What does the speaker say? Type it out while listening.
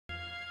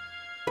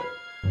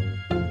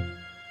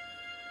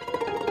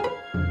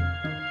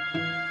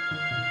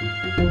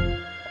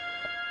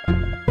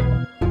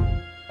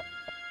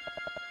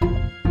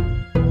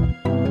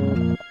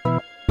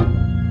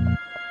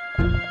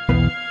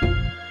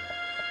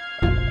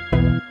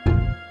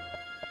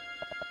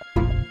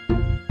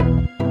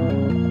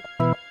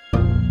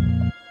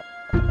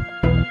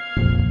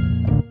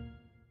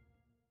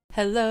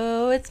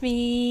Hello, it's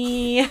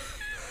me.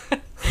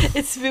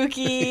 It's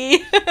spooky.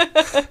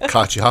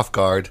 Caught you off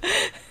guard.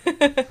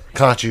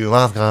 Caught you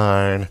off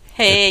guard.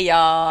 Hey,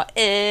 y'all.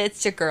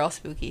 It's your girl,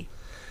 Spooky.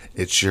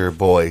 It's your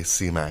boy,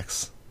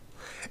 C-Max.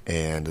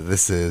 And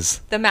this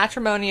is... The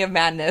matrimony of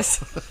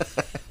madness.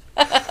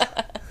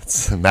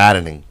 It's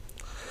maddening.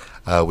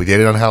 We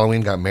dated on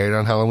Halloween, got married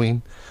on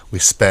Halloween. We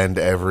spend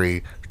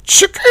every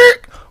chicken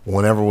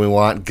whenever we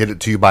want. Get it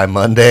to you by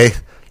Monday.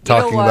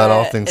 Talking about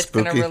all things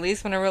spooky. It's going to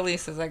release when it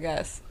releases, I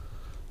guess.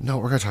 No,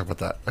 we're going to talk about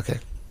that. Okay.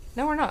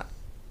 No, we're not.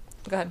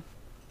 Go ahead.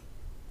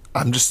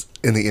 I'm just,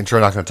 in the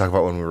intro, not going to talk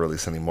about when we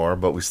release anymore,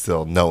 but we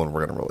still know when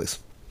we're going to release.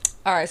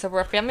 All right, so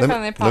we're a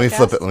family-friendly podcast. Let me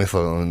flip it. Let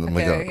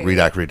me go. Okay.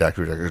 Redact.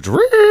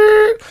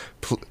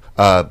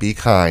 Be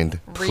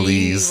kind,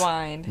 please.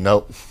 Rewind.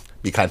 Nope.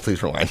 Be kind,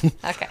 please rewind.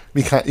 Okay.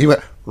 Be kind. You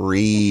went,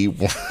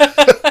 rewind.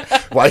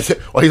 Why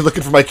are you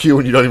looking for my cue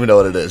when you don't even know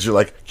what it is? You're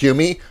like, cue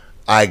me?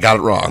 I got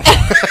it wrong.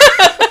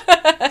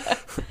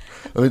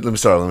 Let me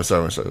start.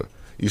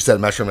 You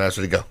said matrimony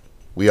to go.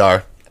 We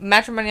are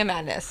Matrimony of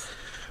Madness.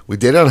 We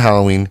dated on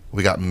Halloween.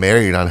 We got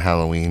married on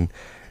Halloween.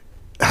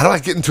 How do I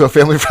get into a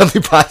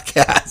family-friendly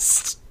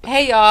podcast?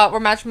 Hey, y'all.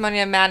 We're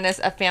Matrimony of Madness,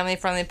 a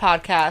family-friendly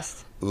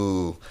podcast.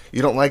 Ooh.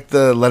 You don't like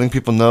the letting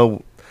people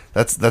know?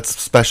 That's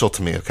special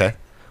to me, okay?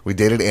 We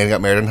dated and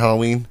got married on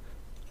Halloween.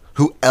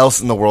 Who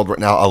else in the world right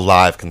now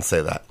alive can say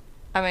that?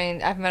 I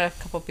mean, I've met a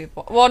couple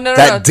people. Well, no.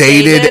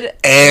 Dated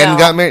and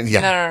got married?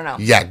 Yeah. No.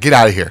 Yeah, get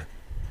out of here.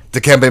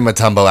 Dikembe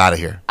Mutombo out of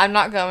here. I'm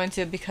not going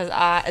to because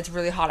it's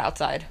really hot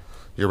outside.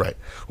 You're right.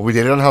 Well, we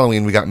dated on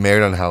Halloween. We got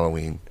married on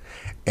Halloween.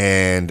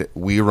 And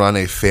we run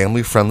a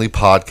family-friendly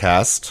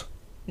podcast.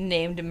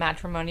 Named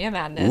Matrimony of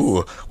Madness.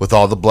 Ooh, with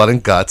all the blood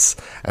and guts.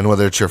 And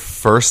whether it's your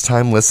first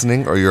time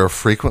listening or you're a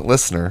frequent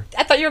listener.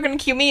 I thought you were going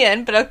to cue me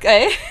in, but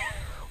okay.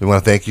 We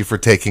want to thank you for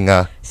taking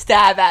a...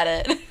 stab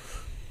at it.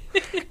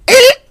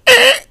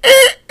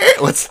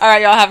 All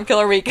right, y'all have a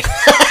killer week.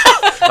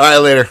 All right,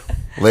 later.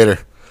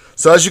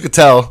 So as you could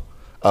tell,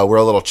 we're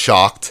a little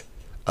chalked.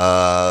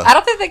 I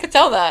don't think they could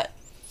tell that.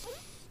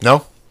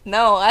 No?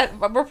 No,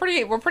 we're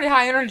pretty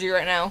high energy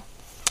right now.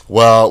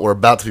 Well, we're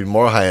about to be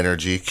more high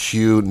energy.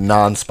 Cue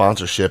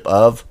non-sponsorship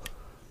of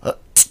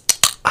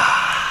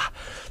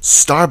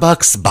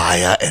Starbucks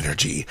Baya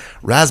Energy.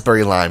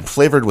 Raspberry lime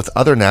flavored with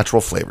other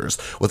natural flavors.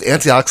 With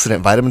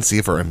antioxidant vitamin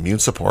C for immune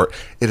support,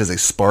 it is a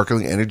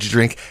sparkling energy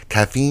drink.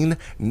 Caffeine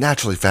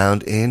naturally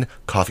found in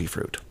coffee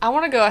fruit. I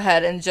want to go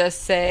ahead and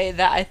just say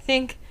that I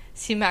think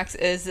C-Max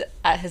is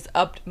at his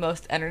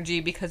utmost energy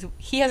because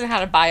he hasn't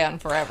had a Baya in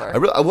forever.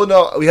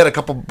 We had a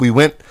couple.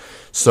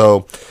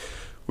 So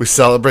we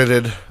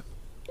celebrated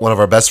one of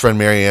our best friend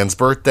Marianne's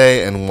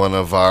birthday and one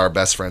of our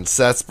best friend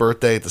Seth's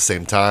birthday at the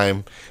same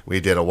time. We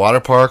did a water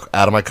park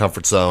out of my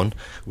comfort zone.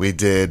 We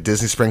did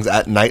Disney Springs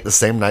at night, the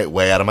same night,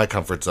 way out of my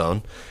comfort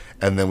zone.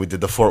 And then we did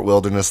the Fort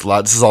Wilderness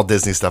Lodge. This is all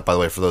Disney stuff, by the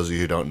way, for those of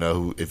you who don't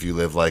know. If you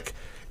live like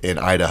in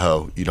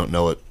Idaho, you don't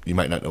know it. You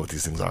might not know what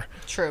these things are.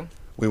 True.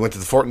 We went to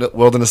the Fort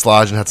Wilderness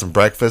Lodge and had some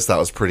breakfast. That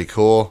was pretty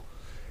cool.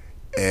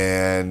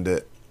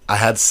 And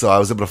I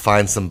was able to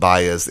find some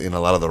Bayas in a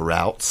lot of the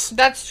routes.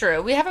 That's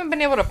true. We haven't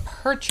been able to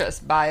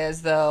purchase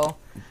Bayas, though,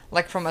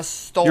 like from a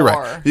store. You're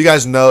right. You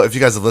guys know, if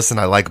you guys have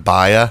listened, I like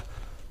Baya.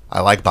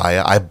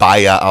 I buy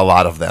a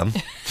lot of them.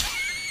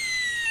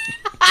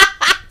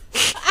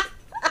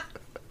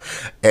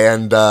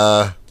 And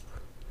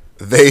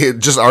they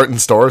just aren't in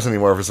stores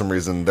anymore for some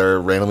reason. They're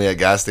randomly at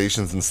gas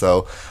stations, and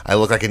so I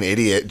look like an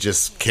idiot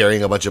just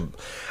carrying a bunch of...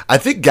 I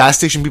think gas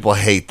station people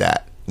hate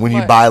that. When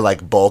you buy,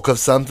 like, bulk of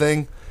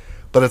something...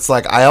 But it's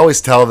like, I always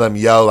tell them,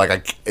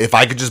 if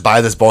I could just buy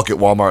this bulk at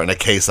Walmart in a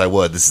case, I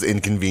would. This is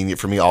inconvenient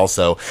for me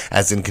also,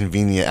 as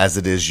inconvenient as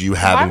it is you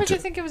having to... Why would you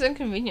think it was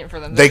inconvenient for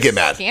them? They get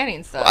mad.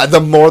 Scanning stuff. The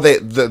more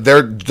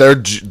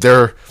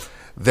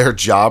their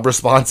job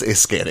response is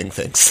scanning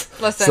things.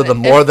 Listen, so the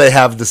more they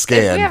have to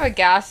scan... If we have a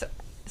gas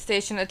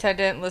station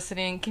attendant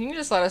listening, can you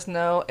just let us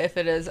know if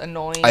it is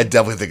annoying? I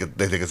definitely think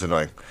they think it's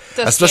annoying.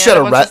 Especially at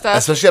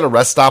a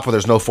rest stop where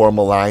there's no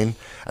formal line,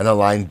 and the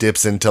line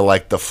dips into,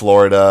 like, the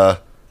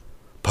Florida...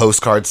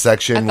 postcard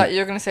section. I thought you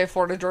were going to say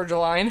Florida Georgia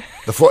line.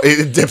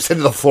 It dips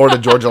into the Florida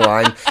Georgia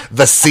line.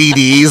 The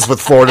CDs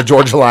with Florida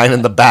Georgia line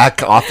in the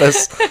back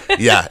office.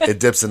 Yeah, it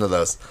dips into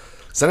those.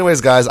 So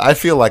anyways, guys, I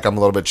feel like I'm a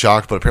little bit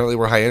shocked, but apparently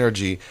we're high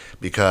energy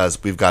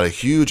because we've got a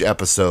huge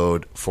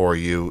episode for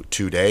you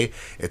today.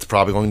 It's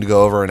probably going to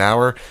go over an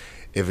hour.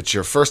 If it's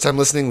your first time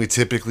listening, we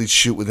typically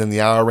shoot within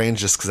the hour range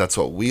just because that's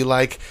what we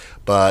like.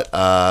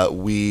 But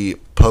we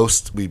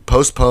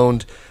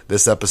postponed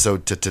this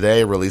episode to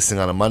today, releasing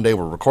on a Monday.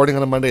 We're recording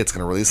on a Monday. It's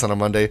going to release on a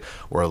Monday.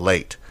 We're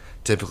late.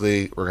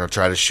 Typically, we're going to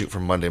try to shoot for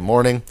Monday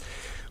morning.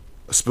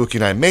 Spooky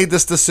and I made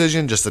this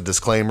decision, just a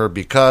disclaimer,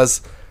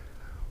 because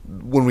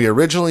when we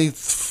originally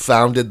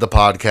founded the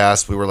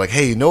podcast, we were like,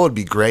 hey, you know, it'd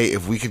be great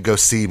if we could go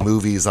see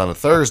movies on a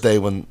Thursday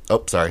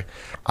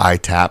I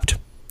tapped.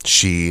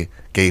 She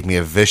gave me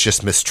a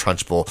vicious Miss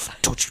Trunchbull.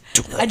 Don't you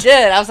do that. I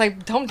did. I was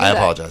like, don't do that.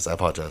 I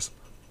apologize.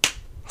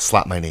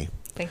 Slap my knee.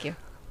 Thank you.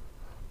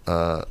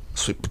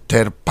 Sweet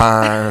potato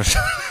pie.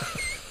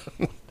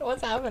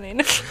 What's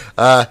happening?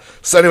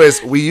 So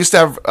anyways, we used to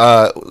have,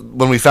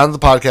 when we founded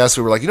the podcast,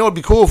 we were like, you know, it'd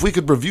be cool if we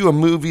could review a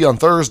movie on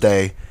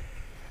Thursday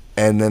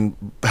and then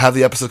have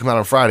the episode come out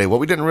on Friday. What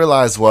we didn't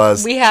realize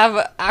was... We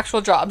have actual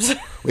jobs.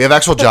 We have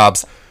actual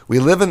jobs. We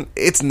live in...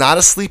 It's not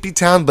a sleepy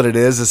town, but it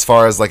is as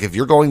far as, like, if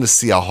you're going to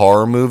see a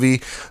horror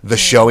movie, the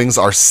showings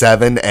are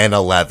 7 and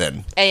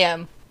 11.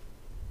 A.M.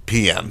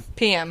 P.M.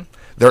 P.M.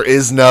 There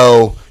is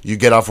no, you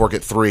get off work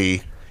at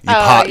 3. You know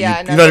what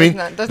I mean?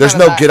 There's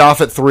no get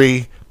off at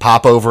 3,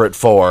 pop over at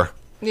 4.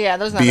 Yeah,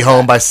 there's be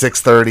home by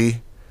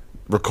 6:30,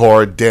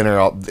 record dinner.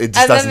 It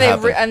just doesn't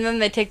happen. And then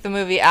they take the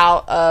movie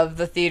out of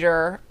the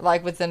theater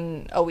like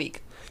within a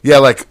week. Yeah,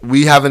 like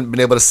we haven't been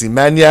able to see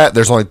Men yet.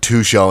 There's only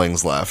 2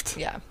 showings left.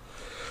 Yeah.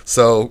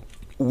 So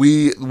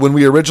when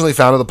we originally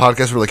founded the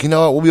podcast, we were like, you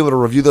know what, we'll be able to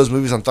review those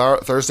movies on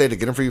Thursday to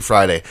get them for you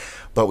Friday.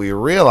 But we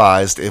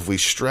realized if we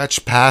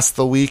stretch past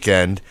the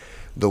weekend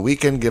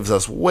gives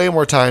us way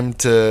more time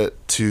to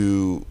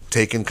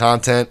take in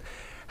content,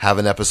 have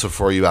an episode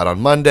for you out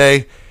on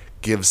Monday,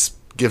 gives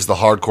the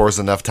hardcores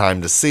enough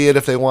time to see it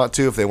if they want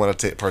to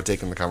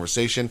partake in the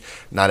conversation.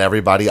 Not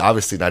everybody,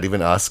 obviously not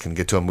even us, can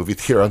get to a movie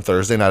theater on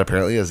Thursday, not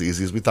apparently as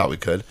easy as we thought we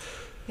could.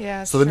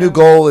 Yeah. So the new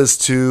goal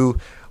is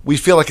we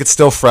feel like it's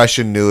still fresh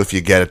and new if you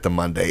get it the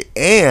Monday.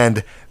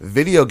 And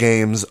video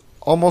games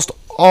almost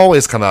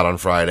always come out on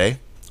Friday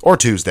or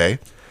Tuesday.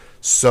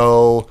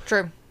 So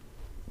true.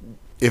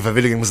 If a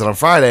video game was out on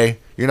Friday,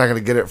 you're not going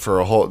to get it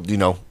for a whole,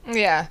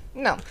 Yeah,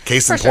 no.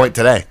 Case in point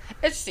today.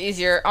 It's just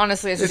easier.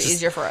 Honestly, it's just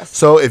easier for us.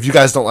 So if you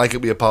guys don't like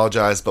it, we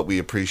apologize, but we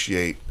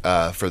appreciate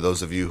for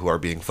those of you who are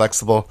being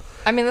flexible.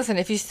 I mean, listen,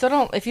 if you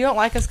don't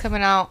like us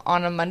coming out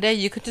on a Monday,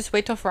 you could just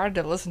wait till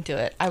Friday to listen to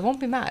it. I won't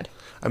be mad.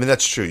 I mean,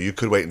 that's true. You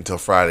could wait until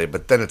Friday,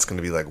 but then it's going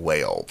to be like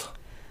way old.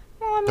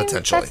 Well, I mean,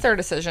 potentially. that's their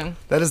decision.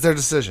 That is their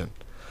decision.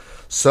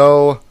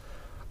 So,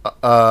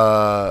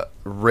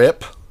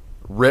 rip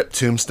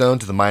Tombstone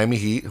to the Miami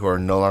Heat, who are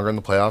no longer in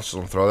the playoffs. Just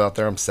want to throw that out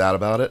there. I'm sad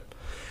about it.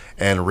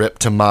 And rip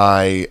to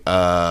my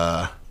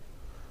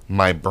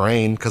my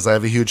brain, because I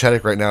have a huge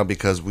headache right now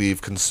because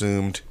we've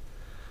consumed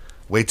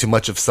way too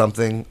much of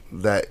something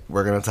that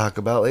we're going to talk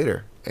about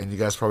later. And you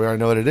guys probably already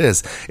know what it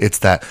is. It's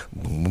that...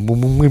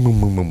 What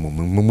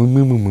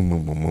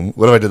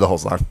if I did the whole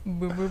song?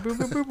 What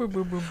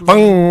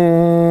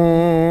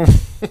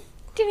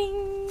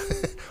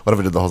if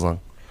I did the whole song?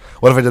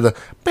 What if I did the...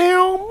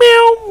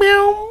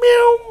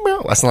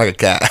 I sound like a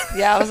cat.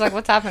 Yeah, I was like,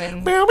 what's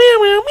happening?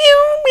 Oh,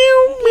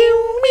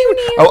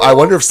 I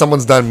wonder if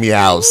someone's done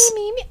meows.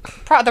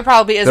 There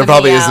probably is a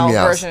meow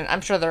version.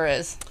 I'm sure there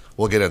is.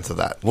 We'll get into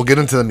that. We'll get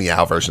into the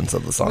meow versions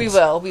of the songs. We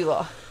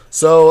will.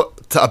 So,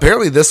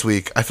 apparently this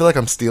week, I feel like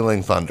I'm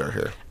stealing thunder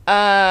here.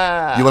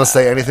 You want to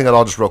say anything at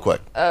all, just real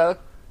quick?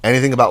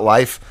 Anything about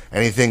life?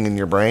 Anything in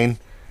your brain?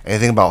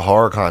 Anything about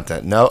horror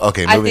content? No?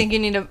 Okay, moving. I think you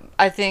need to...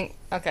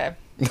 Okay.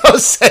 No,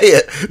 say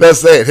it. No,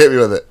 say it. Hit me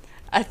with it.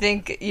 I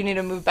think you need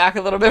to move back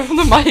a little bit from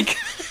the mic.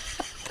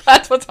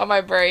 That's what's on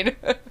my brain.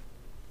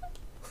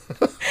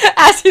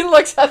 As he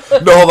looks at the...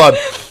 No, hold on.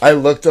 I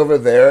looked over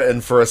there,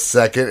 and for a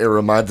second, it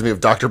reminded me of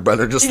Dr.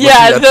 Brenner just looking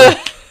at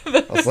the...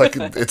 I was like,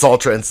 it's all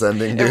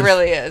transcending, dude. It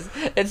really is.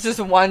 It's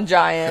just one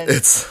giant...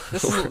 This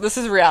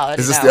is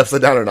reality. Is this the upside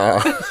down or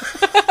not?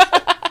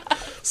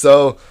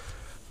 So,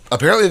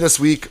 apparently this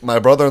week, my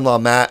brother-in-law,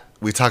 Matt,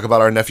 we talk about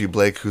our nephew,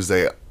 Blake, who's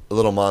a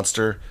little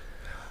monster.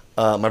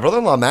 My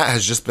brother-in-law, Matt,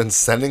 has just been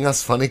sending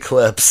us funny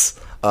clips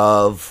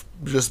of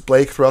just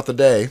Blake throughout the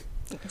day.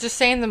 Just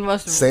saying the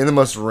most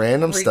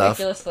random stuff.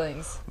 Ridiculous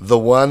things. The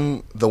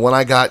one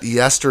I got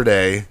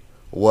yesterday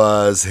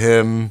was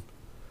him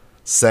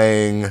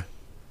saying,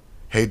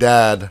 "Hey,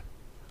 Dad,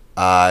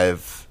 I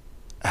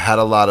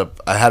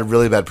had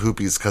really bad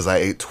poopies because I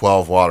ate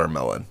 12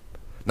 watermelon.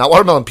 Not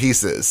watermelon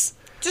pieces.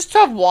 Just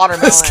 12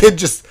 watermelon. This kid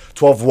just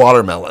 12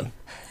 watermelon."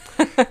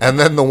 And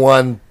then the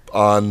one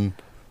on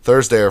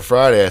Thursday or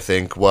Friday, I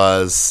think,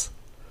 was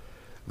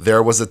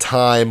there was a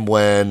time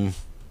when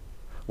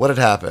what had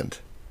happened?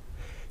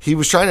 He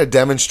was trying to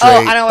demonstrate...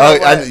 Oh, I know what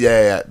it was.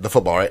 Yeah. The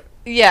football, right?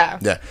 Yeah.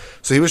 Yeah.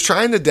 So he was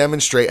trying to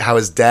demonstrate how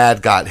his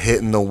dad got hit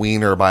in the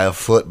wiener by a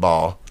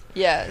football.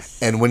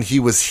 Yes. And when he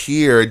was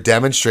here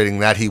demonstrating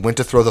that, he went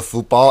to throw the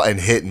football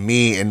and hit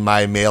me in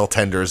my male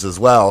tenders as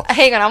well.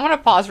 Hang on, I want to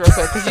pause real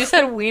quick, because you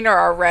said wiener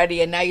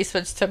already, and now you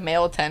switched to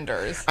male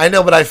tenders. I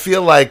know, but I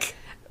feel like...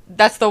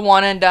 That's the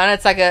one and done.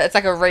 It's like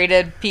a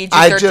rated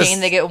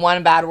PG-13. They get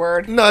one bad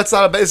word. No, it's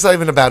not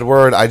even a bad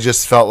word. I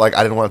just felt like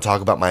I didn't want to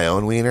talk about my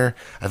own wiener.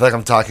 I feel like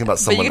I'm talking about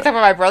someone. But you can talk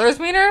about my brother's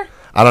wiener?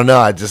 I don't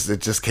know. It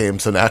just came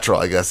so natural.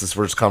 I guess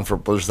we're just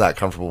that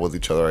comfortable with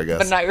each other. I guess,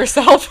 but not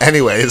yourself.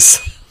 Anyways,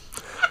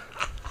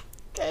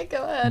 Okay,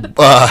 go ahead.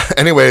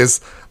 Anyways,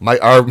 my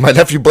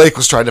nephew Blake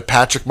was trying to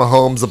Patrick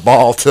Mahomes a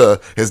ball to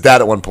his dad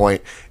at one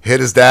point, hit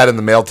his dad in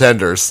the mail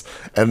tenders,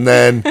 and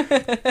then,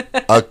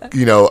 I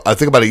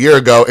think about a year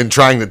ago, in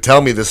trying to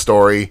tell me this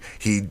story,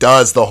 he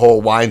does the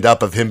whole wind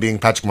up of him being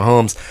Patrick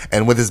Mahomes,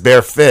 and with his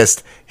bare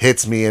fist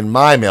hits me in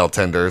my mail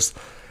tenders.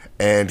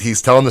 And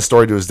he's telling the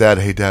story to his dad.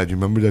 Hey, Dad, you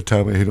remember that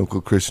time I hit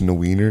Uncle Chris in the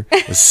wiener?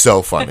 It was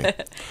so funny.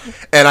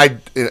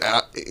 And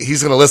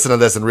he's going to listen to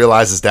this and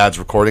realize his dad's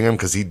recording him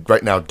because he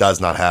right now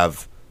does not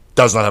have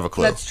a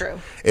clue. That's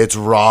true. It's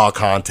raw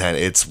content.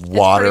 It's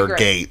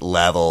Watergate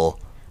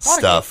level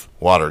stuff.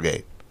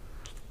 Watergate.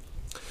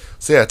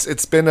 So yeah,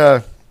 it's been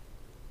an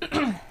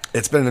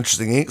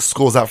interesting week.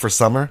 School's out for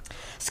summer.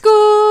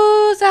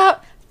 School's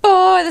out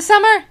for the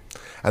summer.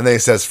 And then he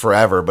says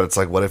forever, but it's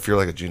like, what if you're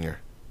like a junior?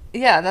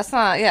 Yeah, that's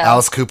not. Yeah.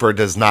 Alice Cooper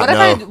does not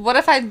know. What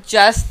if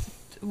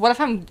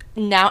I'm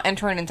now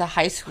entering into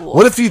high school?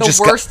 What if you just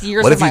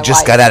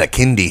got out of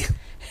kindy?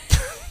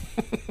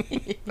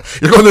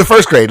 You're going to the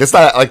first grade. It's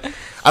not like,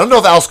 I don't know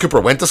if Alice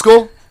Cooper went to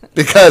school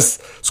because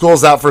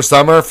school's out for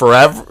summer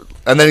forever,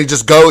 and then he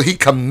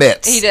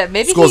commits. He did.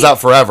 Maybe school's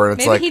out forever, and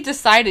it's like he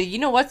decided, you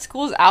know what,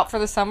 school's out for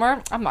the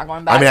summer. I'm not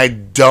going back. I mean, I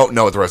don't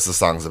know what the rest of the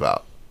song's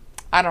about.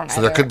 I don't know.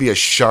 So there could be a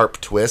sharp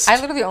twist. I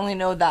literally only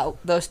know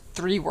those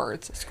 3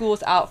 words.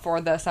 School's out for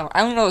the summer.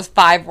 I only know those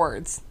 5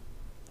 words.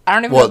 I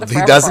don't even know the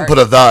forever he doesn't put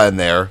a "the" in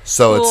there,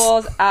 so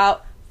School's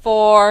out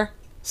for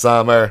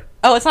summer.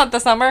 Oh, it's not the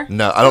summer?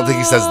 No, I don't think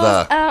he says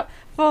 "the." Out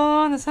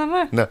for the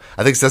summer. No,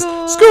 I think he says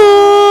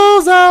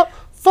 "School's out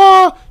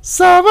for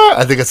summer."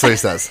 I think that's what he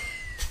says.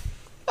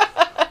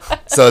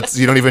 So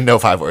you don't even know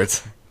 5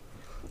 words.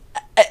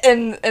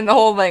 In the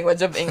whole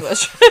language of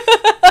English.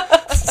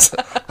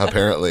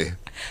 Apparently.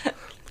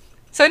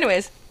 So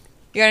anyways,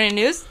 you got any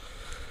news?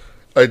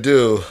 I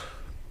do.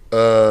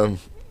 I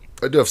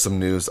do have some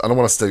news. I don't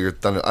want to steal your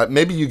thunder.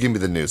 Maybe you give me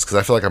the news, because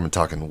I feel like I've been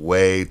talking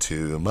way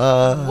too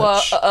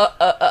much.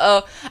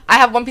 I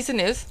have one piece of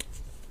news.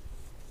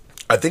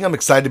 I think I'm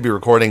excited to be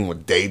recording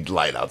with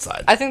daylight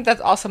outside. I think that's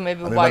also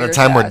maybe why by you're the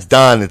time we're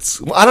done,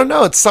 I don't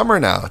know, it's summer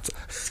now.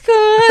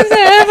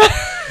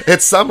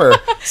 It's summer.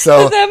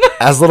 So,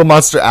 as Little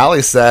Monster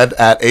Alley said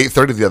at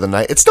 8:30 the other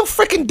night, it's still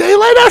freaking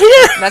daylight out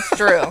here. That's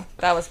true.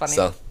 That was funny.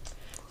 So,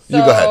 you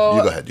go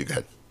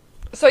ahead.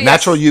 So yes,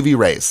 natural UV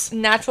rays.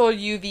 Natural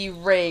UV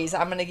rays.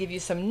 I'm going to give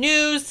you some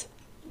news.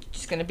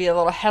 Just going to be a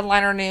little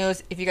headliner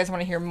news. If you guys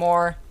want to hear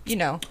more, We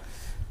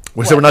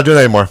said we're not doing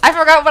that anymore. I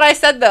forgot what I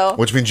said, though.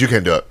 Which means you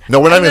can't do it. No,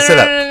 we're not going to say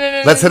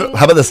that. Let's hit.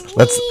 How about this?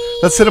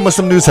 Let's hit him with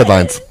some news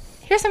headlines.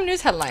 Here's some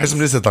news headlines. Here's some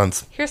news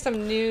headlines. Here's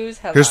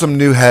some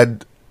new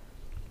headlines.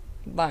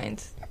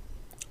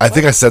 I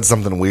think I said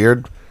something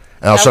weird,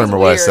 and I'll try to remember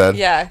what I said.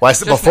 Yeah. Well, I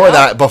said before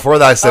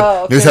that I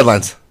said news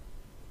headlines.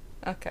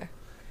 Okay.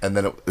 And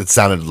then it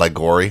sounded like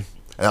gory,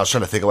 and I was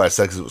trying to think of what I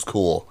said because it was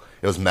cool.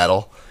 It was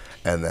metal,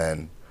 and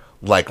then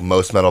like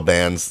most metal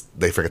bands,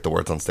 they forget the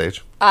words on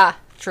stage. Ah,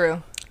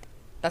 true.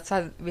 That's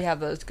why we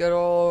have those good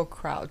old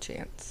crowd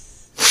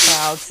chants,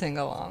 crowd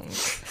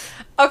sing-alongs.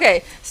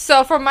 Okay,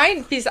 so for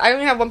my piece, I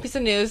only have one piece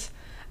of news.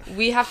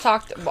 I have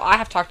talked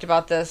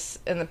about this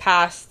in the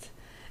past.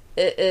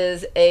 It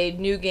is a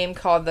new game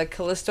called the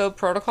Callisto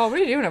Protocol. What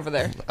are you doing over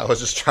there? I was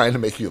just trying to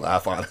make you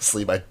laugh,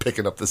 honestly, by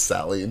picking up the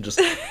Sally and just,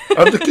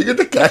 I'm the king of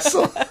the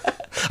castle.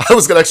 I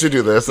was going to actually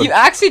do this. You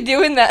actually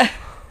doing that?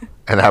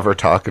 And have her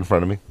talk in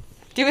front of me.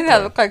 Doing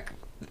that look like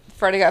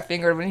Freddy got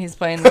fingered when he's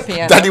playing the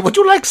piano. Daddy, would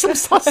you like some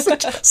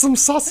sausage? Some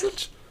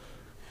sausage?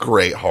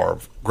 Great horror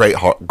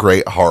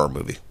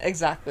movie.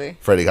 Exactly.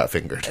 Freddy got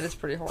fingered. It is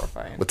pretty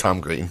horrifying. With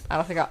Tom Green. I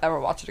don't think I'll ever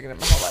watch it again in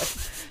my whole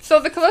life. So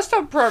the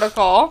Callisto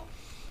Protocol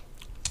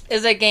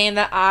is a game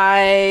that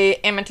I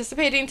am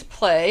anticipating to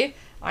play.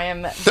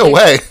 No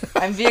way.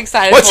 I'm very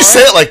excited. Why'd you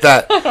say it like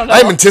that? I don't know.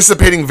 I'm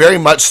anticipating very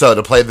much so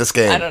to play this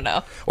game. I don't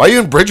know. Why are you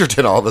in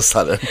Bridgerton all of a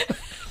sudden?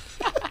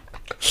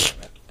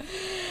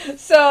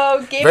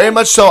 So, very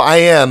much so I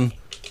am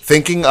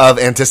thinking of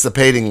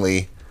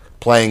anticipatingly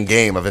playing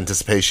Game of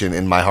Anticipation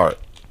in my heart.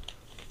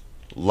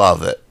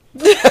 Love it.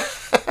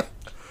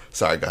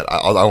 Sorry, go ahead.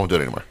 I won't do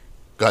it anymore.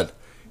 Go ahead.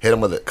 Hit him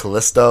with it.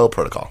 Callisto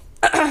Protocol.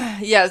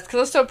 Yes,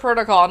 Callisto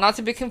Protocol, not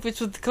to be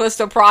confused with the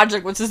Callisto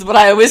Project, which is what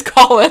I always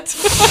call it.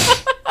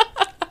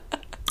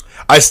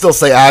 I still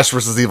say Ash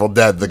vs. Evil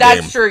Dead, game.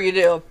 That's true, you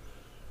do.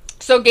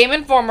 So Game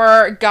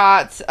Informer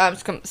got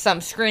some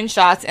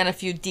screenshots and a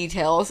few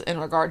details in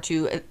regard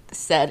to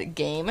said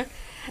game.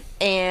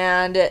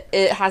 And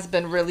it has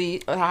been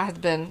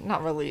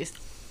not released,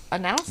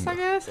 announced, I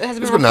guess? It has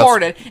been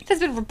reported. It has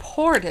been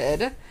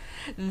reported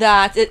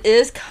that it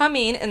is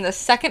coming in the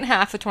second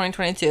half of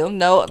 2022.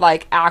 No,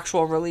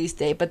 actual release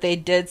date, but they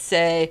did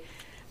say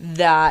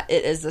that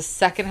it is the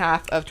second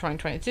half of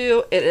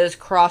 2022. It is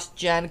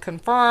cross-gen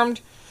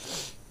confirmed,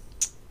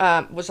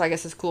 which I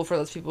guess is cool for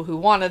those people who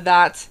wanted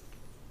that.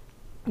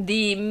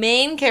 The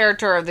main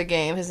character of the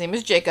game, his name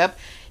is Jacob.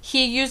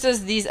 He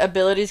uses these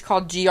abilities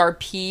called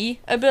GRP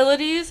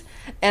abilities,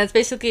 and it's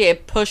basically a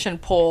push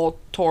and pull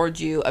towards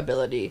you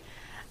ability.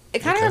 It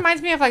kind of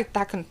reminds me of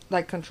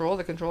the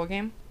control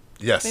game.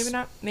 Yes. Maybe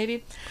not.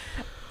 Maybe.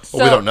 So,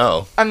 Well, we don't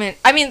know. I mean,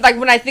 like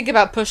when I think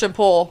about push and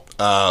pull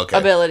Okay.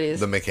 abilities,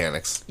 The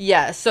mechanics.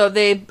 yeah. So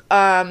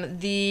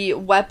the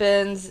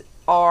weapons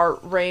are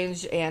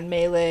ranged and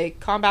melee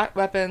combat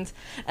weapons,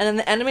 and then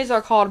the enemies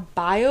are called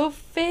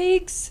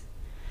biophages.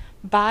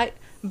 How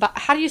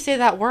do you say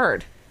that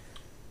word?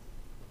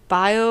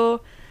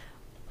 Biophages.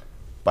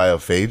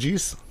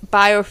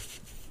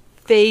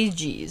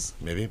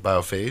 Maybe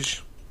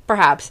biophage.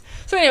 Perhaps.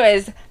 So,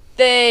 anyways.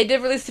 They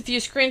did release a few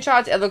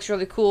screenshots. It looks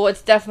really cool.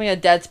 It's definitely a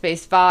Dead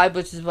Space vibe,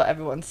 which is what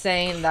everyone's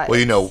saying. That well,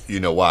 you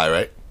know why,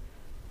 right?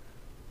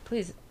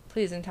 Please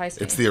entice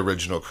me. It's the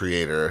original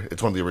creator.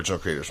 It's one of the original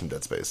creators from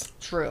Dead Space.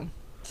 True.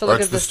 So or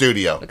it's the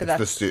studio. Look at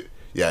that.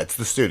 It's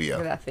the studio.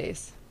 Look at that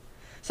face.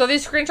 So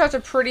these screenshots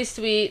are pretty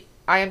sweet.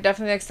 I am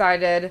definitely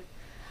excited.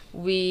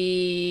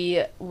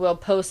 We will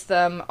post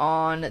them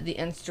on the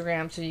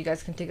Instagram so you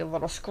guys can take a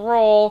little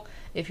scroll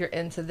if you're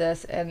into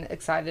this and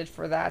excited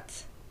for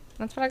that.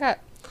 That's what I got.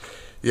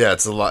 Yeah,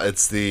 it's a lot.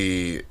 It's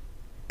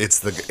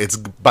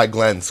by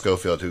Glenn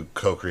Schofield, who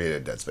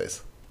co-created Dead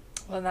Space.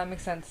 Well, that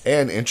makes sense.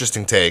 And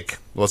interesting take.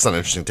 Well, it's not an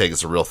interesting take.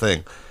 It's a real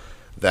thing.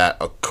 That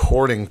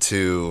according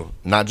to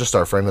not just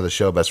our friend of the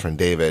show, best friend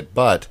David,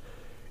 but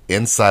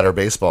Insider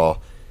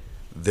Baseball,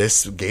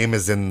 this game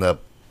is in the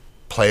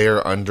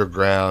Player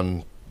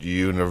Underground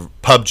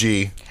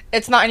PUBG.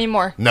 It's not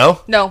anymore.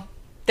 No. No.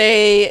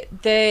 They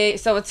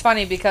so it's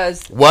funny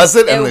because was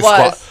it? And it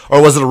was.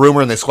 Or was it a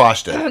rumor and they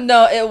squashed it?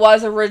 No, it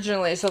was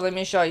originally. So let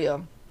me show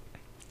you.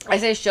 I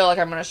say show like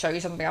I'm going to show you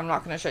something. I'm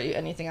not going to show you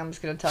anything. I'm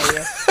just going to tell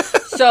you.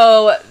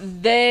 So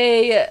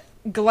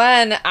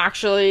Glenn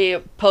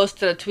actually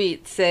posted a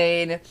tweet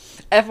saying,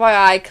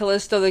 FYI,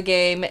 Callisto the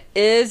game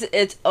is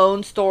its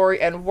own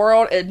story and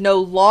world. It no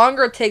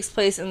longer takes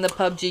place in the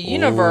PUBG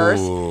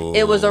universe. Ooh.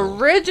 It was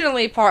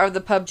originally part of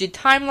the PUBG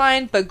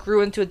timeline, but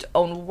grew into its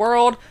own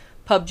world.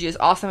 PUBG is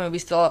awesome, and we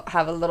still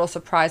have a little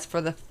surprise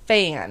for the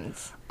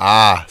fans.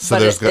 So but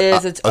there's it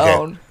is its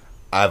own.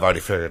 I've already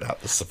figured out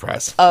the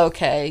surprise.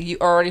 Okay, you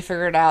already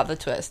figured out the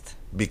twist.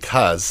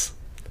 Because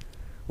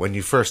when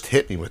you first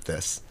hit me with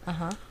this,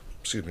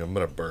 excuse me, I'm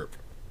gonna burp.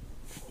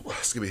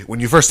 Excuse me. When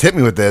you first hit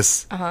me with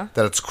this, that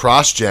it's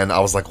cross-gen, I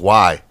was like,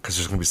 why? Because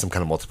there's gonna be some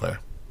kind of multiplayer.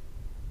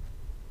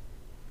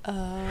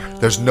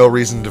 There's no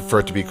reason for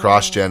it to be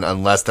cross-gen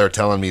unless they're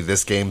telling me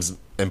this game's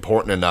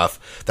important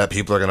enough that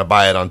people are going to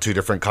buy it on two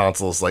different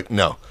consoles. Like,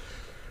 no.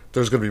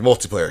 There's going to be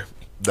multiplayer.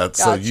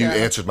 So you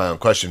answered my own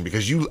question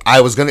because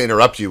I was going to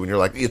interrupt you when you're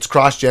like, it's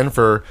cross-gen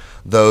for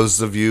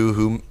those of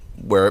you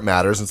where it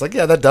matters. And it's like,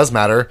 yeah, that does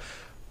matter.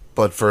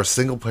 But for a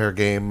single-player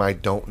game, I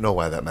don't know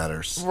why that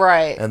matters.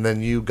 Right. And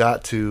then you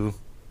got to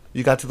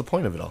the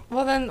point of it all.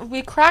 Well, then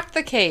we cracked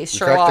the case,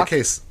 Sherlock. Cracked the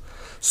case.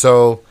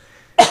 So,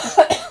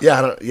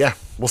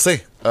 we'll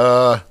see.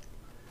 Gotta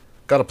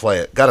play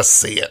it. Gotta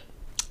see it.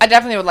 I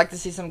definitely would like to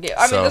see some game.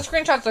 I mean, the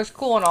screenshots look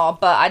cool and all,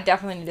 but I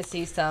definitely need to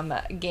see some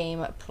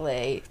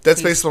gameplay. Dead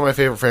Space is one of my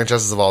favorite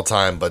franchises of all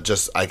time, but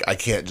just I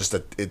can't just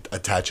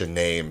attach a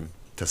name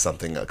to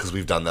something because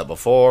we've done that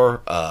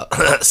before.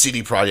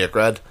 CD Projekt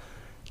Red,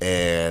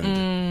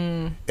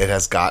 and it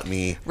has got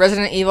me.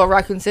 Resident Evil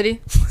Raccoon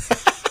City.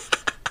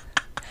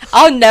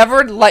 I'll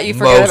never let you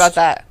forget about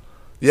that.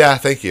 Yeah,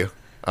 thank you.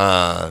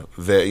 I'll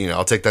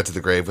take that to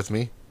the grave with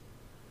me.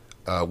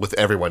 With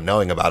everyone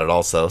knowing about it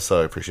also,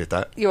 so I appreciate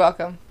that. You're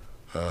welcome.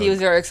 He was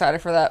very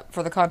excited for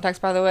the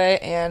context, by the way,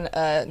 and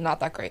not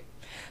that great.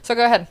 So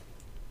go ahead.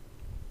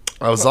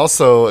 I was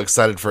also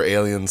excited for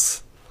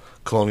Aliens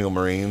Colonial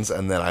Marines,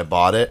 and then I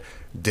bought it,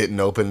 didn't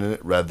open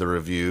it, read the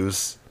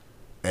reviews,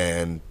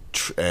 and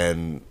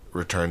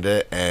returned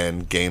it,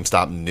 and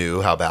GameStop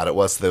knew how bad it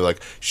was, so they were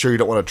like, sure you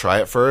don't want to try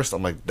it first?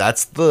 I'm like,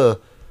 that's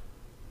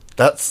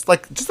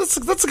like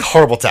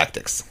horrible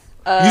tactics.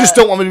 You just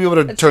don't want me to be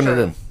able to turn it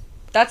in.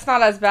 That's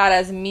not as bad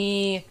as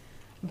me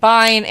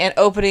buying and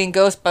opening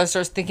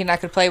Ghostbusters thinking I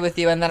could play with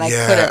you and then I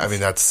couldn't. Yeah, I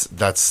mean, that's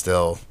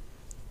still...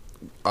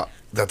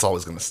 that's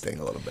always going to sting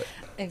a little bit.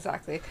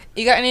 Exactly.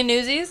 You got any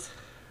newsies?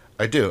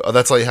 I do. Oh,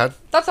 that's all you had?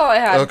 That's all I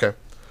had. Okay.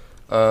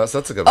 So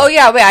that's a good one. Oh,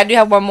 yeah, wait, I do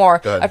have one more.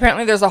 Go ahead.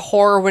 Apparently there's a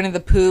horror Winnie the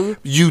Pooh.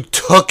 You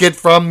took it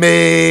from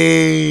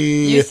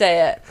me! You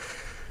say it.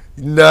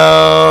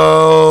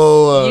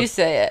 No! You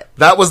say it.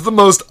 That was the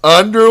most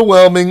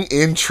underwhelming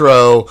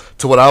intro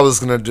to what I was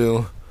going to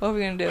do. What are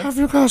we going to do? Have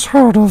you guys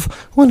heard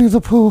of Winnie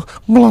the Pooh,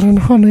 Blood and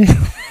Honey?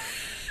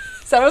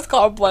 Is that what it's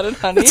called, Blood and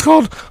Honey? It's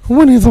called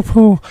Winnie the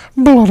Pooh,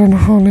 Blood and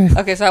Honey.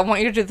 Okay, so I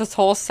want you to do this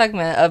whole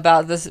segment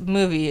about this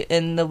movie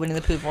in the Winnie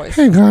the Pooh voice.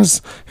 Hey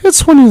guys,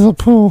 it's Winnie the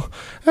Pooh,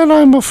 and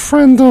I'm a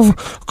friend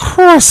of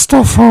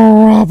Christopher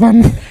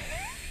Robin.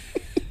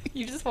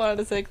 You just wanted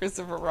to say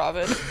Christopher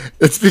Robin.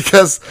 It's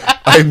because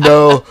I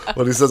know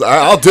what he says.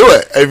 I'll do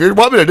it. If you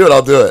want me to do it,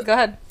 I'll do it. Go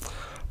ahead.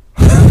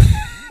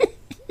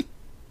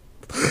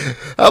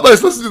 How am I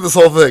supposed to do this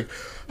whole thing?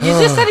 You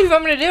just said if you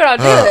want me to do it, I'll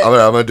do it. I'm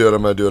going to do it.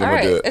 I'm going to do it. I'm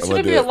going to do it. It's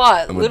going to be a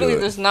lot. Literally,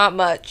 there's not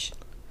much.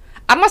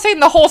 I'm not saying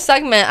the whole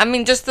segment. I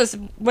mean, just this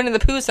Winnie the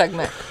Pooh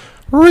segment.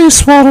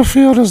 Reese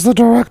Waterfield is the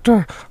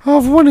director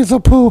of Winnie the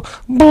Pooh,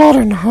 Blood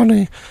and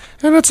Honey,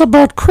 and it's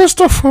about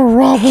Christopher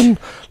Robin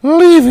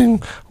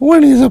leaving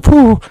Winnie the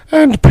Pooh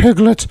and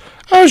Piglet.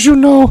 As you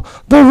know,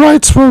 the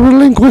rights were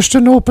relinquished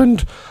and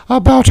opened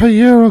about a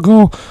year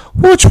ago,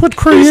 which would You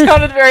create...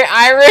 sounded very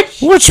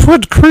Irish. Which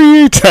would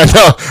create... I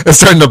know, it's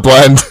starting to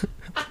blend.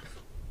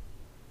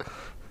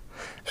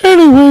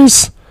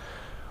 Anyways,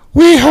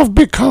 we have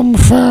become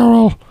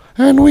feral,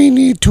 and we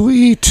need to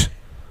eat.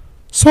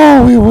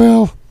 So we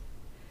will.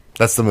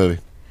 That's the movie.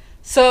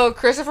 So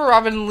Christopher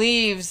Robin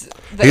leaves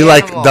the He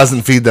animals,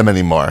 doesn't feed them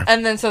anymore.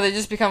 and then so they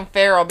just become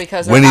feral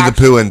because they're Winnie the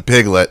actually- Pooh and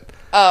Piglet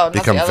not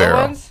become the other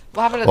feral. ones?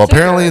 What happened to Well,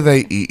 apparently Tigger?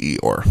 they eat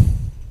Eeyore.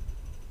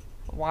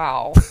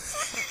 Wow.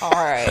 All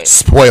right.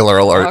 Spoiler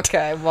alert.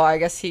 Okay. Well, I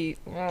guess he.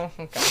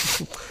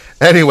 Okay.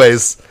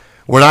 Anyways,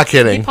 we're not He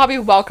kidding. probably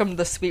welcomed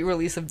the sweet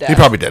release of death. He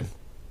probably did.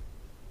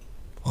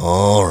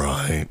 All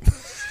right.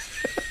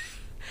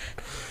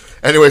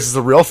 Anyways, it's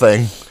a real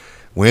thing.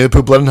 Winnie the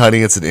Pooh, Blood and Honey.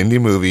 It's an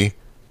indie movie.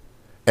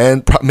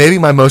 And maybe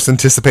my most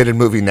anticipated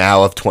movie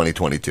now of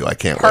 2022. I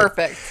can't wait.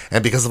 Perfect.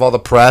 And because of all the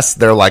press,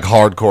 they're like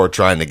hardcore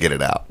trying to get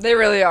it out. They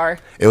really are.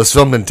 It was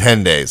filmed in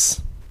 10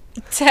 days.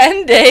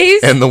 10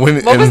 days. And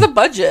what was the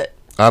budget?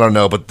 I don't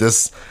know, but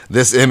this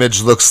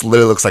image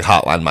literally looks like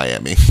Hotline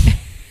Miami.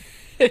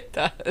 It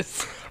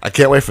does. I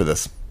can't wait for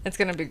this. It's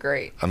gonna be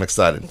great. I'm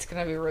excited. It's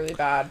gonna be really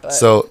bad, but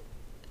So,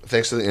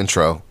 thanks for the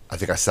intro. I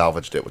think I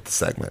salvaged it with the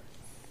segment.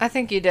 I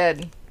think you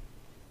did.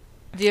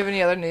 Do you have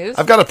any other news?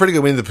 I've got a pretty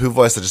good Winnie the Pooh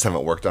voice. I just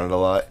haven't worked on it a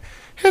lot.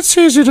 It's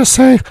easy to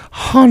say,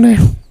 honey,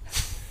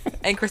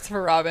 And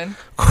Christopher Robin.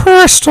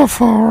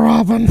 Christopher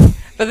Robin.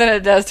 But then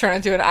it does turn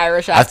into an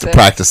Irish I have to accent.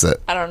 practice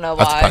it. I don't know I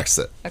why. have to practice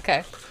it.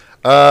 Okay.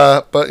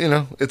 But,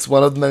 it's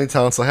one of the many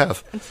talents I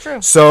have. It's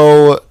true.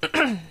 So,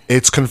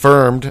 it's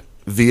confirmed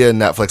via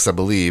Netflix, I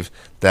believe,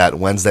 that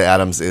Wednesday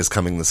Addams is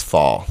coming this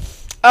fall.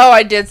 Oh,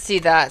 I did see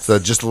that. So,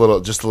 just a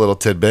little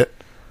tidbit.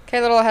 Okay,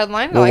 little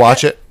headline. We'll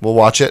watch it. We'll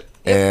watch it.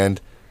 And,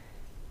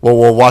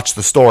 we'll watch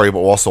the story, but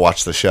we'll also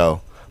watch the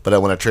show. But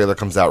when a trailer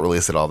comes out,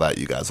 release it, all that,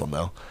 you guys will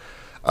know.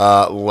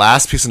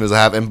 Last piece of news I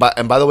have, and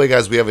by the way,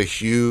 guys, we have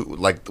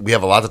we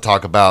have a lot to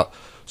talk about,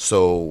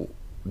 so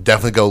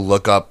definitely go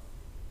look up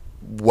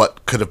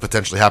what could have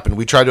potentially happened.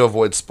 We tried to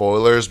avoid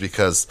spoilers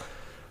because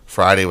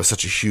Friday was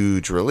such a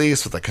huge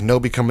release with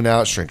Kenobi coming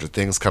out, Stranger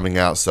Things coming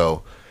out,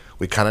 so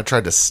we kind of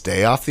tried to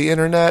stay off the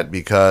internet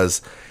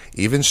because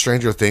even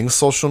Stranger Things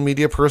social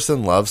media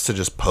person loves to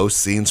just post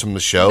scenes from the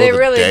show They the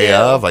really day do.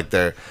 of,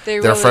 they're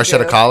really fresh out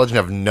of do. college and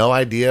have no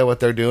idea what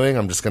they're doing.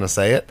 I'm just gonna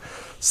say it.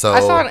 So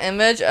I saw an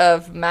image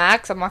of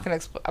Max. I'm not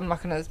gonna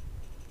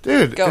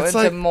dude, go it's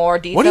into more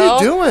detail. What are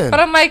you doing? But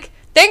I'm like,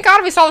 thank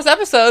God we saw this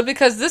episode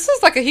because this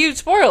is like a huge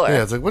spoiler.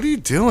 Yeah, it's like, what are you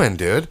doing,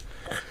 dude?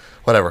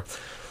 Whatever.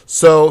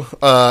 So,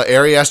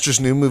 Ari Aster's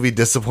new movie,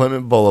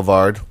 Disappointment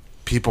Boulevard,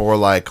 people were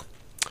like,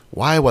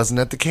 why wasn't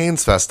it at the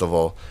Cannes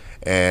Festival?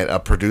 And a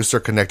producer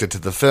connected to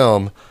the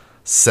film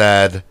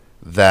said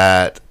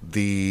that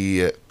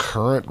the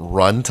current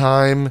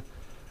runtime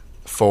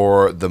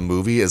for the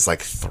movie is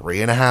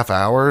 3.5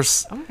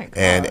 hours. Oh my gosh.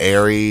 And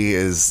Ari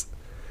is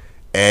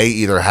A,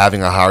 either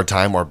having a hard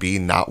time, or B,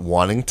 not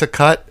wanting to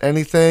cut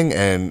anything.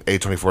 And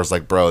A24 is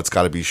like, bro, it's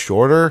got to be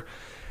shorter.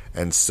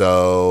 And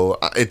so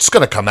it's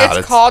going to come out.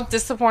 It's called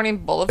Disappointing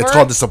Boulevard. It's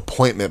called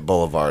Disappointment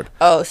Boulevard.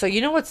 Oh, so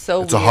you know what's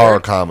so It's weird? a horror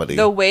comedy.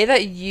 The way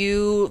that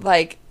you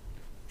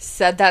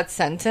said that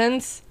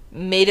sentence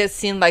made it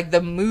seem like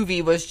the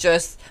movie was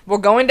just, we're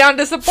going down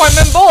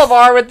Disappointment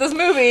Boulevard with this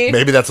movie.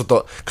 Maybe that's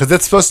what because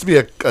it's supposed to be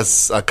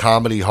a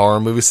comedy horror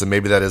movie, so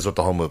maybe that is what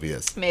the whole movie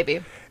is.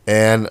 Maybe.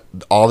 And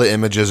all the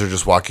images are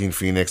just Joaquin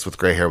Phoenix with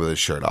gray hair with his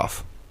shirt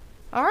off.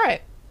 All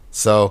right.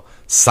 So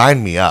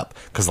sign me up,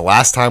 because the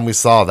last time we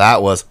saw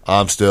that was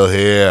I'm still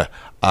here,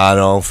 I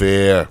don't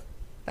fear.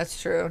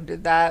 That's true,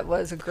 dude. That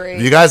was a great.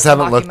 If you guys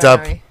haven't looked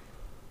up mockumentary.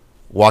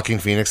 Joaquin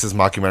Phoenix's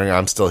mockumentary,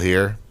 I'm Still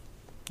Here,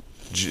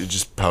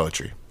 just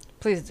poetry.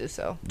 Please do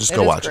so. Just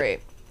go watch great.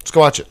 it. Just go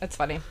watch it. That's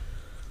funny.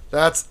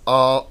 That's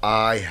all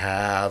I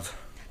have.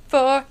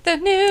 For the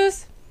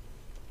news.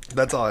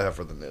 That's all I have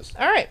for the news.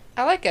 All right.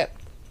 I like it.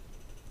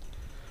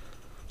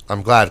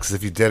 I'm glad, because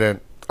if you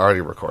didn't,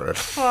 already recorded.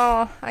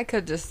 Well, I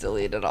could just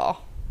delete it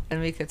all,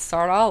 and we could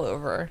start all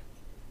over.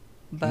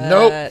 But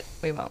Nope.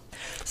 we won't.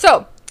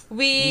 So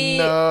we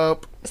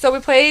Nope. So we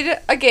played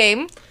a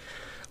game.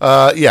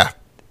 Yeah.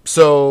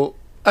 So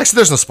actually,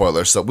 there's no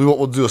spoilers, so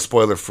we'll do a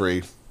spoiler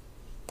free.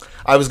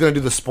 I was gonna do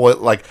the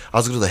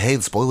hey,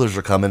 the spoilers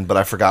are coming, but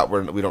I forgot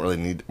we don't really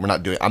need. We're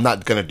not doing. I'm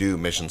not gonna do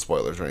mission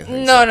spoilers or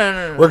anything.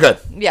 No. We're good.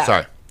 Yeah.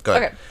 Sorry. Go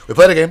ahead. Okay. We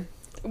played a game.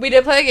 We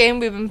did play a game.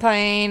 We've been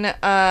playing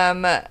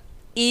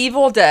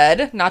Evil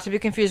Dead, not to be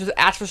confused with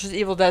Ash vs.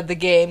 Evil Dead the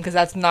game, because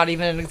that's not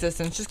even in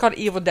existence. It's just called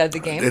Evil Dead the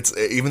game. It's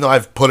even though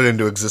I've put it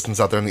into existence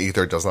out there in the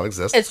ether, it does not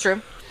exist. It's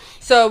true.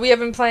 So we have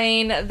been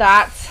playing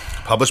that.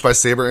 Published by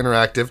Saber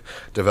Interactive,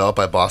 developed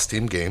by Boss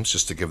Team Games,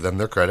 just to give them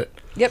their credit.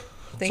 Yep.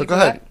 Thank So you go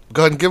for ahead. that.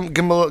 Go ahead and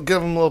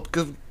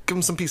give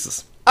them some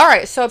pieces. All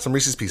right. So Some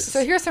Reese's Pieces.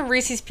 So here's some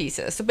Reese's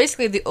Pieces. So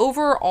basically, the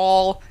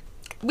overall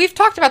we've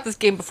talked about this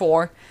game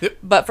before. Yep.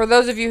 But for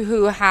those of you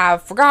who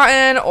have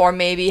forgotten or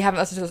maybe haven't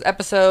listened to those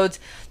episodes,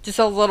 just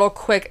a little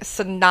quick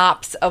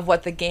synopsis of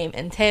what the game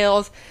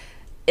entails.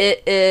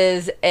 It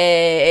is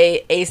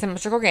a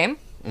asymmetrical game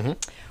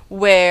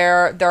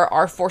where there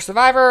are 4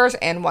 survivors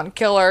and 1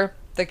 killer.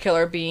 The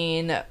killer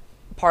being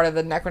part of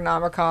the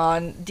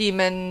Necronomicon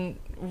demon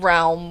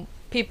realm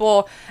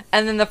people,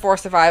 and then the 4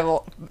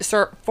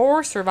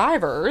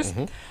 survivors,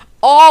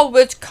 all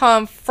which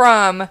come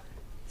from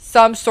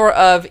some sort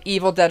of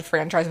Evil Dead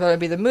franchise, whether it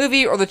be the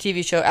movie or the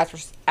TV show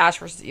Ash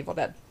vs. Evil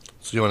Dead.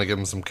 So you want to give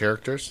them some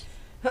characters?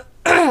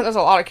 There's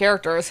a lot of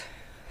characters.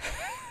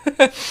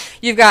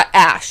 You've got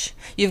Ash.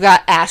 You've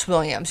got Ash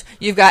Williams.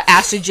 You've got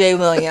Ashley J.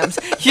 Williams.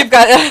 You've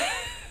got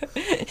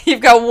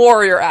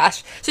Warrior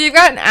Ash. So you've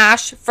got an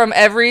Ash from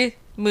every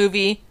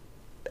movie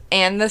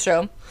and the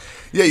show.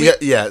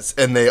 Yes,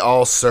 and they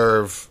all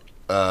serve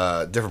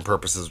different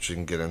purposes, which you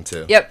can get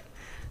into. Yep.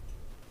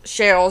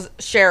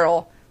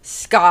 Cheryl,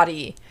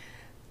 Scotty,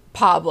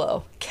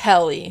 Pablo,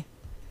 Kelly.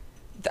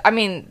 I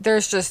mean,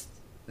 there's just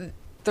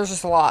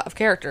a lot of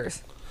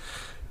characters.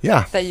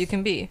 Yeah. That you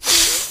can be.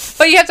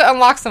 But you have to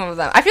unlock some of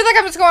them. I feel like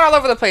I'm just going all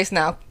over the place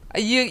now.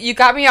 You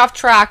got me off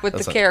track with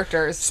the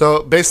characters.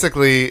 So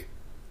basically,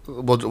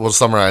 we'll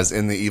summarize.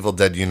 In the Evil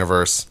Dead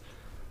universe,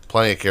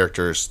 plenty of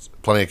characters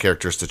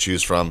to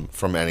choose from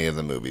any of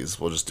the movies.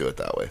 We'll just do it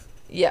that way.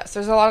 Yes,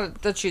 there's a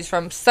lot to choose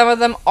from. Some of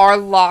them are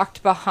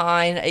locked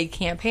behind a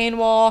campaign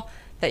wall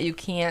that you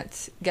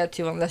can't get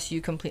to unless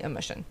you complete a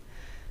mission.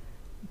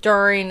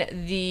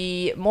 During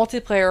the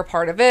multiplayer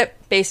part of it,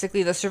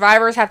 basically the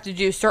survivors have to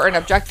do certain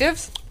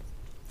objectives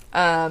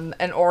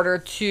in order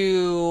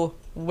to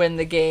win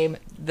the game.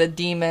 The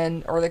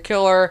demon or the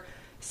killer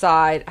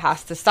side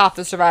has to stop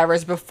the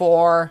survivors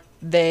before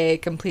they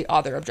complete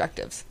all their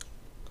objectives.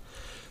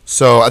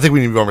 So I think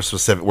we need to be more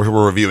specific.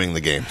 We're reviewing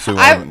the game, so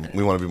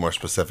we want to be more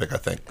specific, I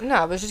think. No,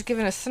 I was just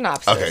giving a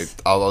synopsis. Okay,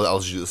 I'll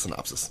just do the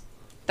synopsis.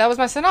 That was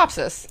my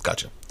synopsis.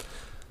 Gotcha.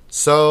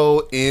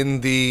 So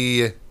in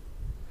the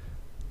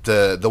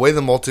way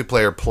the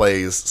multiplayer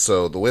plays,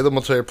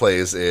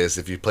 is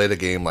if you played a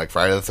game like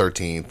Friday the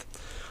 13th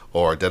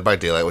or Dead by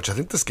Daylight, which I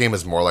think this game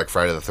is more like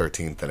Friday the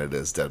 13th than it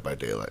is Dead by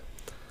Daylight,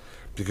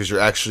 because you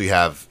actually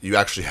have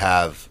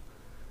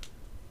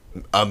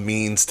a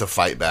means to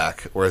fight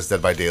back, whereas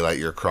Dead by Daylight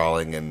you're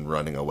crawling and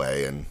running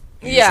away and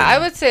I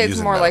would say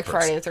it's more like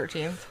Friday the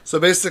 13th. So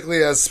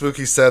basically, as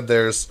Spooky said,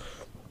 there's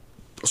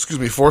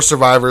 4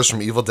 survivors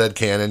from Evil Dead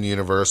canon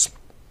universe,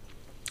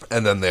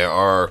 and then there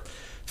are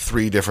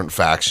 3 different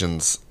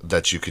factions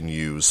that you can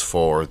use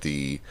for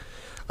the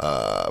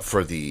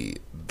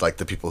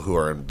people who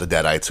are the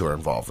Deadites who are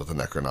involved with the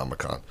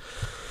Necronomicon.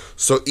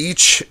 So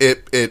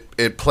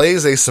it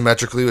plays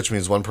asymmetrically, which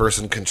means one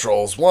person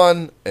controls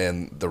one,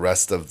 and the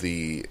rest of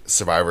the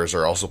survivors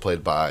are also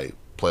played by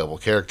playable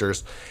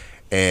characters.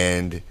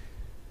 And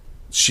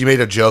she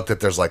made a joke that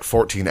there's like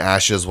 14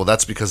 Ashes. Well,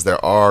 that's because there's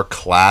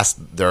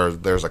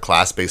a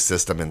class-based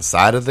system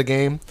inside of the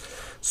game.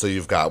 So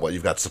you've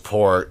got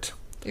support.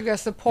 You've got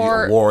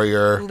support,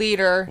 warrior,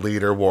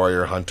 leader,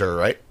 warrior, hunter,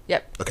 right?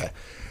 Yep. Okay.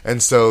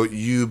 And so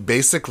you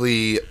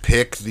basically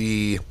pick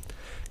the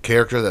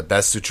character that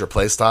best suits your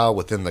playstyle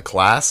within the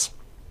class.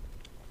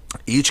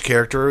 Each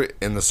character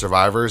in the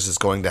survivors is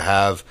going to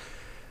have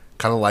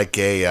kind of like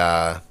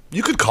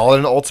you could call it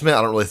an ultimate.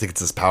 I don't really think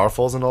it's as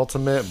powerful as an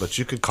ultimate, but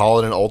you could call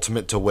it an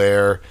ultimate to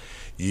where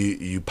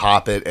you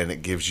pop it and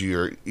it gives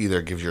you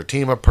either gives your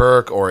team a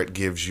perk or it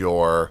gives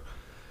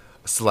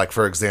like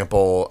for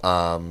example,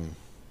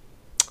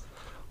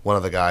 one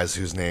of the guys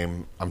whose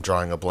name I'm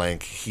drawing a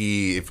blank,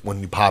 when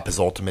you pop his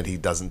ultimate, he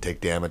doesn't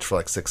take damage for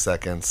like 6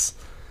 seconds.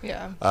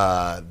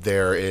 Yeah.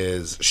 There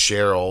is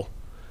Cheryl,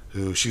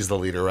 she's the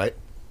leader, right?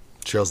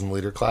 Cheryl's in the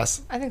leader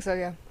class? I think so,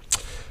 yeah.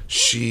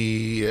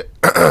 She,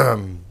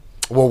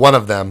 one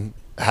of them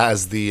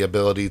has the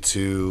ability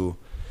to,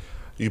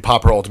 you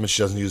pop her ultimate,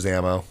 she doesn't use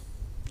ammo.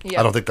 Yeah.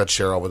 I don't think that's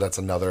Cheryl, but that's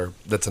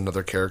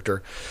another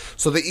character.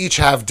 So they each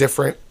have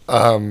different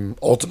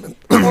ultimate.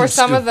 Or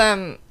some of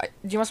them,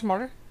 do you want some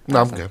water? No,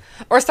 I'm good.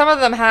 Or some of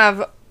them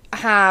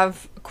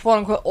have quote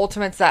unquote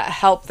ultimates that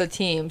help the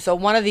team. So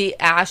one of the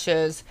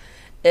Ashes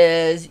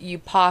is you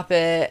pop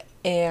it,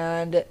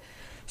 and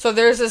so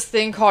there's this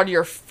thing called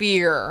your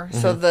fear. Mm-hmm.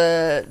 So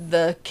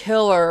the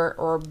killer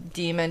or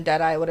demon,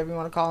 deadeye, whatever you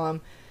want to call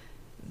them,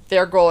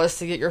 their goal is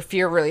to get your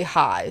fear really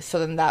high. So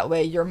then that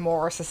way you're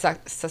more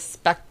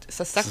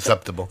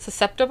susceptible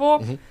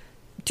mm-hmm.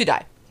 to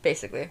die,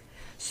 basically.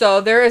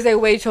 So there is a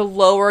way to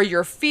lower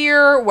your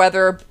fear,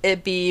 whether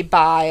it be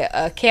by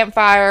a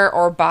campfire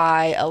or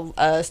by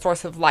a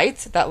source of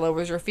light that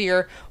lowers your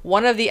fear.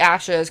 One of the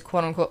Ashes,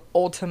 quote-unquote,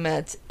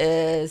 ultimate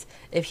is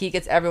if he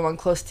gets everyone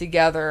close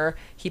together,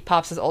 he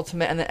pops his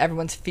ultimate, and then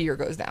everyone's fear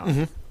goes down.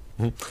 Mm-hmm.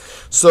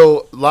 Mm-hmm.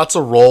 So lots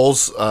of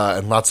roles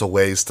and lots of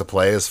ways to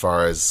play as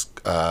far as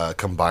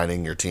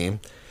combining your team.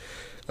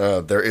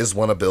 There is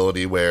one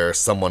ability where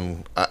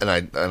someone,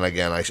 we're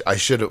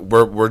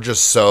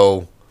just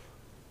so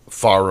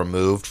far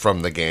removed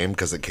from the game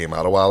because it came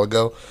out a while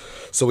ago,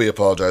 so we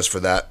apologize for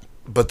that.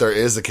 But there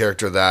is a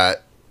character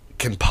that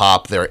can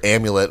pop their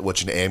amulet,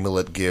 which an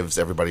amulet gives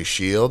everybody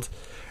shield.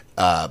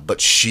 But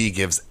she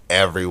gives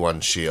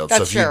everyone shield.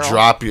 That's so if Cheryl. you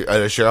drop your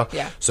Cheryl,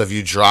 Yeah. So if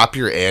you drop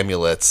your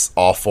amulets,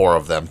 all 4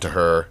 of them to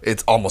her,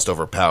 it's almost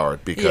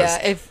overpowered because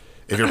if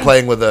you're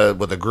playing with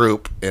a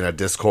group in a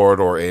Discord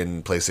or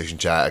in PlayStation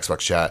chat, Xbox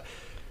chat,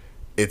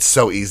 it's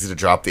so easy to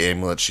drop the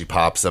amulet. She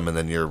pops them, and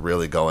then you're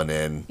really going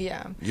in.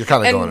 Yeah, you're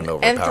kind of going in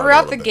overpowered. And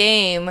throughout the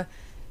game,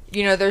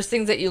 there's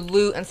things that you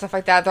loot and stuff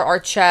like that. There are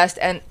chests,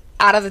 and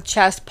out of the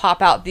chest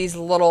pop out these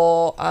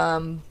little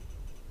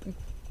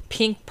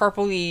pink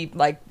purpley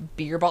like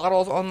beer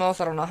bottles almost.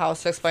 I don't know how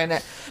else to explain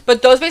it,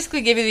 but those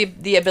basically give you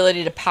the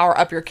ability to power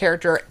up your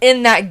character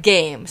in that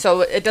game,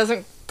 so it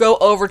doesn't go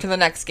over to the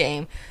next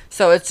game.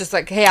 So it's just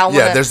like, hey, I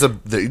want there's an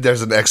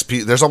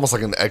XP, there's almost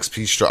like an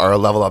XP or a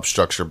level up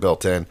structure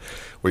built in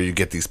where you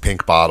get these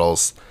pink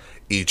bottles.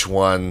 Each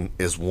one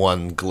is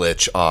one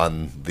glitch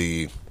on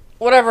the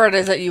whatever it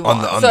is that you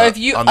want. If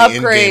you on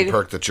upgrade the in-game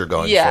perk that you're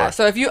going for.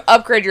 So if you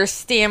upgrade your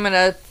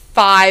stamina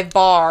 5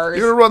 bars,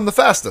 you're gonna run the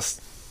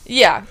fastest.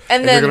 Yeah,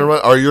 and then you're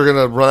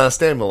gonna run out of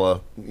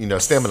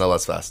stamina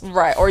less fast.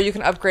 Right, or you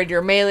can upgrade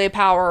your melee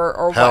power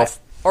or health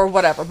or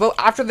whatever. But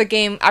after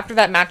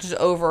that match is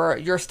over,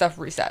 your stuff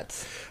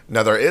resets.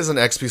 Now there is an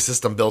XP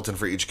system built in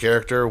for each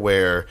character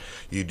where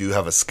you do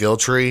have a skill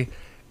tree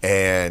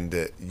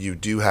and you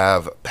do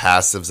have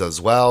passives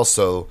as well.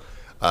 So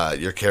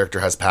your character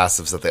has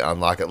passives that they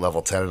unlock at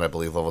level 10 and I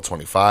believe level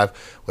 25.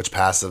 Which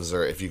passives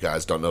are, if you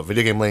guys don't know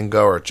video game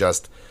lingo, are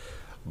just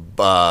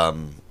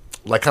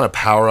like kind of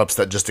power-ups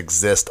that just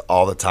exist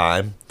all the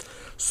time.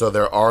 So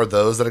there are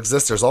those that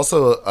exist. There's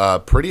also a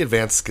pretty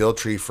advanced skill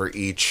tree for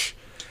each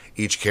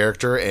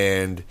character,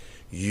 and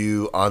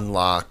you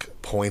unlock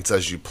points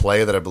as you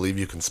play that I believe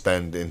you can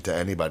spend into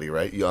anybody,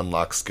 right? You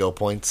unlock skill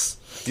points.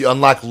 You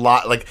unlock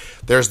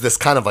there's this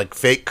kind of like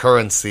fake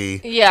currency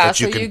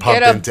that you can pump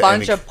get into a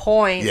bunch of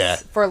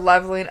points for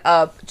leveling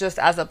up just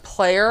as a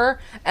player,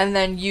 and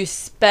then you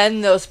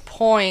spend those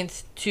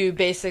points to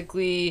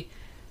basically,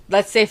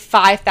 let's say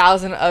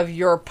 5,000 of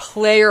your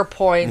player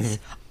points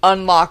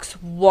unlocks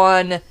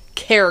 1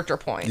 character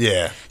point.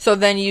 Yeah. So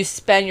then you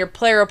spend your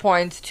player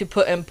points to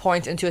put in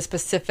points into a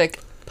specific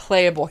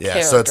playable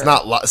character. So it's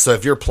not so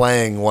if you're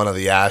playing one of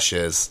the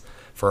Ashes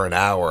for an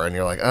hour and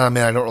you're like, oh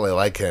man, I don't really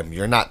like him,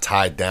 you're not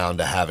tied down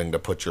to having to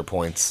put your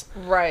points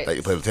that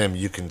you played with him.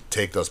 You can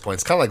take those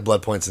points, kind of like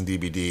blood points in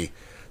DBD.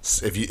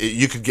 If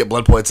you could get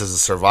blood points as a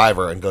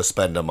survivor and go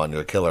spend them on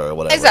your killer or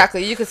whatever.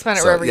 Exactly, you could spend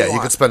it wherever you want. Yeah,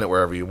 you could spend it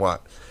wherever you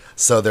want.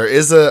 So there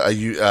is and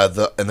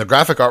the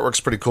graphic artwork's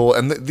pretty cool,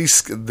 and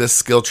this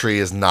skill tree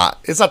is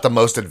not the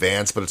most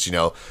advanced, but it's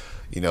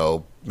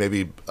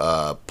maybe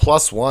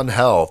 +1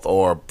 health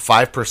or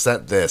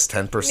 5% this,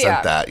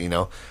 10%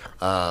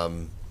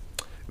 that,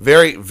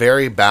 very,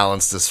 very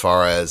balanced as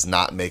far as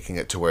not making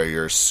it to where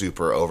you're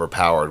super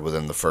overpowered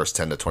within the first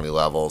 10 to 20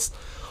 levels,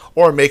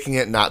 or making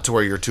it not to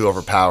where you're too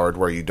overpowered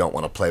where you don't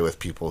want to play with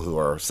people who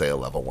are, say, a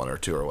level 1 or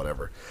 2 or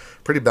whatever.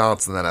 Pretty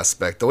balanced in that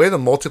aspect. The way the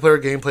multiplayer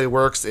gameplay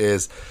works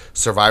is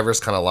survivors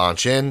kind of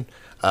launch in.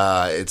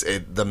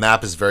 The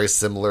map is very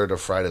similar to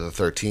Friday the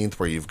 13th,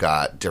 where you've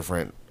got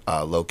different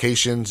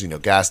locations,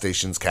 gas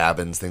stations,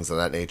 cabins, things of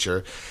that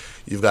nature.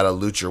 You've got to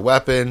loot your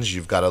weapons.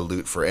 You've got to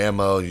loot for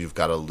ammo. You've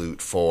got to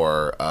loot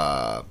for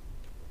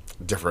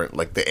different,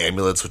 like the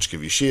amulets, which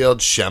give you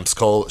shield. Shep's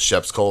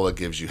Cola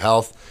gives you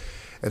health.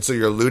 And so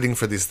you're looting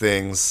for these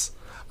things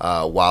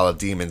while a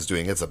demon's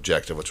doing its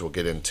objective, which we'll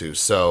get into.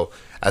 So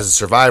as a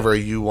survivor,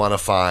 you want to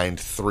find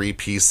 3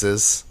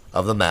 pieces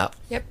of the map.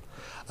 Yep.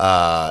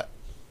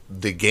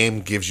 The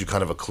game gives you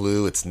kind of a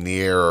clue. It's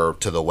near or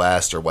to the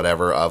west or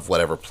whatever of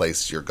whatever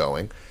place you're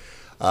going.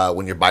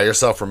 When you're by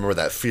yourself, remember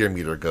that fear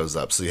meter goes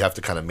up. So you have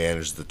to kind of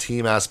manage the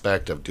team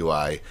aspect of do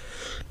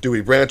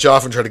we branch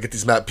off and try to get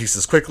these map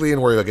pieces quickly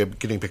and worry about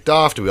getting picked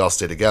off? Do we all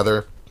stay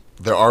together?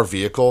 There are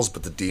vehicles,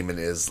 but the demon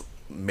is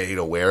made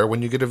aware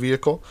when you get a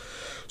vehicle.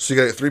 So you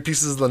got to get 3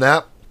 pieces of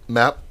the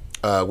map,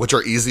 which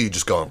are easy. You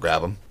just go and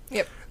grab them.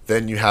 Yep.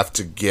 Then you have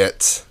to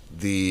get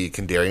the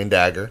Kandarian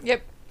dagger.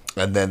 Yep.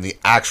 And then the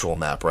actual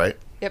map, right?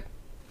 Yep.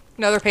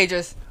 No, other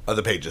pages.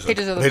 Other pages.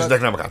 Pages of the book.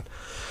 Necronomicon.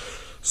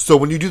 So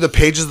when you do the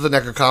pages of the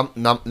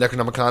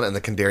Necronomicon and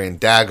the Kandarian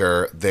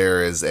dagger,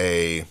 there is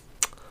a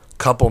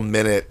couple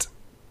minute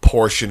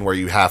portion where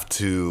you have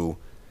to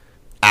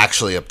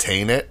actually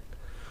obtain it,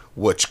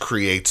 which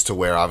creates to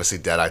where obviously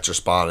Deadites are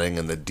spawning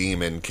and the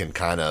demon can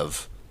kind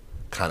of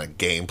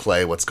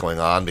gameplay what's going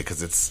on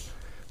because it's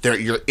there.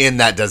 You're in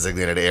that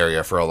designated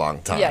area for a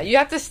long time. Yeah, you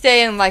have to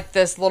stay in like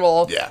this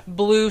little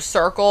blue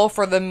circle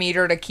for the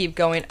meter to keep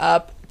going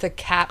up to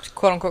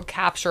quote unquote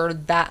capture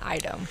that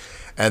item.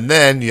 And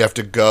then you have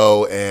to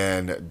go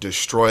and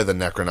destroy the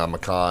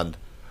Necronomicon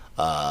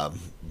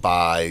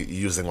by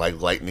using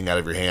like lightning out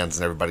of your hands,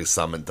 and everybody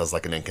does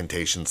like an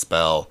incantation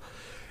spell.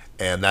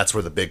 And that's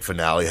where the big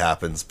finale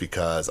happens,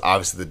 because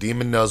obviously the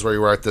demon knows where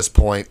you are at this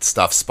point.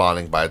 Stuff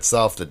spawning by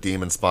itself, the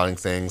demon spawning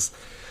things.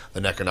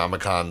 The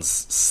Necronomicon's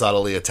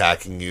subtly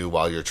attacking you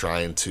while you're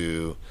trying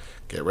to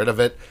get rid of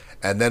it.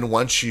 And then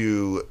once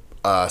you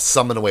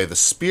summon away the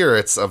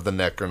spirits of the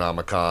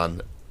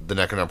Necronomicon. The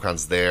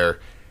Necronomicon's there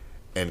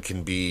and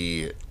can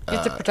be... You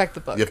have to protect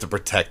the book. You have to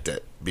protect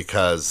it,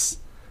 because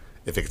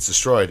if it gets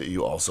destroyed,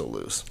 you also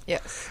lose.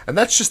 Yes. And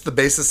that's just the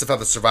basis of how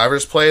the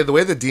survivors play. The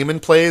way the demon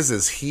plays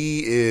is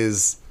he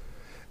is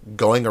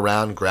going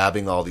around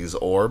grabbing all these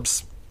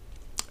orbs,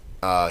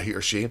 he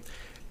or she,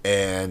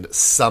 and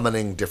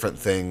summoning different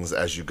things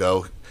as you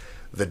go.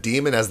 The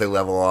demon, as they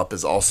level up,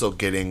 is also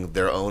getting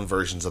their own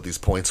versions of these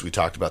points. We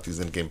talked about these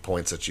in-game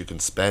points that you can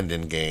spend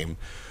in-game,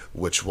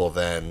 which will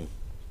then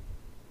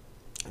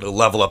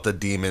level up the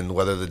demon,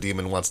 whether the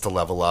demon wants to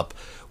level up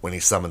when he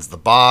summons the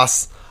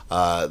boss.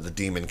 The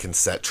demon can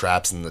set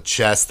traps in the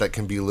chest that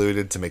can be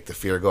looted to make the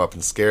fear go up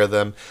and scare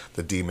them.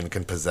 The demon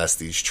can possess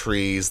these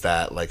trees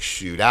that like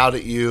shoot out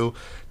at you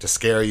to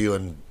scare you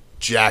and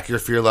jack your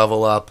fear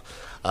level up.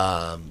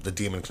 The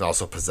demon can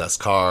also possess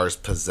cars,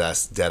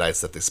 possess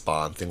deadites that they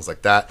spawn, things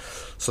like that.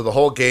 So the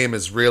whole game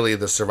is really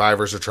the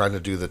survivors are trying to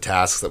do the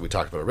tasks that we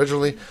talked about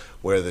originally,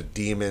 where the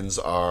demons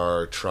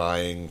are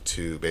trying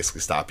to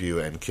basically stop you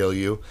and kill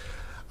you.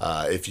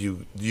 If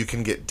you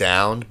can get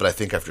downed, but I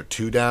think after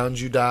 2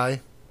 downs you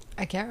die.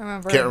 I can't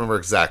remember. Can't remember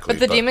exactly. But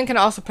the demon can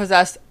also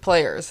possess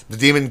players. The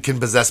demon can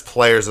possess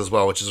players as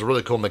well, which is a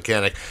really cool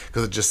mechanic,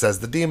 because it just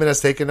says the demon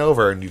has taken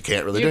over and you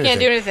can't really do anything. You can't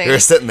do anything. You're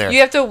sitting there. You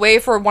have to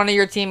wait for one of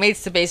your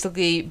teammates to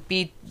basically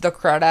beat the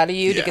crud out of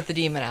you to get the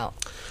demon out.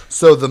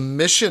 So the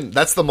mission,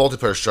 that's the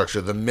multiplayer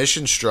structure. The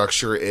mission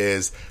structure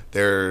is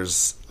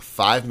there's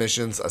 5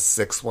 missions, a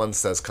 6th one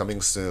says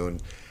coming soon,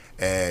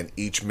 and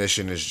each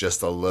mission is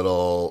just a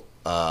little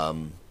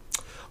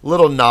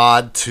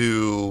nod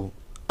to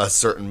a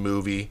certain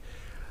movie.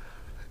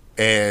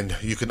 And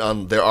you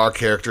can there are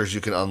characters you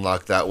can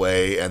unlock that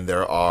way, and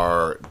there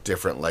are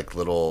different like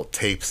little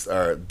tapes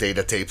or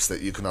data tapes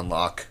that you can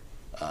unlock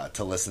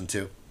to listen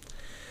to.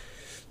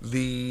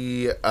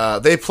 They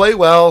play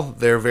well.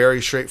 They're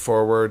very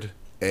straightforward,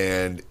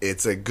 and I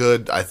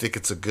think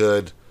it's a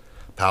good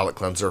palate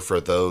cleanser for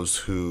those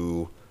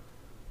who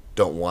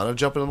don't want to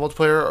jump into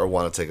multiplayer or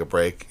want to take a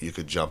break. You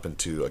could jump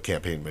into a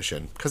campaign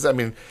mission, because I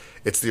mean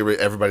it's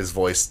everybody's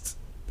voiced.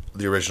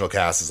 The original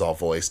cast is all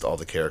voiced, all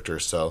the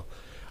characters, so.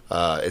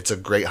 It's a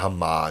great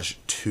homage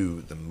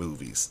to the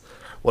movies.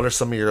 What are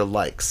some of your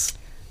likes?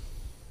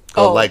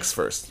 Go likes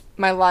first.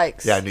 My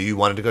likes. Yeah, I knew you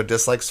wanted to go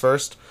dislikes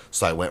first,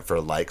 so I went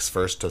for likes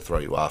first to throw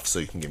you off so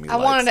you can give me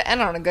likes. I wanted to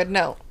end on a good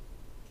note.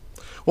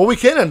 Well, we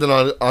can end it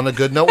on a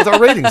good note with our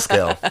rating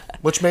scale,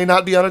 which may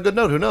not be on a good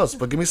note. Who knows?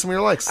 But give me some of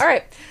your likes. All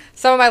right.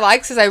 Some of my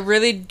likes is I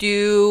really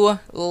do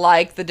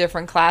like the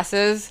different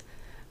classes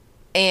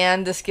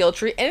and the skill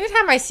tree.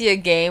 Anytime I see a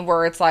game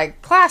where it's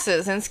like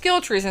classes and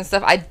skill trees and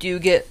stuff, I do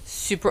get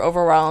super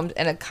overwhelmed,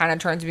 and it kind of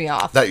turns me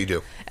off. That you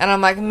do. And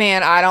I'm like,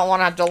 man, I don't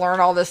want to have to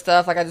learn all this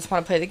stuff. Like, I just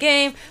want to play the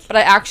game. But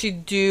I actually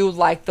do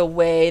like the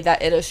way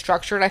that it is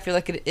structured. I feel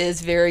like it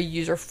is very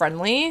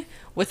user-friendly,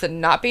 with it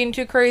not being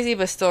too crazy,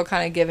 but still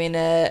kind of giving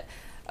it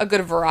a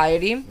good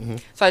variety. Mm-hmm.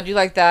 So I do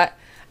like that.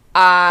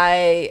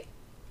 I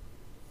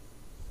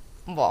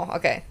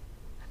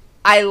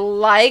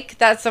like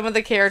that some of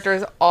the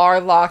characters are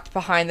locked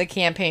behind the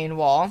campaign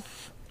wall,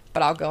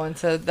 but I'll go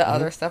into the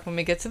other stuff when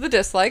we get to the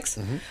dislikes.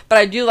 Mm-hmm. But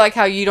I do like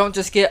how you don't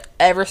just get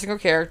every single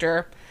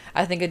character.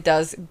 I think it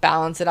does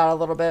balance it out a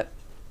little bit.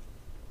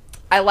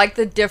 I like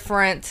the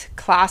different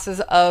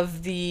classes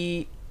of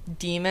the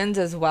demons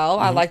as well.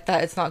 Mm-hmm. I like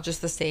that it's not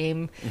just the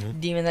same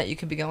demon that you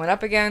could be going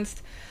up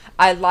against.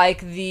 I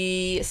like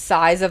the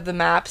size of the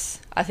maps.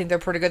 I think they're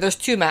pretty good. There's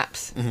 2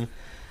 maps. Mm-hmm.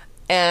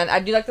 And I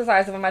do like the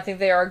size of them. I think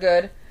they are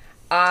good.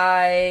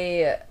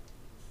 I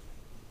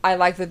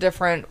like the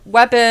different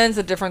weapons,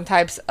 the different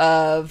types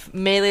of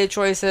melee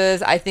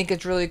choices. I think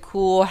it's really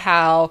cool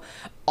how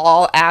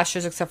all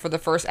Ashes, except for the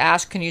first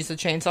Ash, can use the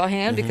chainsaw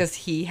hand because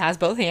he has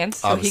both hands,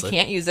 so Obviously. He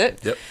can't use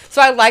it. Yep.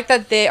 So I like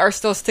that they are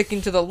still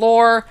sticking to the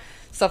lore,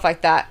 stuff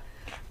like that.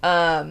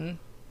 Yeah,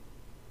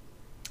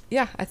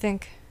 I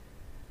think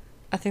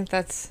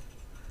that's...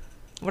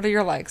 What are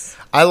your likes?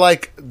 I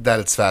like that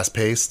it's fast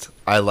paced.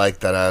 I like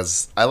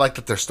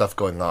that there's stuff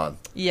going on.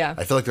 Yeah.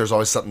 I feel like there's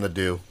always something to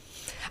do.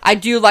 I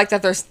do like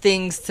that there's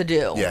things to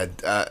do. Yeah,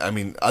 I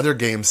mean, other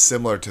games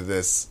similar to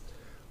this,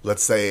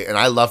 let's say, and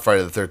I love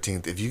Friday the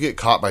 13th, if you get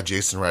caught by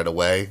Jason right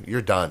away,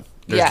 you're done.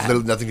 There's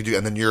literally nothing to do,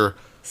 and then you're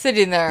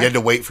sitting there. You had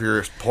to wait for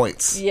your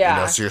points.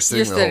 Yeah. So you're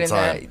sitting there the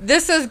whole time. There.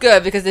 This is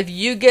good, because if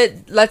you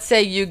let's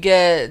say you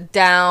get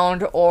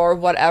downed or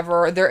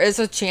whatever, there is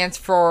a chance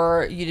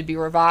for you to be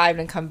revived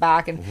and come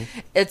back, and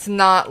it's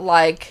not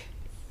like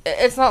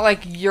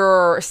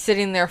you're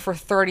sitting there for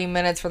 30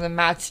 minutes for the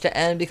match to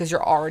end because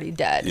you're already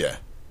dead. Yeah.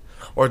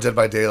 Or Dead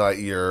by Daylight,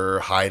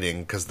 you're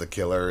hiding because the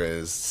killer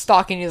is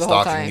stalking you the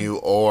whole time.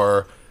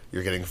 Or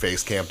you're getting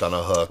face camped on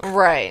a hook.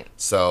 Right.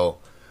 So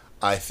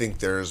I think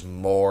there's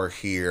more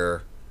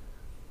here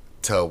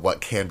to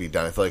what can be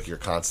done. I feel like you're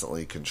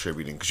constantly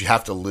contributing because you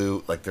have to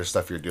loot. Like, there's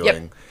stuff you're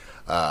doing,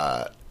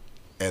 and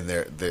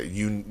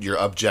your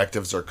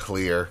objectives are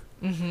clear.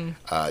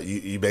 Mm-hmm.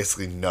 You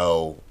basically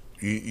know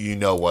you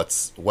know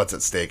what's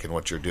at stake and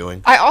what you're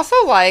doing. I also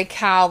like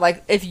how,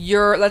 like, if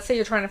let's say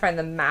you're trying to find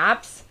the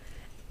maps,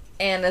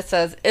 and it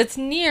says it's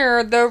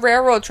near the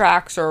railroad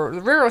tracks or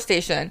the railroad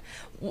station.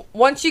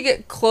 Once you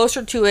get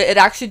closer to it, it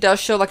actually does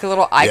show like a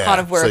little icon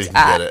of where so it's you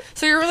can at. get it.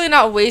 So you're really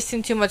not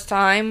wasting too much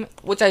time,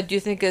 which I do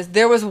think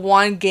there was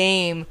one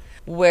game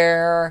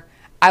where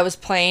I was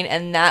playing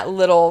and that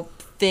little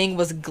thing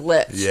was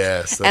glitched.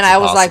 Yes, that's and I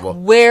was impossible.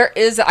 like, where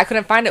is it? I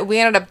couldn't find it. We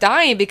ended up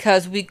dying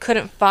because we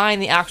couldn't find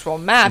the actual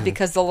map Mm-hmm.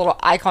 because the little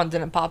icon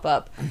didn't pop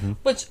up,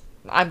 which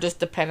I'm just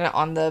dependent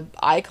on the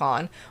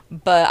icon.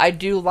 But I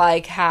do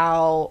like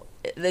how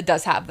it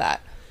does have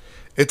that.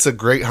 It's a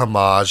great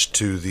homage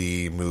to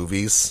the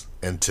movies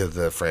and to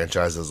the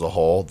franchise as a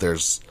whole.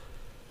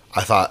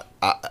 I thought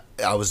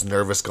I was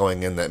nervous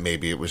going in that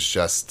maybe it was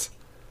just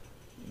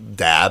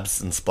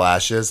dabs and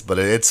splashes, but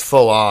it's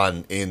full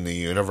on in the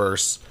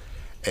universe,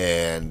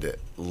 and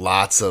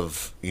lots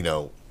of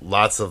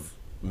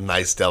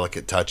nice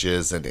delicate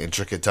touches and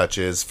intricate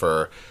touches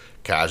for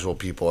casual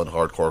people and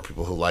hardcore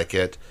people who like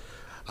it.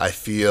 I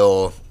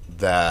feel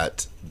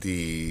that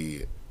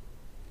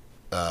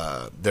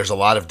there's a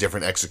lot of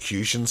different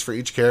executions for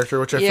each character,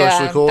 which I feel is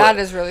really cool. That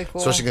is really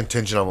cool. Especially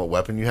contingent on what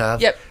weapon you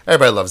have. Yep.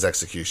 Everybody loves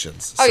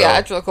executions. Oh, yeah,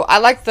 it's really cool. I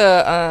like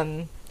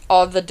the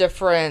all the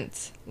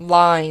different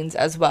lines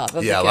as well.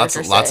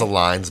 Lots of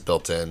lines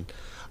built in.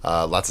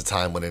 Lots of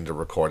time went into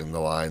recording the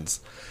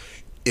lines.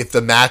 If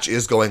the match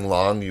is going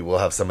long, you will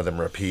have some of them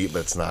repeat, but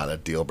it's not a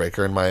deal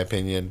breaker in my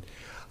opinion.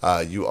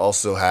 You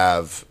also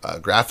have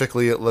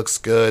graphically, it looks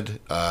good.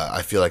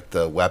 I feel like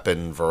the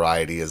weapon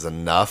variety is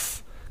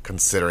enough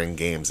considering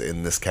games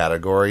in this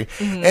category,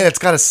 and it's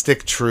got to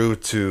stick true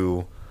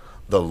to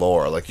the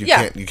lore. Like you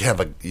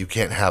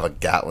can't have a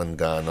Gatling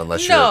gun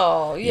unless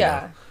No,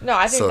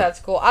 I think that's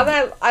cool.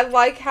 I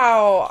like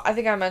how, I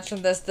think I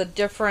mentioned this, the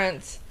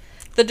different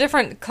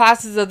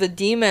classes of the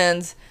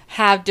demons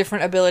have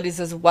different abilities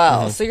as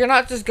well. So you're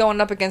not just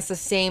going up against the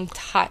same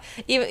type.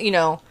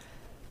 Even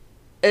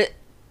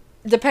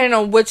depending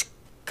on which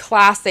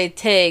class they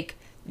take,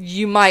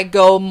 you might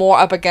go more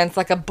up against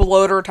like a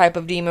bloater type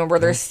of demon where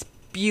they're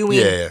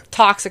spewing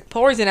toxic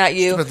poison at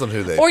you. Depends on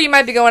who or you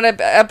might be going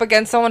up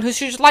against someone who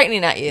shoots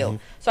lightning at you.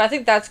 So I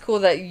think that's cool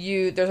that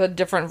there's a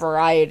different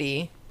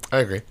variety. I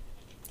agree.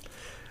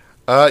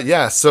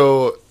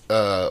 So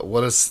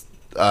what is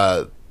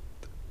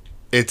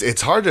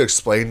it's hard to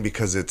explain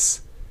because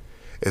it's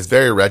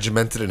very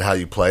regimented in how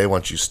you play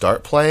once you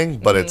start playing,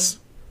 but it's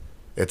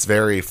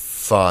very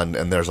fun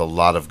and there's a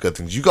lot of good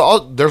things.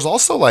 There's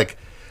also like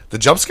the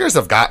jump scares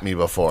have got me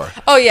before.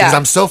 Oh yeah, because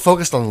I'm so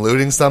focused on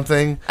looting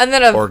something and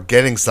then or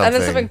getting something,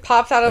 and then something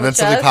pops out of and then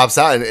something pops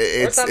out, and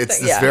it's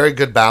this very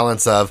good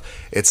balance of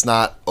it's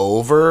not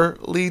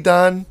overly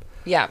done.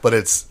 Yeah. But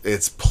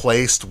it's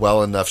placed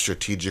well enough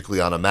strategically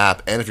on a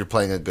map, and if you're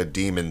playing a good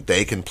demon,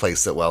 they can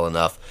place it well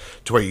enough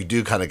to where you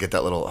do kind of get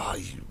that little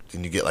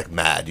and you get like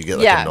mad, you get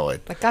like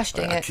annoyed. Like gosh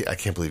dang it. I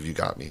can't believe you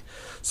got me.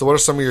 So what are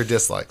some of your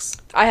dislikes?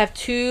 I have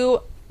two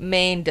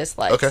main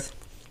dislikes. Okay.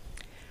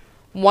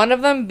 One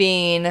of them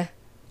being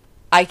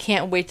I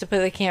can't wait to play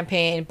the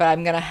campaign, but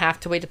I'm going to have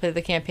to wait to play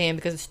the campaign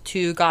because it's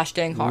too gosh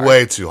dang hard.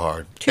 Way too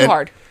hard. Too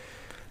hard.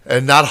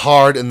 And not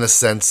hard in the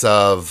sense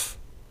of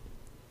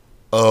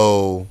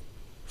FromSoft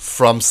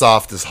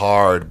is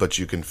hard, but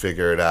you can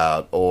figure it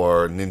out,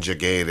 or Ninja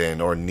Gaiden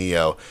or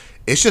Neo.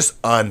 It's just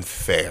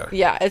unfair.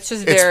 Yeah, it's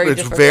just very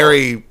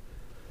difficult.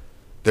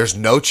 There's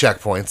no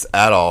checkpoints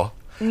at all.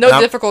 No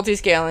difficulty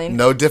scaling.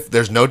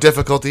 There's no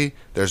difficulty.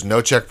 There's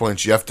no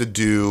checkpoints. You have to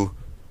do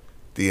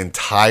the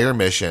entire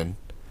mission,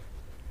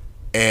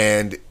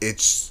 and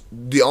it's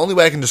the only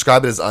way I can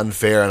describe it as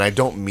unfair. And I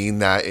don't mean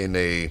that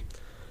I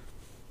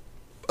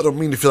don't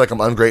mean to feel like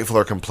I'm ungrateful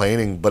or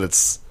complaining,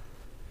 but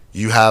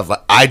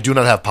I do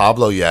not have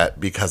Pablo yet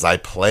because I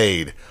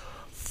played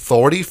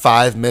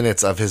 45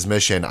 minutes of his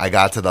mission. I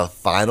got to the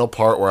final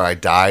part where I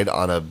died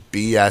on a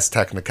BS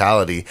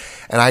technicality,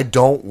 and I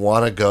don't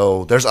want to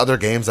go. There's other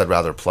games I'd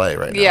rather play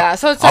right now. Yeah,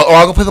 so it's like, or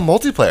I'll go play the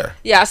multiplayer.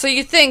 Yeah, so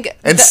you think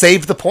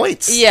save the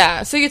points.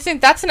 Yeah, so you think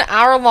that's an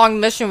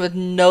hour-long mission with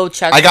no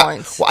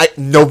checkpoints.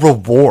 No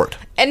reward.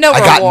 And no I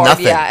reward, got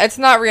nothing. Yeah. It's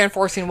not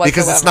reinforcing whatsoever.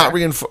 Because it's not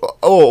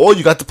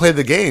you got to play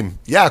the game.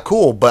 Yeah,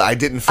 cool, but I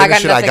didn't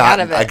finish it.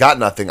 I got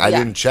nothing. I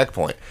didn't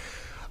checkpoint.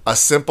 A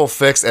simple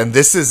fix, and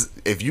this is,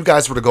 if you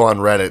guys were to go on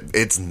Reddit,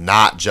 it's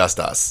not just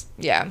us.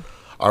 Yeah.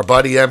 Our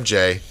buddy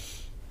MJ,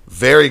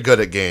 very good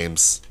at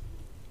games.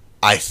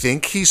 I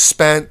think he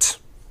spent,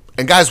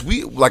 and guys,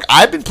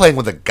 I've been playing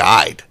with a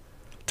guide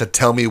to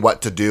tell me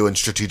what to do and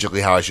strategically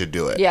how I should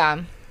do it.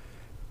 Yeah.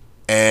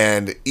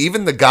 And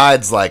even the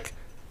guide's like,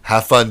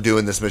 have fun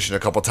doing this mission a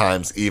couple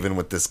times, even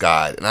with this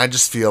guide. And I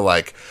just feel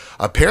like,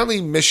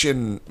 apparently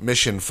mission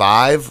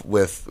 5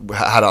 with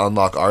how to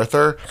unlock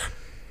Arthur,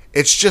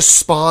 it's just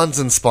spawns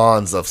and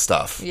spawns of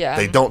stuff. Yeah.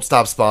 They don't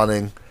stop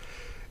spawning.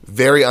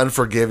 Very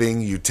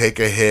unforgiving. You take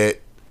a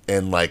hit,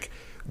 and like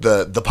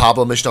the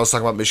Pablo mission I was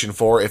talking about, mission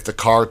 4,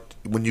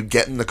 when you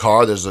get in the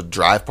car, there's a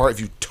drive part. If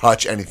you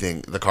touch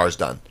anything, the car's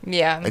done.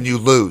 Yeah. And you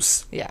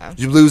lose. Yeah.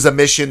 You lose a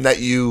mission that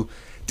you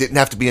didn't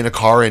have to be in a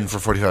car in for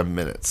 45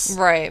 minutes.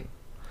 Right.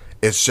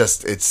 It's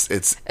just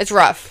it's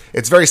rough.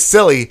 It's very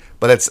silly,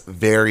 but it's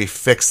very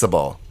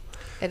fixable.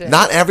 It is.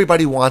 Not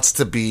everybody wants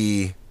to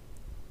be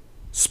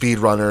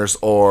speedrunners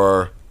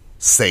or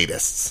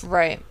sadists.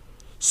 Right.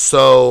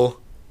 So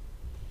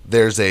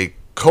there's a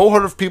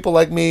cohort of people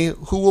like me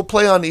who will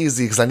play on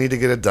easy because I need to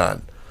get it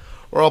done,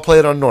 or I'll play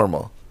it on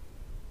normal.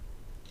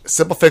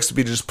 Simple fix would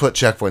be to just put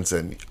checkpoints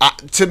in.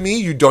 To me,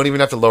 you don't even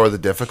have to lower the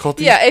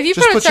difficulty. Yeah, if you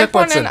just put a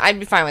checkpoint in, I'd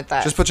be fine with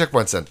that. Just put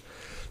checkpoints in.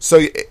 So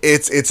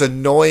it's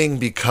annoying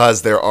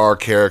because there are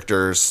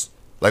characters,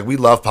 like we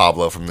love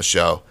Pablo from the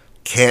show,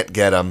 can't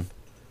get him.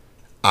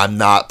 I'm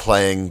not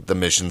playing the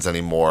missions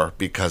anymore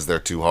because they're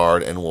too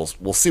hard, and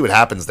we'll see what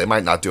happens. They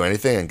might not do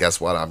anything, and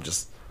guess what? I'm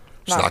just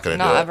not going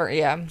to do it. Ever,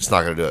 yeah. Just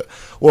not going to do it.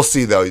 We'll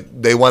see, though.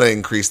 They want to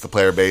increase the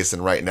player base,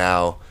 and right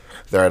now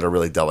they're at a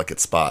really delicate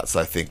spot, so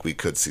I think we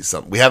could see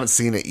something. We haven't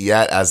seen it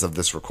yet as of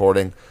this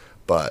recording,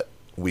 but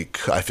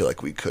I feel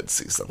like we could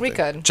see something. We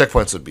could.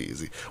 Checkpoints would be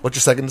easy. What's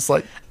your second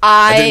dislike?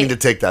 I didn't mean to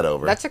take that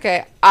over. That's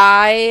okay.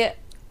 I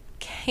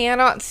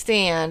cannot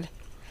stand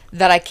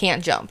that I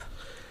can't jump.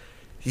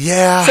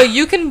 Yeah. So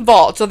you can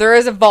vault. So there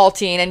is a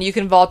vaulting, and you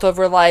can vault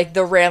over like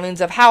the railings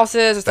of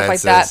houses or stuff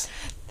like that.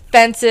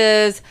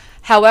 Fences.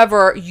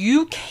 However,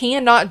 you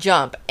cannot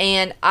jump,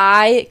 and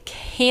I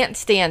can't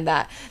stand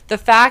that. The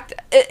fact,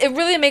 it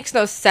really makes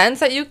no sense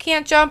that you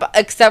can't jump,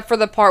 except for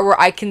the part where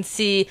I can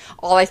see,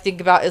 all I think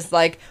about is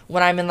like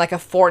when I'm in like a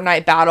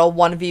Fortnite battle,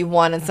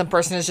 1v1, and some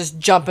person is just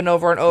jumping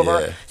over and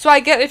over. Yeah. So I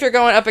get if you're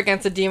going up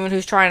against a demon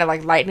who's trying to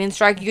like lightning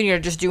strike you, and you're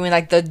just doing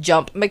like the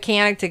jump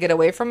mechanic to get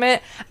away from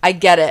it, I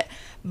get it.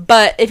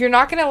 But if you're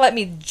not going to let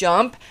me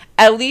jump,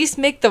 at least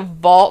make the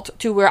vault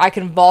to where I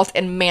can vault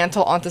and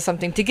mantle onto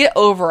something to get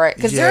over it.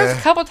 Because there's a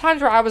couple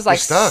times where I was like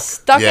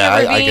stuck in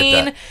a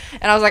ravine.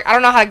 And I was like, I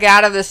don't know how to get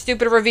out of this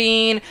stupid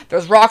ravine.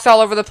 There's rocks all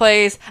over the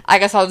place. I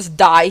guess I'll just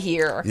die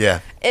here.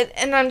 Yeah.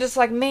 And I'm just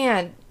like,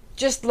 man,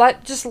 just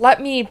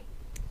let me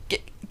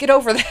get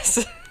over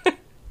this.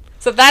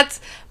 So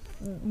that's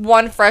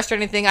one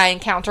frustrating thing I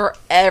encounter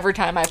every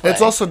time I play.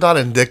 It's also not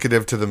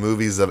indicative to the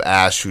movies of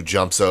Ash who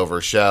jumps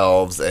over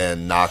shelves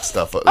and knocks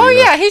stuff. Oh,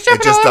 yeah, he's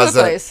jumping all over the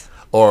place.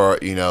 Or,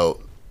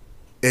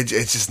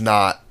 it's just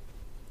not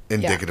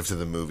indicative to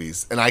the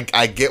movies. And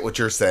I get what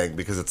you're saying,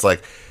 because it's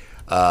like,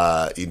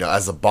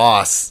 as a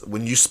boss,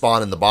 when you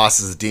spawn and the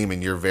boss is a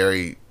demon, you're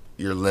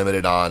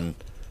limited on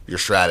your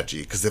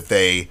strategy. Because if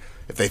they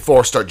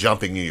start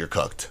jumping you, you're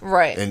cooked.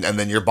 Right. And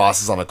then your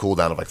boss is on a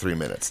cooldown of like 3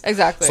 minutes.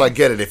 Exactly. So I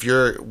get it. If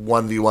you're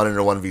 1v1 and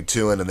or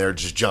 1v2 and they're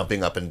just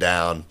jumping up and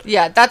down.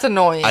 Yeah, that's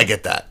annoying. I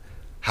get that.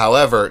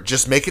 However,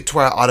 just make it to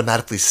where I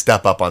automatically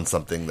step up on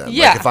something then.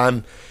 Yeah.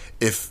 Like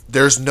if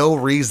there's no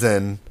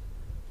reason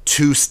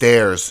 2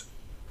 stairs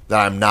that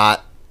I'm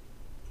not,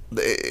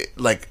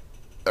 like,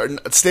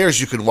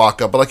 stairs you can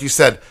walk up, but like you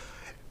said,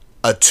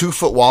 a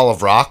 2-foot wall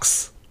of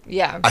rocks.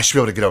 Yeah. I should be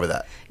able to get over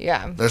that.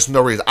 Yeah. There's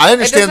no reason. I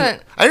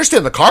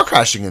understand the car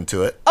crashing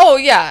into it. Oh,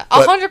 yeah.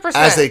 100%.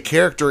 As a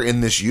character in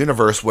this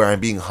universe where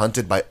I'm being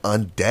hunted by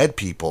undead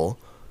people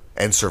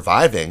and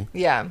surviving,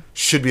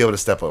 should be able to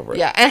step over it.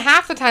 Yeah. And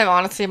half the time,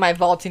 honestly, my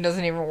vaulting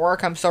doesn't even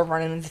work. I'm still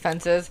running into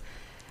fences.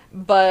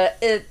 But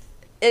it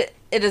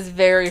is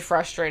very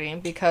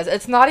frustrating because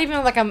it's not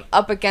even like I'm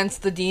up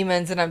against the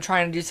demons and I'm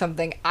trying to do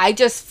something. I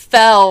just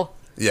fell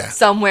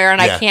somewhere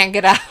and I can't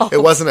get out.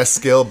 It wasn't a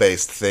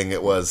skill-based thing.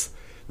 It was...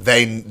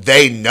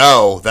 They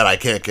know that I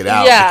can't get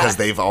out because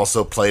they've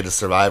also played a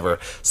survivor.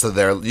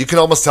 So you can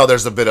almost tell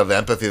there's a bit of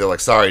empathy. They're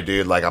like, sorry,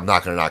 dude, like I'm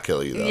not going to not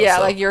kill you though. Yeah,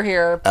 so, like you're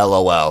here.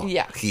 LOL.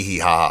 Yeah. Hee hee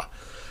ha ha.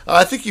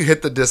 I think you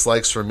hit the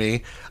dislikes for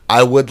me.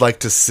 I would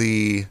like to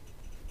see...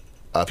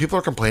 people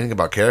are complaining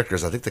about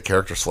characters. I think the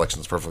character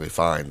selection is perfectly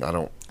fine.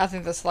 I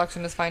think the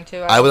selection is fine too.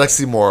 I would like to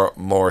see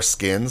more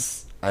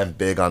skins. I'm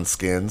big on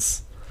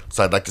skins.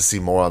 So I'd like to see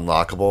more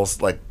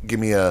unlockables. Like,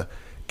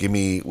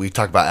 we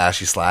talked about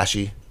Ashy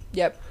Slashy.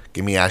 Yep.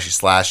 Give me Ashy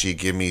Slashy.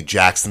 Give me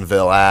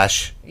Jacksonville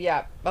Ash.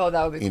 Yeah. Oh,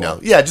 that would be cool.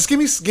 Just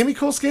give me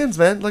cool skins,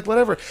 man. Like,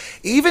 whatever.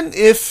 Even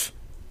if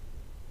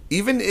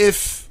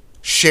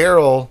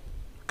Cheryl,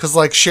 because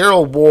like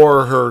Cheryl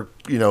wore her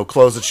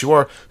clothes that she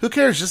wore. Who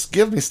cares? Just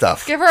give me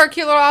stuff. Give her a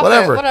cute little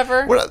outfit.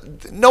 Whatever.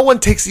 No one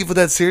takes Evil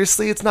Dead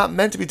seriously. It's not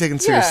meant to be taken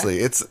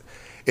seriously.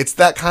 It's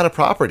that kind of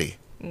property.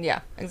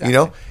 Yeah.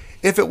 Exactly.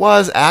 If it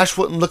was, Ash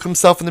wouldn't look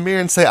himself in the mirror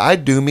and say,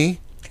 "I'd do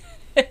me."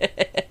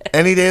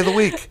 Any day of the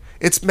week.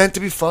 It's meant to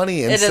be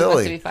funny and silly. It is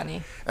meant to be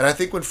funny. And I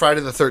think when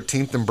Friday the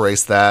 13th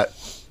embraced that,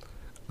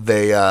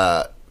 they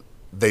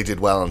did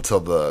well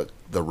until the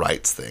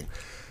rights thing.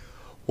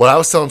 What I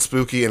was telling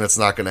Spooky, and it's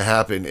not going to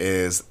happen,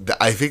 is that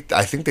I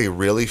think they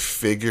really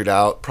figured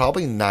out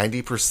probably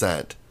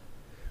 90%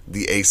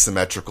 the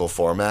asymmetrical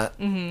format.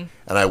 Mm-hmm.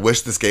 And I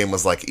wish this game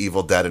was like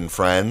Evil Dead and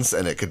Friends,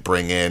 and it could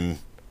bring in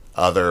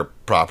other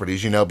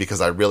properties, because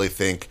I really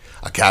think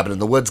a Cabin in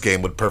the Woods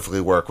game would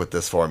perfectly work with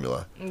this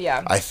formula.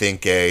 Yeah. I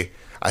think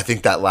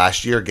that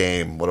last year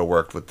game would have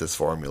worked with this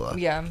formula.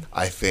 Yeah.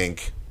 I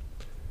think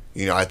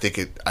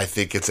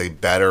it's a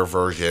better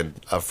version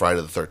of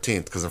Friday the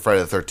 13th, because in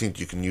Friday the 13th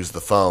you can use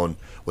the phone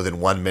within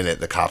 1 minute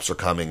the cops are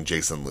coming,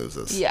 Jason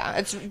loses.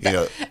 Yeah,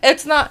 know,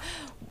 it's not.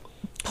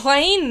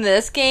 Playing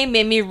this game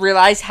made me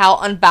realize how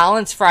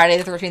unbalanced Friday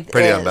the 13th is.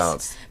 Pretty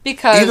unbalanced.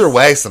 Because either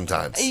way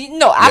sometimes.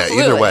 No, absolutely.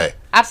 Yeah, either way.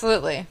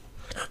 Absolutely.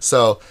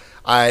 So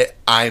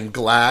I'm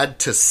glad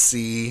to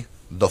see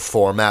the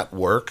format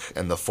work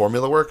and the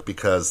formula work,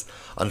 because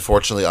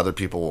unfortunately other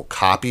people will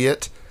copy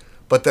it,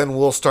 but then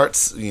we'll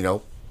start,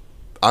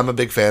 I'm a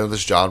big fan of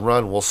this genre,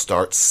 and we'll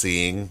start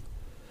seeing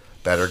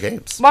better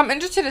games. Well, I'm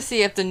interested to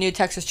see if the new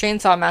Texas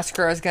Chainsaw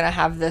Massacre is going to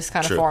have this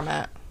kind of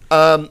format.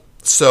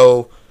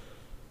 So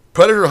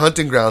Predator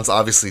Hunting Grounds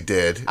obviously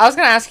did. I was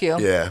going to ask you.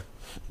 Yeah,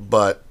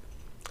 but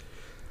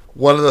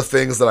one of the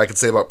things that I can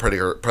say about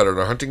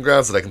Predator Hunting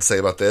Grounds that I can say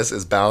about this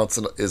is balance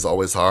is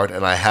always hard,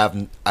 and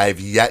I've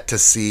yet to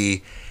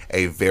see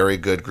a very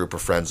good group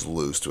of friends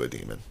lose to a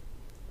demon.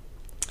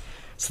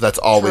 So that's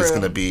always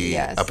going to be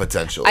a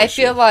potential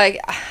issue.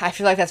 I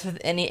feel like that's with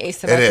any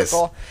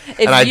asymmetrical. It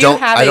is. And I don't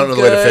know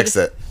the way to fix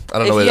it. I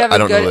don't know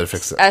the way to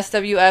fix it.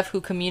 SWF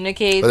who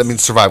communicates. But that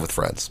means survive with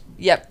friends.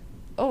 Yep.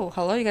 Oh,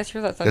 hello, you guys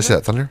hear that thunder? You see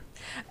that thunder?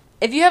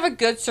 If you have a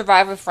good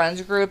survive with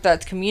friends group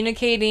that's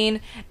communicating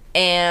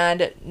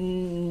and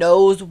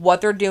knows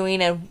what they're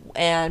doing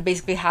and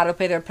basically how to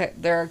play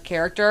their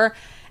character,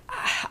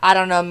 I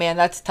don't know, man,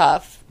 that's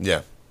tough.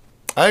 Yeah,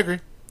 I agree.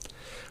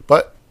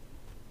 But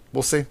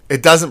we'll see.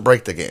 It doesn't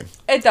break the game.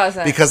 It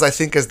doesn't. Because I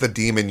think as the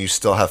demon, you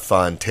still have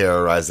fun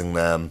terrorizing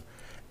them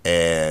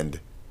and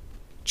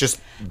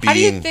just being... How do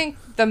you think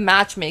the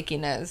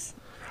matchmaking is?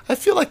 I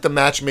feel like the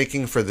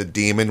matchmaking for the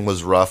demon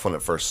was rough when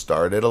it first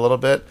started a little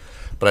bit,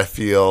 but I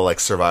feel like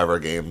Survivor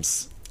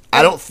games...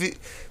 I don't think...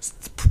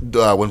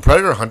 when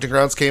Predator Hunting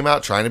Grounds came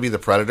out, trying to be the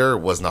Predator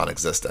was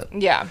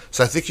non-existent. Yeah.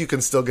 So I think you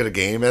can still get a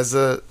game as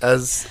a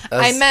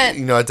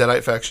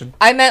Deadite faction.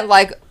 I meant,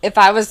 like, if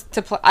I was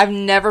to play... I've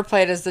never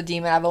played as the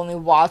demon. I've only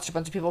watched a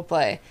bunch of people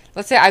play.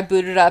 Let's say I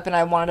booted up and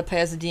I wanted to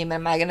play as a demon.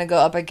 Am I going to go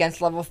up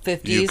against level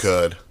 50s? You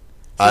could.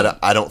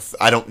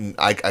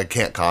 I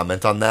can't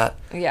comment on that.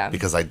 Yeah.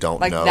 Because I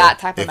don't know that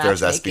type of if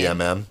there's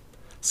SBMM,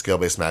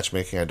 skill-based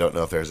matchmaking. I don't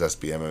know if there's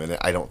SBMM in it.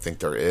 I don't think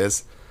there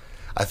is.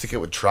 I think it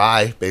would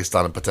try based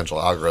on a potential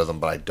algorithm,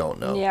 but I don't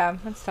know. Yeah,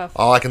 that's tough.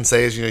 All I can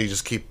say is, you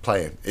just keep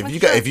playing.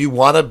 If you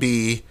want to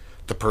be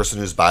the person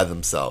who's by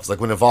themselves, like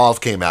when Evolve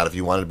came out, if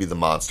you wanted to be the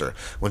monster.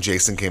 When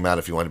Jason came out,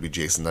 if you wanted to be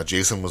Jason. Now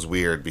Jason was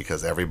weird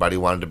because everybody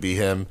wanted to be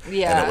him.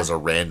 Yeah. And it was a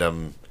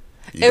random.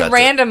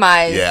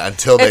 Randomized. Yeah,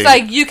 until they. It's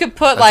like you could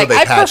put like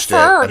I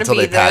prefer to be this. Until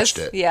they patched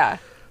it. Yeah.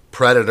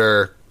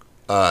 Predator,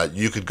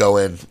 you could go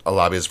in a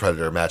lobby as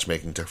Predator.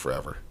 Matchmaking took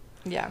forever.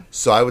 Yeah.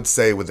 So I would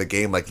say with a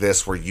game like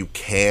this where you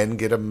can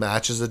get a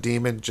match as a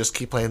demon, just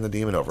keep playing the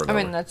demon over and over.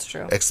 I mean, that's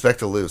true. Expect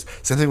to lose.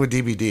 Same thing with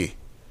DBD.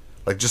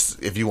 Like,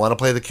 just if you want to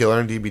play the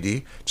killer in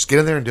DBD, just get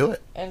in there and do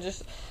it. And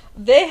just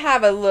they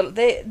have a little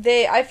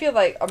they I feel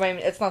like, I mean,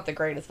 it's not the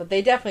greatest, but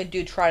they definitely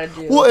do try to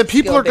do. Well, and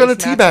people are going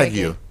to teabag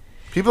you.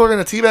 People are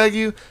going to teabag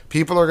you.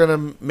 People are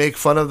going to make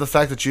fun of the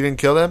fact that you didn't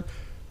kill them.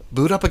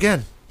 Boot up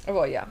again.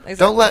 Well, yeah,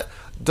 exactly.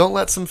 Don't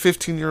let some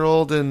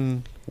 15-year-old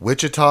in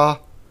Wichita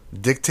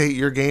dictate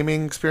your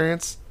gaming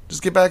experience.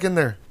 Just get back in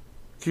there.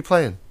 Keep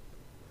playing.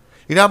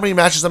 You know how many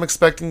matches I'm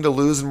expecting to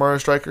lose in Mario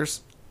Strikers?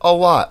 A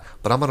lot.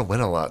 But I'm going to win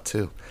a lot,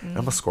 too. And I'm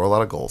going to score a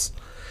lot of goals.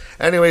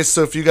 Anyways,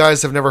 so if you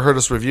guys have never heard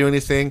us review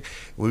anything,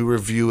 we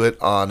review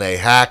it on a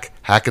hack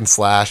and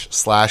slash,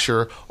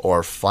 slasher,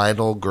 or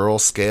final girl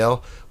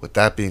scale. With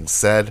that being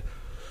said,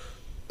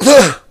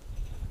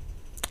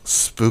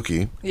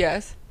 Spooky.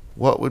 Yes.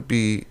 What would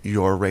be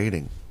your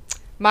rating?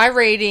 My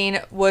rating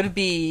would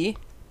be...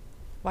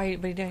 What are you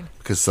doing?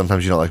 Because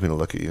sometimes you don't like me to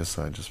look at you,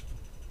 so I just...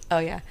 Oh,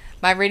 yeah.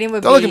 My rating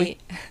would don't be... Don't look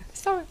at me.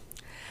 Sorry.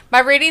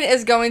 My rating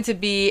is going to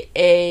be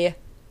a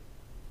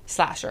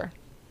slasher.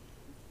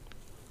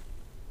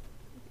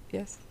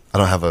 Yes. I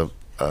don't have a...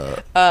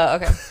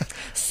 okay.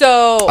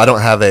 So... I don't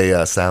have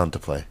a sound to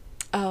play.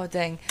 Oh,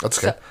 dang.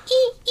 That's okay. So,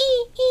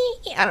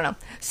 I don't know.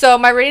 So,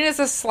 my rating is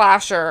a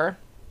slasher.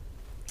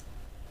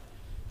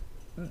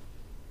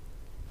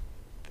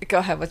 Go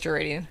ahead. What's your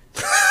rating?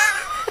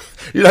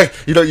 You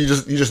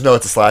just know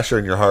it's a slasher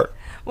in your heart.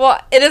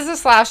 Well, it is a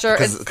slasher.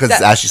 Because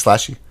it's Ashy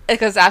Slashy?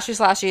 Because Ashy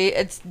Slashy.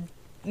 It's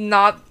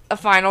not a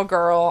final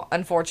girl,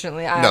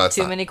 unfortunately. I have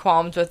too many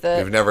qualms with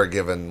it. We've never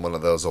given one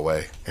of those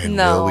away. And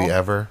will we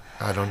ever?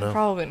 I don't know.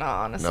 Probably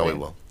not, honestly. No, we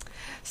will.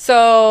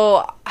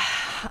 So,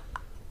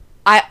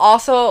 I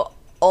also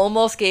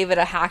almost gave it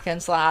a hack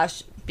and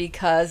slash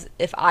because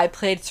if I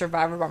played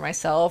Survivor by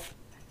myself,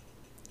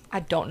 I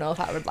don't know if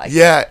I would like it.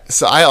 Yeah,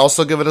 so I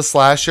also give it a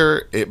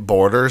slasher. It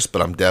borders,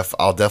 but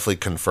I'll definitely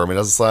confirm it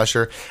as a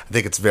slasher. I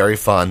think it's very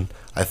fun.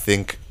 I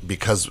think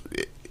because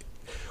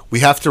we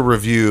have to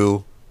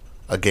review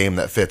a game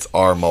that fits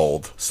our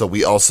mold. So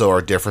we also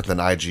are different than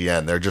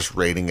IGN. They're just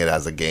rating it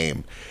as a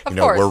game. Of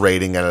course. We're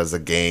rating it as a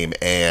game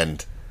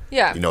and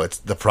Yeah. It's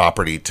the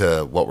property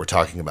to what we're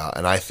talking about.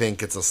 And I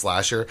think it's a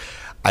slasher.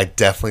 I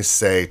definitely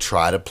say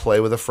try to play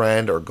with a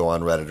friend or go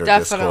on Reddit or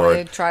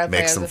Definitely Discord. try to play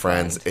make as some a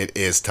friends. friend. It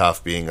is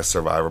tough being a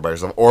survivor by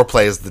yourself, or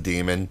play as the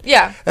demon.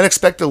 Yeah. And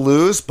expect to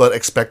lose, but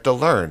expect to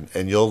learn,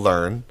 and you'll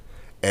learn.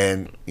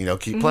 And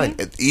keep playing.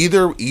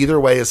 Either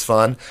way is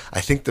fun. I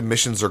think the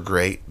missions are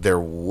great. They're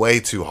way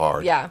too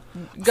hard. Yeah,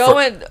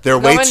 knowing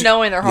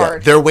they're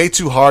hard. They're way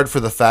too hard for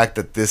the fact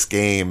that this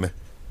game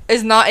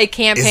is not a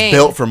campaign. Is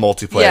built for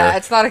multiplayer. Yeah,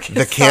 it's not a.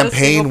 The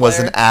campaign was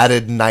an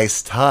added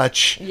nice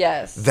touch.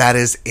 Yes, that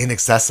is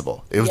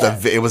inaccessible. It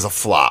was a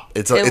flop.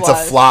 It's a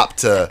flop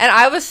to. And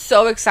I was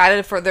so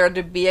excited for there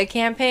to be a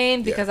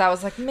campaign because I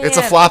was like, man, it's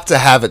a flop to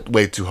have it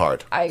way too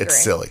hard. I agree.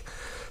 It's silly.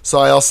 So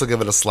I also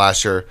give it a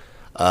slasher.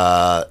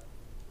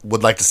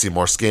 Would like to see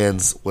more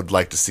skins. Would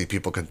like to see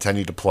people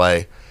continue to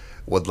play.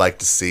 Would like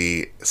to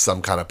see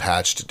some kind of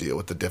patch to deal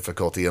with the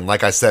difficulty. And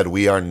like I said,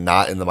 we are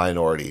not in the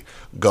minority.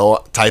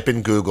 Go type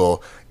in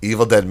Google,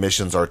 Evil Dead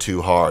missions are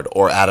too hard,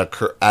 or add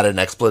an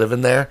expletive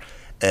in there,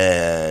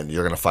 and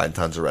you're going to find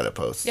tons of Reddit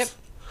posts. Yep.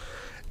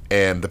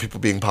 And the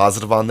people being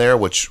positive on there,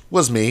 which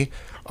was me,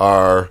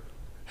 are,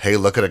 hey,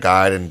 look at a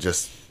guide and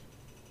just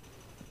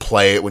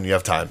play it when you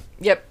have time.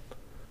 Yep.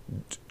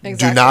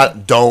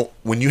 Exactly.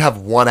 When you have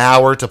 1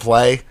 hour to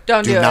play,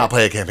 do not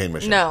play a campaign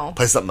mission. No.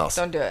 Play something else.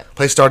 Don't do it.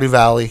 Play Stardew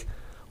Valley,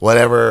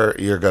 whatever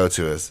your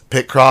go-to is.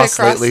 Pick Cross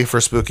lately for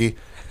spooky.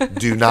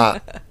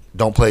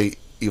 Don't play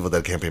Evil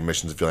Dead campaign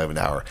missions if you only have an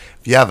hour.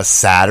 If you have a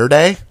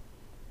Saturday,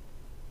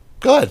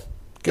 go ahead.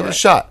 Give it a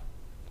shot.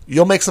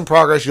 You'll make some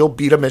progress. You'll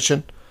beat a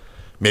mission.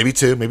 Maybe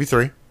 2, maybe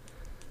 3.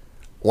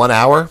 1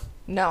 hour.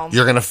 No,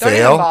 you're gonna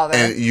fail,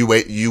 and you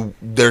wait. You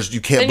can't.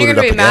 Then boot you're it gonna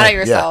up be again. mad at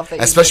yourself.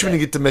 Yeah. Especially when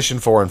you get to mission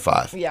 4 and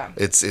 5. Yeah,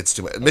 it's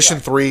too much. Mission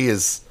 3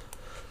 is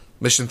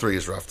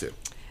rough too.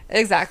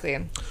 Exactly.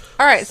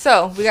 All right,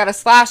 so we got a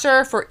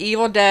slasher for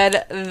Evil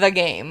Dead the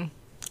game.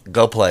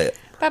 Go play it.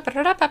 It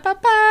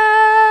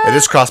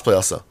is crossplay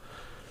also.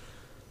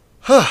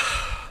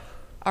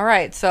 All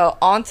right, so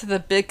on to the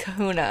big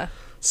kahuna.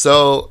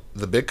 So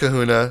the big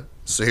kahuna.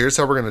 So here's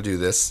how we're gonna do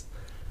this.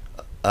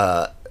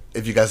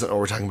 If you guys don't know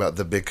what we're talking about,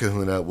 the big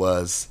kahuna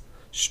was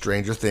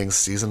Stranger Things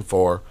Season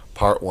 4,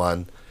 Part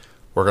 1.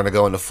 We're going to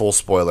go into full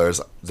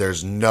spoilers.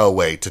 There's no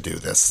way to do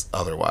this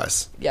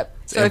otherwise. Yep.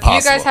 It's so impossible.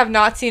 If you guys have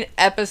not seen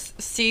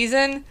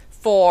Season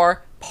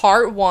 4,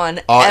 Part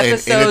 1,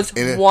 episodes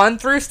 1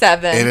 through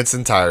 7. In its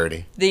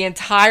entirety. The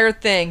entire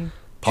thing.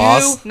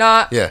 Pause. Do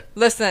not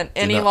listen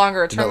any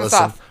longer. Turn this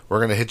off. We're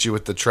going to hit you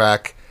with the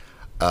track.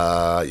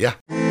 Yeah.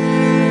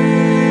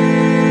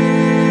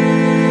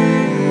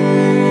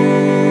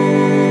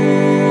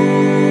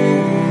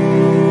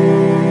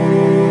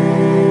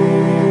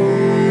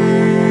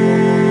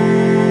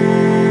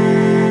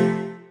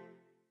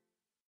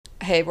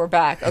 Hey, we're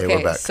back.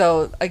 Okay,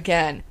 so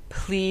again,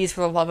 please, for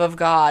the love of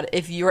God,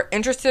 if you're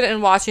interested in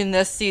watching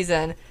this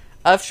season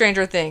of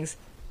Stranger Things,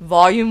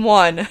 Volume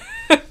 1,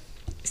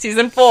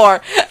 Season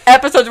 4,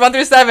 Episodes 1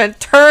 through 7,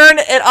 turn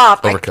it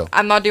off. Overkill.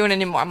 I'm not doing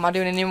anymore. I'm not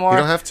doing anymore. You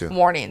don't have to.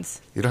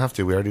 Warnings. You don't have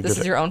to. We already did it. This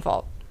is your own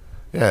fault.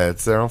 Yeah,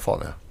 it's their own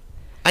fault now.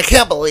 I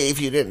can't believe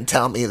you didn't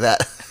tell me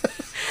that.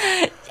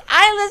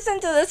 I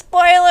listened to the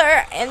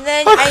spoiler, and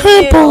then I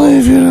can't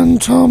believe you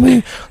didn't tell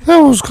me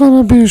there was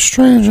going to be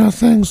Stranger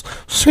Things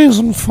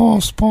Season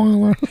 4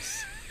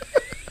 spoilers.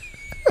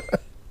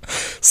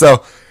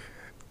 So,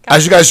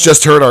 as you guys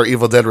just heard our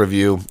Evil Dead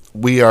review,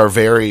 we're a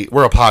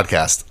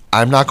podcast.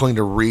 I'm not going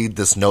to read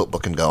this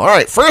notebook and go, all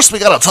right, first we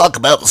got to talk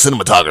about the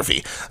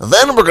cinematography.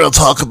 Then we're going to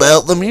talk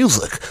about the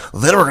music.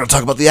 Then we're going to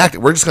talk about the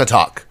acting. We're just going to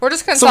talk. We're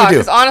just going to talk,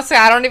 because honestly,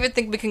 I don't even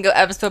think we can go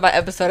episode by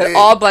episode. It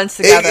all blends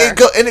together.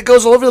 It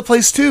goes all over the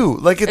place, too.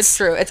 Like it's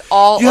true. It's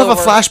all You have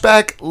a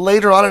flashback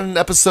later on in an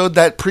episode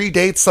that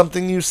predates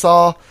something you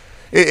saw.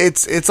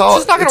 It's crazy.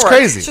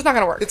 It's just not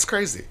going to work. It's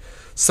crazy.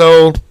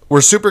 So,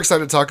 we're super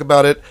excited to talk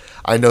about it.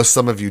 I know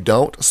some of you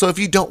don't. So, if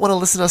you don't want to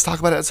listen to us talk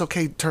about it, it's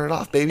okay. Turn it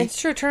off, baby.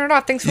 It's true. Turn it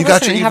off. Thanks for listening.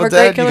 listening. You got your Evil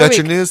Dead. You got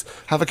your news.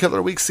 Have a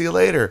killer week. See you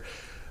later.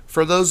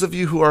 For those of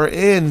you who are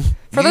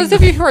those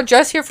of you who are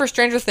just here for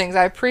Stranger Things,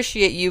 I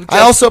appreciate you. I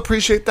also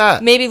appreciate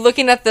that. Maybe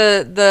looking at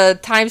the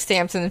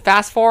timestamps and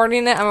fast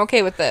forwarding it, I'm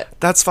okay with it.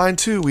 That's fine,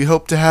 too. We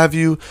hope to have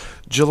you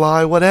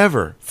July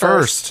whatever.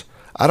 First.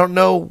 I don't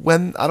know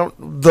when.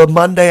 The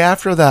Monday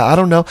after that. I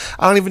don't know.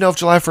 I don't even know if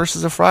July 1st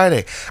is a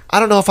Friday. I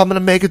don't know if I'm going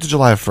to make it to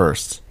July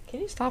 1st. Can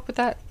you stop with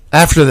that?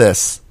 After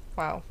this.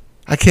 Wow.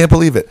 I can't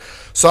believe it.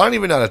 So I don't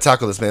even know how to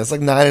tackle this, man. It's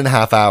like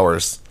 9.5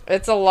 hours.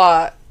 It's a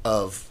lot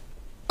of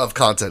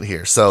content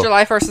here. So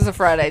July 1st is a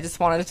Friday. Just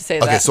wanted to say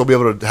that. Okay, so we'll be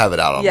able to have it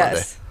out on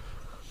Monday.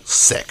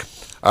 Sick.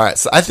 All right,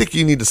 so I think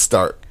you need to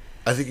start.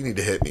 I think you need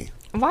to hit me.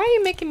 Why are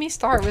you making me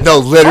start with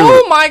literally.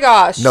 Oh my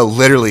gosh. No,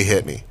 literally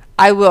hit me.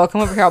 I will. Come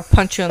over here. I'll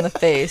punch you in the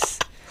face.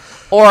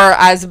 Or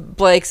as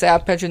Blake said, I'll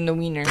punch you in the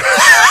wiener.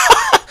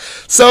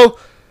 So,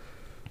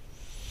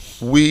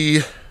 as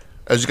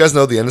you guys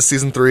know, the end of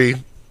season 3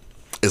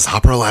 is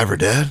Hopper alive or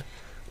dead?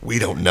 We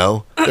don't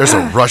know. There's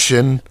a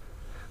Russian.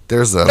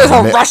 There's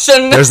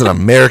an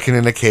American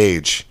in a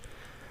cage.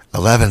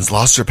 Eleven's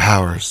lost her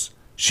powers.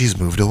 she's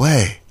moved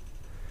away.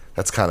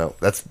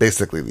 That's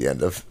basically the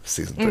end of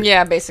season 3.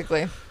 Yeah,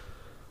 basically.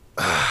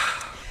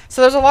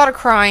 So there's a lot of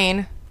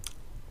crying.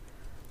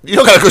 You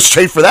don't gotta go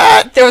straight for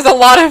that. There was a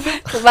lot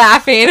of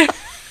laughing.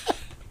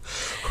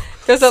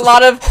 There's a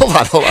lot of... Hold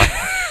on.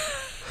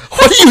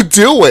 What are you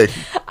doing?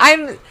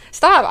 I'm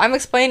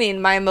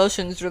explaining my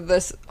emotions through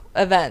this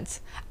event.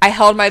 I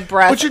held my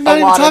breath But you're not a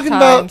even lot of talking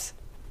times.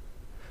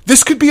 about...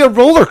 This could be a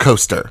roller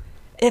coaster.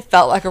 It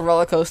felt like a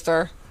roller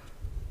coaster.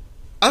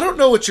 I don't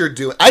know what you're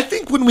doing. I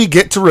think when we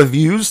get to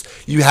reviews,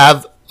 you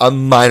have a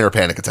minor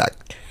panic attack.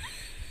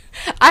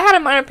 I had a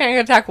minor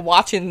panic attack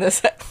watching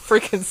this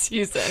freaking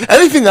season.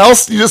 Anything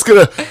else, you're just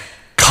gonna...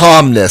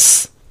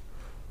 Calmness.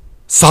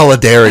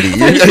 Solidarity.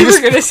 You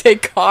were going to say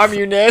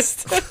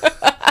communist.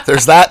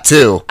 There's that,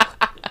 too.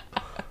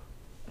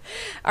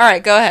 All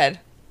right, go ahead.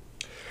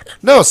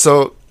 No,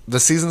 so the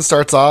season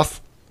starts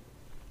off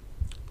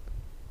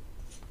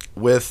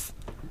with,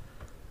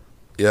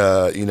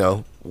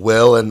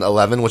 Will and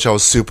 11, which I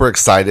was super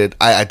excited.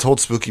 I told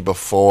Spooky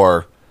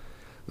before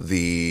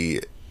we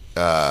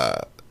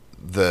started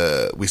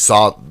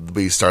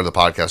the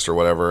podcast or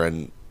whatever,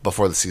 and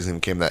before the season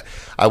came, that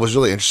I was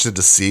really interested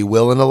to see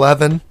Will and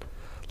 11,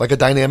 like a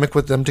dynamic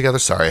with them together.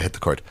 Sorry, I hit the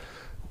cord.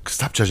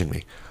 Stop judging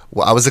me.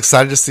 Well, I was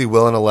excited to see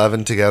Will and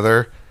 11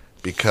 together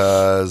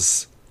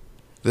because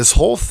this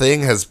whole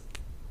thing has,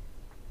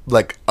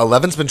 like,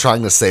 11's been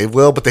trying to save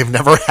Will, but they've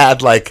never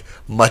had, like,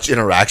 much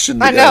interaction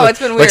together. I know, it's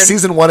been weird. Like,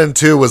 season 1 and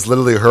 2 was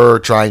literally her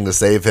trying to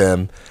save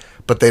him,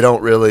 but they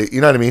don't really,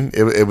 you know what I mean?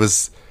 It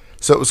was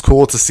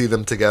cool to see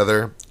them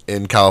together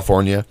in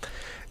California,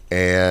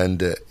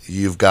 and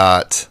you've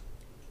got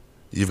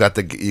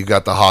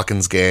the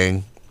Hawkins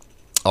gang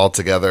all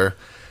together.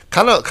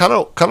 Kind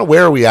of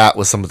where are we at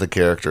with some of the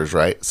characters,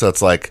 right? So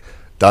it's like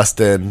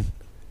Dustin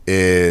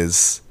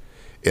is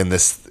in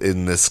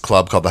this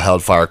club called the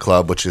Hellfire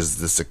Club, which is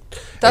this.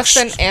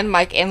 Dustin and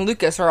Mike and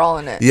Lucas are all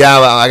in it. Yeah,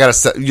 well, I gotta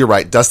say, you're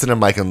right. Dustin and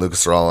Mike and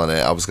Lucas are all in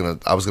it. I was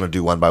gonna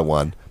do one by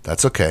one.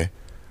 That's okay.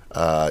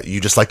 You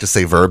just like to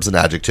say verbs and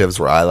adjectives,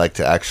 where I like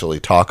to actually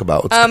talk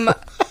about.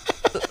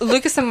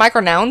 Lucas and Mike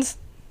are nouns.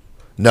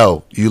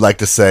 No, you like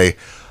to say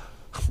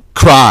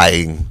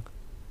crying.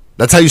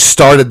 That's how you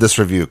started this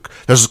review.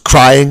 There's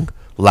crying,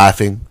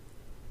 laughing,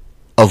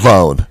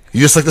 alone.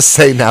 You just like to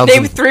say nouns.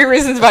 Name 3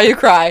 reasons why you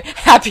cry.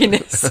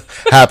 Happiness.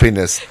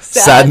 Happiness.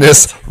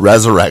 Sadness.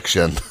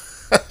 Resurrection. That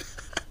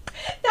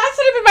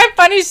should have been my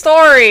funny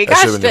story. That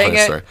Gosh should have been dang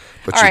your it. funny story,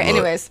 but All you right, blew it.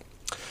 anyways.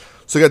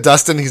 So you got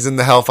Dustin. He's in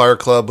the Hellfire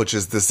Club, which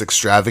is this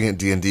extravagant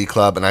D&D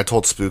club. And I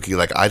told Spooky,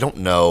 like, I don't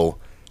know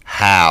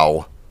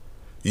how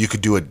you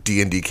could do a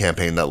D&D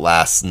campaign that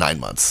lasts 9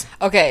 months.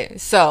 Okay,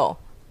 so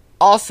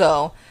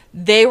also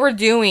they were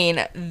doing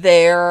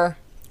their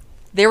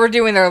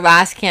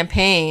last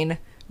campaign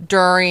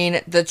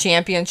during the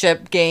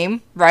championship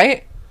game,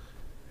 right?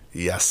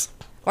 Yes.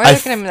 Why are you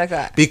looking at me like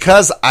that?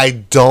 Because I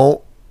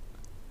don't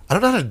know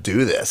how to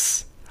do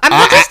this.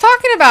 I'm just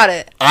talking about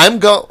it.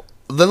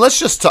 Then let's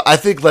just. I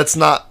think let's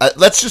not.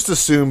 Let's just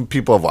assume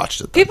people have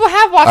watched it. Then. People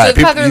have watched it.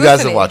 You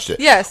guys have watched it.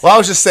 Yes. Well, I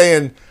was just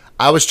saying.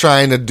 I was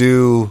trying to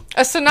do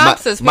a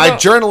synopsis. My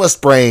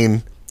journalist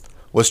brain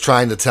was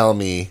trying to tell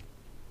me.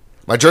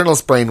 My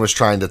journalist brain was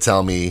trying to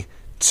tell me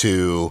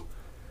to,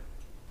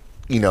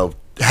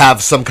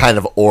 have some kind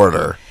of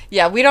order.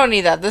 Yeah, we don't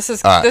need that. This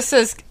is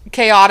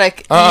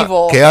chaotic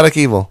evil. Chaotic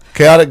evil.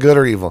 Chaotic good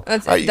or evil.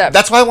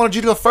 That's why I wanted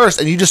you to go first,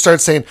 and you just started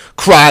saying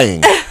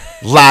crying,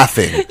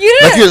 laughing. You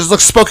didn't. Like it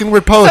looks spoken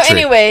word poetry. So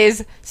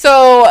anyways,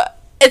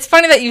 it's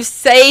funny that you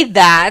say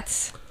that,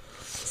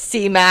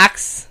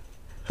 C-Max,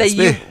 that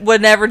you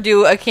would never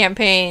do a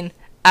campaign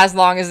as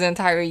long as an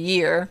entire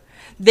year.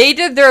 They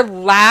did their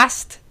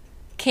last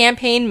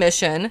campaign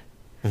mission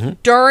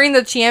during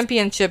the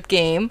championship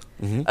game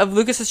of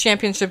Lucas's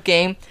championship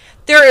game.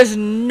 There is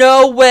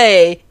no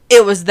way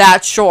it was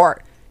that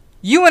short.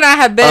 You and I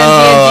have been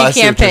in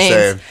D&D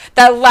campaigns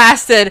that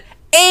lasted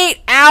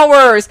 8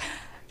 hours.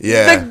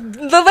 Yeah.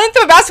 The length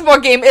of a basketball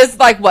game is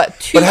like, what,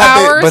 2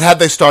 hours? But had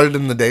they started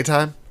in the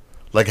daytime?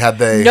 Like, had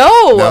they...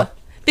 No.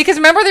 Because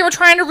remember, they were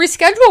trying to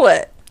reschedule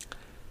it.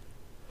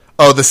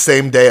 Oh, the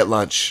same day at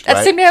lunch, right?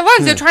 That same day at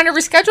lunch. They're trying to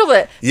reschedule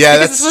it. Yeah,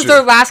 because this was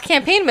their last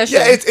campaign mission.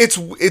 Yeah,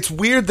 it's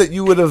weird that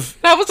you would have...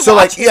 I was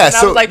watching it, and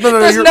I was like,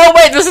 there's no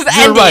way this is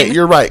ending.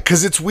 You're right.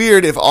 Because it's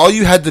weird if all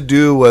you had to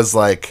do was,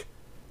 like,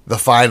 the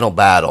final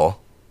battle.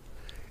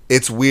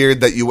 It's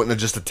weird that you wouldn't have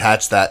just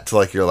attached that to,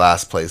 like, your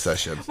last play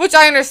session. Which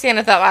I understand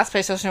if that last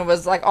play session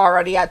was, like,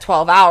 already at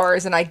 12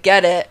 hours, and I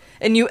get it.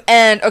 And you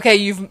end, okay,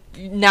 you've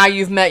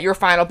met your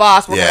final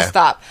boss, we're going to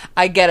stop.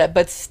 I get it.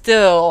 But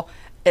still,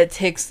 it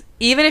takes...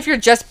 Even if you're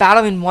just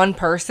battling one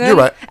person, you're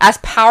right. As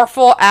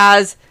powerful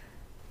as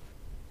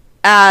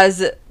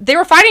they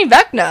were fighting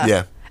Vecna.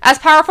 Yeah. As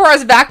powerful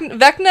as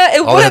Vecna,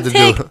 it wouldn't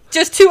take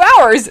just 2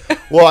 hours.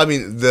 Well, I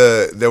mean,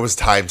 there was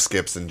time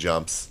skips and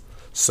jumps.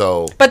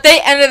 So, but they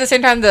ended at the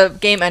same time the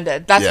game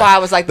ended. That's why I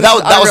was like,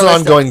 that was an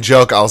ongoing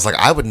joke. I was like,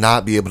 I would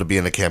not be able to be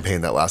in a campaign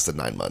that lasted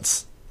 9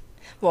 months,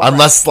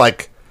 unless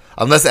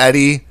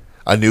Eddie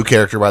a new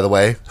character, by the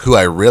way, who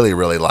I really,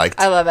 really liked.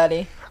 I love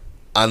Eddie.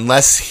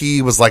 Unless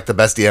he was like the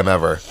best DM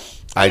ever.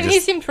 I mean, he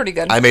seemed pretty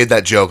good. I made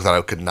that joke that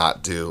I could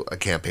not do a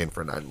campaign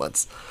for 9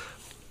 months.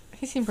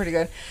 He seemed pretty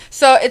good.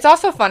 So it's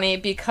also funny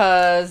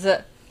because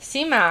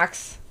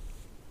C-Max,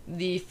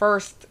 the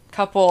first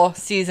couple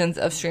seasons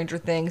of Stranger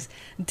Things,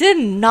 did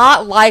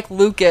not like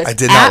Lucas. I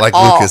did not like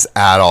Lucas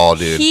at all,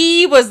 dude.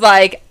 He was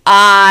like,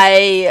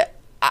 I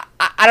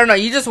don't know.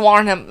 You just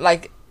wanted him,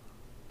 like,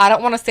 I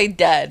don't want to say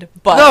dead,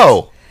 but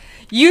no,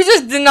 you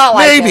just did not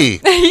like maybe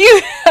him.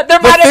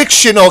 the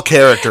fictional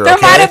character. There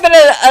might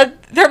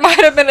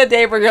have been a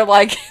day where you're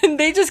like,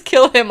 they just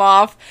killed him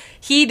off.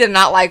 He did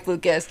not like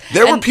Lucas.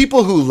 There were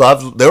people who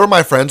loved. There were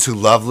my friends who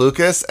loved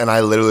Lucas, and I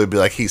literally would be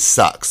like, he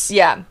sucks.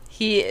 Yeah.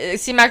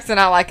 C-Max did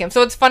not like him.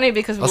 So it's funny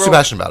because I was too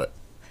passionate about it.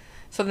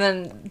 So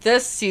then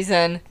this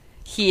season,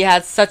 he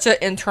had such an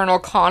internal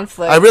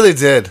conflict. I really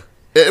did.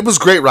 It was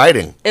great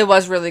writing. It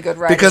was really good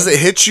writing. Because it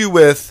hits you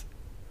with,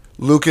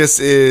 Lucas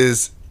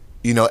is,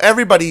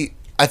 everybody,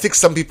 I think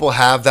some people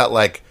have that,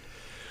 like,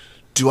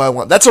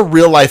 that's a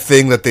real life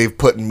thing that they've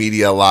put in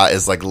media a lot,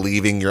 is like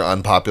leaving your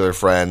unpopular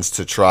friends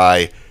to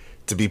try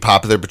to be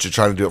popular, but you're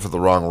trying to do it for the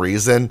wrong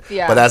reason.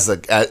 Yeah. But as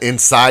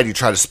inside, you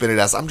try to spin it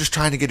as, I'm just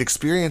trying to get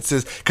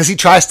experiences. Because he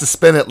tries to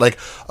spin it like,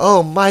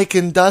 oh, Mike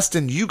and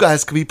Dustin, you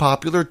guys could be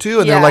popular too.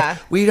 And they're like,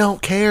 we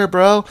don't care,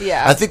 bro.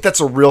 Yeah. I think that's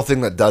a real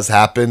thing that does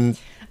happen.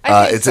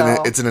 It's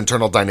it's an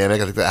internal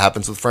dynamic. I think that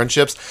happens with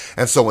friendships.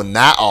 And so when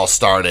that all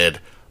started,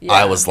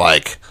 I was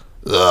like,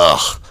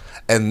 ugh.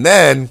 And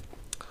then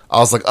I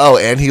was like, oh,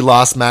 and he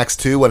lost Max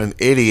too. What an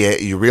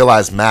idiot. You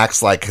realize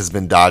Max, like, has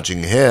been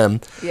dodging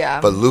him.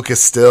 Yeah. But Lucas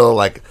still,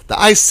 like,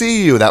 I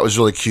see you. That was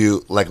really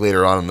cute, like,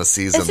 later on in the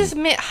season. It's just,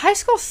 man, high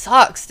school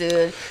sucks,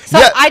 dude. So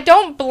yeah. I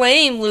don't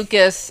blame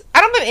Lucas. I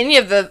don't blame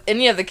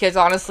any of the kids,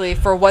 honestly,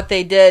 for what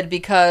they did,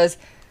 because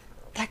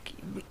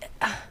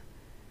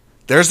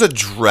there's a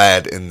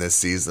dread in this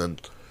season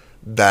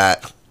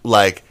that,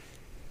 like,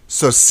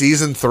 so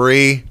season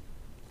 3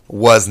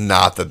 was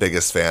not the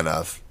biggest fan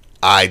of.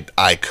 I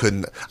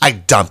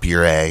dump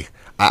your A.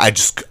 I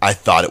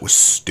thought it was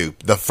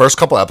stupid. The first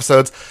couple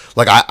episodes,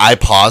 like, I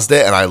paused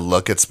it and I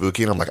look at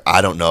Spooky and I'm like, I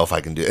don't know if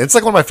I can do it. It's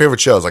like one of my favorite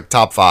shows, like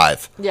top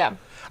 5. Yeah.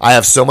 I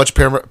have so much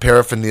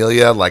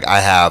paraphernalia. Like, I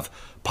have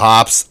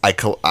pops. I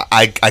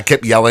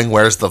kept yelling,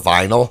 where's the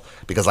vinyl?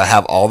 Because I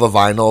have all the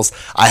vinyls.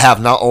 I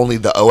have not only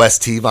the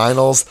OST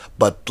vinyls,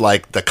 but,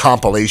 like, the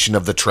compilation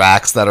of the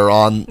tracks that are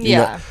on.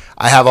 Yeah.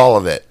 I have all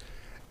of it.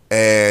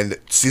 And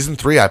season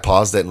 3, I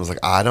paused it and was like,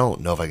 I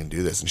don't know if I can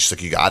do this. And she's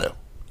like, you got to.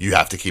 You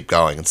have to keep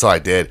going. And so I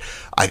did.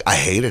 I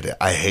hated it.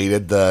 I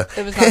hated the,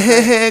 it was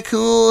not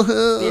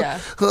cool. Yeah.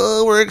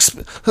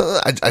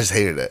 I just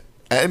hated it.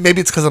 And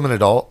maybe it's because I'm an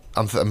adult.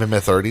 I'm in my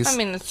 30s. I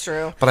mean, it's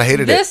true. But I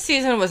hated it. This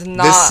season was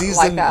not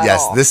like that at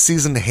all. This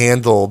season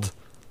handled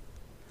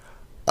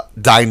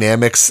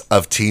dynamics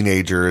of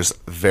teenagers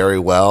very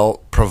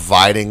well,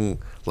 providing,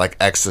 like,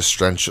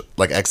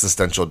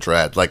 existential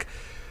dread. Like,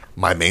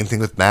 my main thing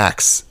with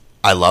Max,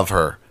 I love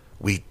her.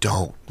 We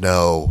don't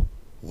know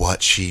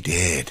what she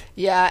did.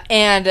 Yeah,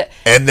 and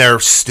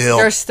there's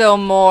still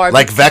more.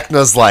 Like,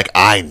 Vecna's like,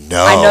 I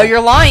know you're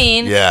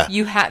lying. Yeah,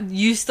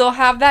 you still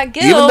have that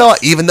guilt.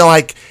 Even though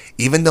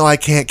I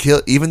can't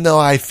kill, even though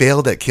I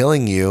failed at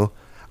killing you,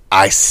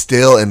 I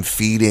still am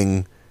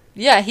feeding.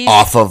 Yeah,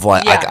 off of,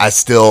 like, I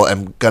still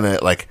am gonna,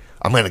 like,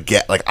 I'm gonna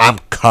get, like, I'm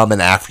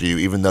coming after you,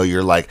 even though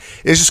you're like,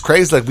 it's just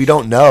crazy. Like, we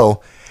don't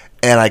know.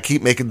 And I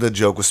keep making the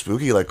joke with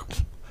Spooky, like,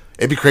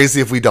 it'd be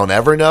crazy if we don't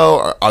ever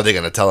know. Are they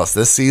going to tell us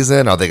this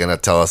season? Are they going to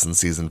tell us in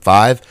season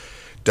 5?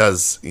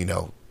 Does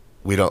Vecna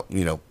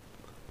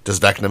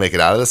make it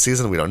out of this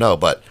season? We don't know.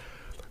 But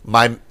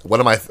one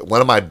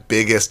of my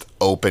biggest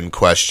open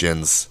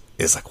questions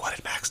is, like, what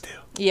did Max do?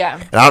 Yeah.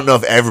 And I don't know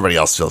if everybody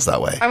else feels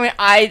that way. I mean,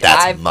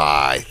 that's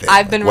my thing.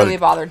 I've been really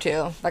bothered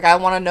too. Like, I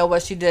want to know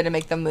what she did to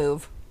make the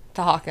move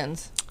to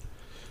Hawkins.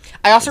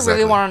 I also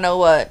really want to know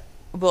what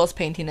Will's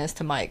painting is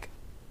to Mike.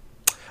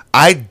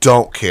 I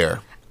don't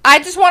care. I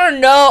just want to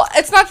know.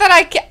 It's not that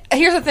I can.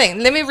 Here's the thing.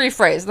 Let me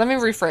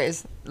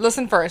rephrase.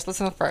 Listen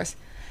first.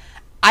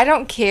 I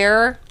don't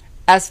care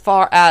as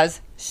far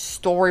as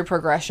story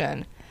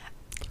progression.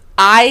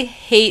 I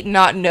hate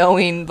not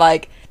knowing,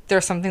 like,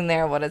 there's something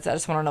there. What is it? I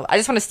just want to know. I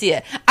just want to see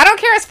it. I don't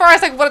care as far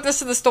as, like, what it does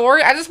to the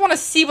story. I just want to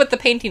see what the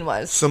painting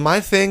was. So my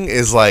thing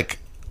is, like,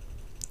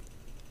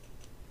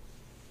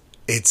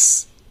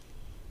 is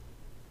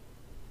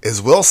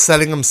Will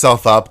setting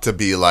himself up to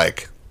be,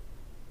 like,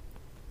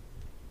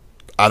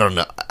 I don't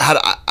know. How do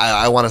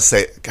I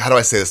say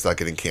this without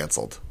getting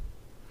canceled?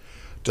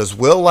 Does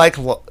Will like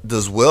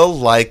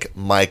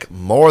Mike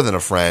more than a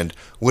friend,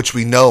 which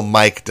we know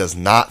Mike does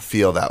not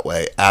feel that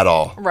way at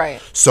all. Right.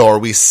 So are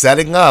we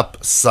setting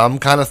up some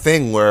kind of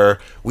thing where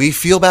we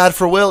feel bad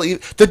for Will?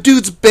 The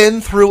dude's been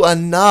through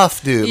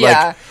enough, dude.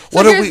 Yeah. Like,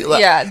 what are we?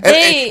 Like, yeah.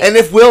 And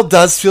if Will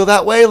does feel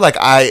that way, like,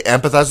 I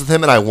empathize with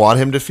him and I want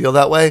him to feel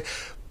that way.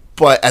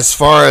 But as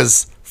far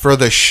as for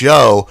the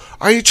show,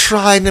 are you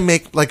trying to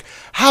make, like,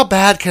 how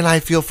bad can I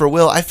feel for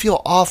Will? I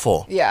feel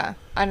awful. Yeah,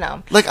 I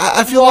know. Like,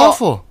 I feel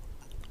awful.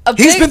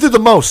 He's been through the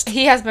most.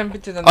 He has been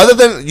through the most. Other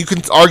than, you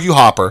can argue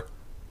Hopper.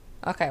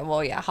 Okay,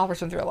 well, yeah, Hopper's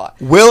been through a lot.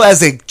 Will,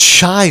 as a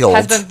child,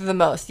 has been through the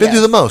most. Been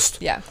through the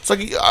most. Yeah. It's like,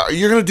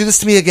 you're going to do this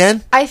to me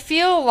again? I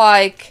feel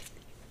like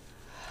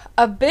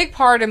a big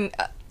part of me,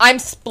 I'm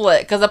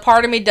split, because a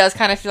part of me does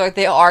kind of feel like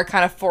they are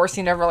kind of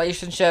forcing a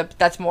relationship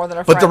that's more than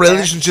a friend. But the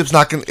relationship's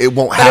not going to, it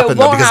won't happen,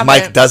 though, because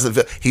Mike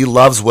doesn't, he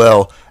loves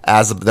Will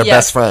as their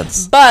best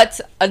friends. But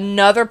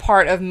another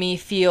part of me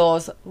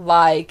feels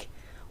like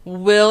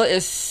Will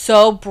is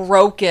so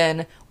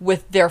broken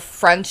with their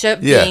friendship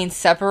being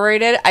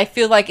separated. I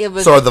feel like it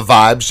was... So are the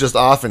vibes just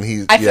off, and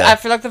he... I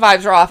feel like the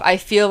vibes are off. I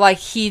feel like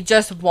he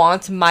just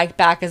wants Mike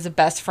back as a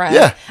best friend.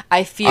 Yeah.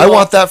 I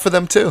want that for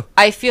them, too.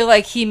 I feel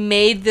like he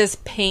made this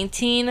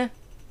painting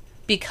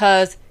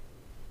because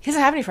he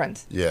doesn't have any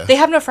friends. Yeah. They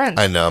have no friends.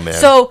 I know, man.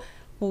 So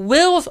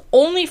Will's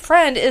only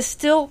friend is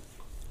still...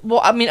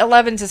 Well, I mean,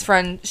 Eleven's his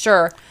friend,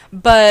 sure.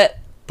 But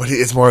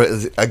it's more,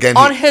 again...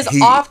 on his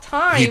off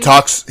time... He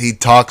talks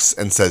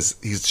and says,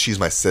 she's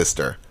my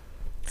sister.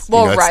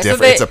 Well, it's right.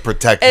 different. So He's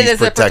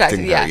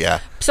protecting her,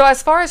 yeah. So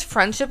as far as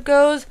friendship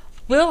goes,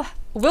 Will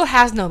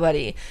has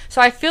nobody.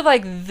 So I feel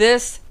like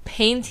this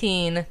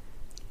painting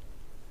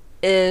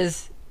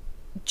is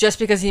just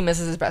because he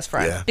misses his best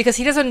friend. Yeah. Because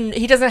he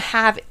doesn't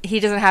have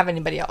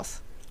anybody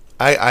else.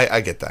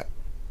 I get that.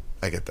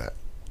 I get that.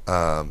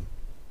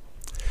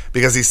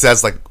 Because he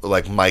says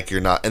like Mike, you're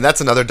not, and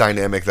that's another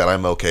dynamic that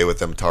I'm okay with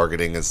them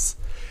targeting is,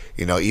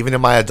 even in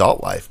my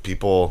adult life,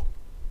 people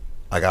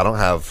like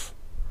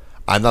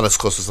I'm not as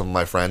close to some of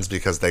my friends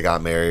because they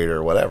got married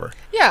or whatever.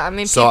 Yeah, I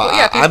mean, so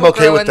I'm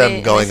okay with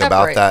them going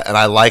about that, and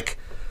I like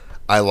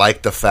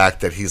the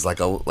fact that he's like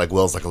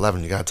Will's like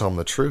 11. You gotta tell him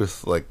the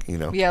truth,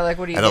 Yeah, like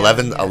what do you? And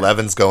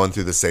 11's going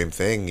through the same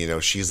thing.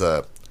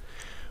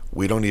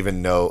 We don't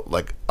even know,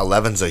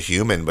 11's a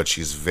human, but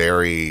she's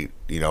very,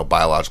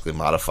 biologically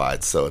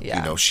modified. So,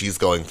 she's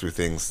going through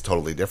things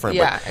totally different.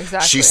 Yeah, but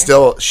exactly.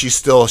 She's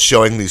still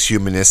showing these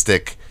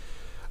humanistic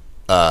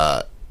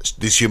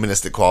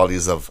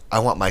qualities of, I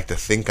want Mike to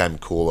think I'm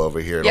cool over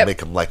here. It'll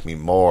make him like me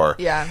more.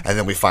 Yeah. And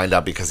then we find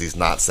out because he's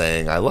not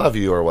saying I love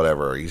you or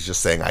whatever. He's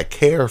just saying I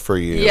care for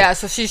you. Yeah,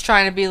 so she's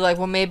trying to be like,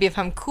 well, maybe if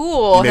I'm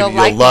cool, maybe he'll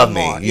like love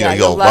me more.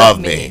 You'll love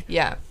me.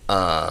 Yeah.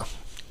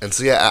 And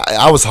so,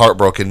 I was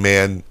heartbroken,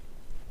 man.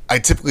 I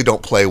typically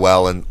don't play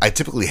well, and I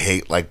typically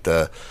hate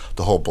the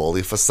whole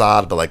bully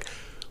facade. But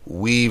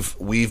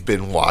we've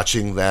been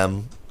watching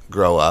them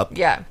grow up,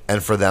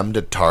 and for them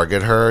to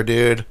target her,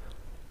 dude,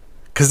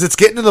 because it's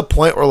getting to the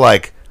point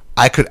where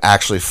I could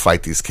actually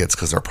fight these kids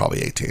because they're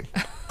probably 18.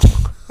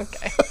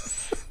 Okay,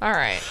 all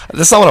right.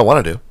 That's not what I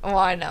want to do. Well,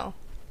 I know.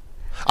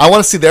 I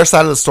want to see their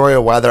side of the story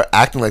of why they're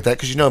acting like that.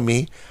 Because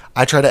me,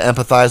 I try to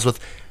empathize with.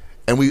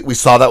 And we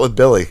saw that with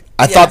Billy.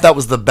 I thought that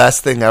was the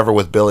best thing ever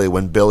with Billy,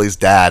 when Billy's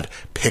dad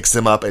picks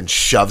him up and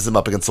shoves him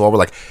up against the wall. We're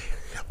like,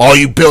 all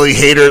you Billy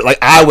haters.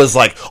 I was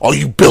like, all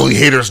you Billy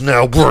haters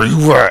now, where are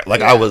you at?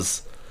 I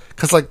was,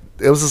 because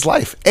it was his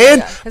life.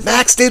 And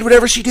Max did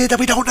whatever she did that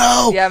we don't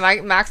know. Yeah,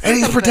 Max did and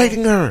he's something.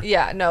 protecting her.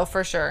 Yeah, no,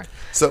 for sure.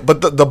 So,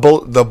 but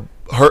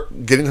her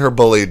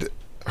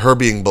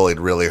being bullied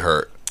really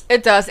hurt.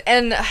 It does.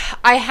 And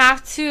I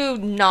have to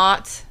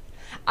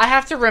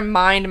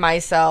remind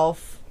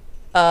myself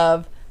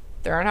of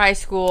they're in high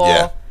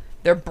school,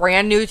 they're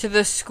brand new to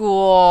the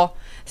school,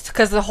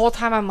 because the whole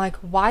time I'm like,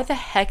 why the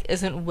heck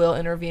isn't Will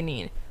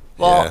intervening?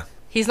 Well,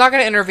 he's not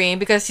going to intervene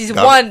because he's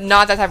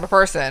not that type of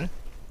person,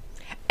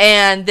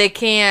 and they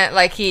can't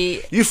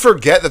you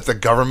forget that the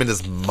government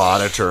is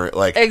monitoring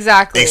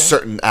exactly a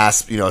certain a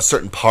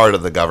certain part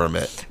of the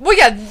government. Well,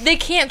 yeah, they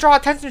can't draw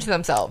attention to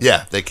themselves.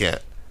 Yeah, they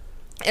can't.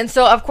 And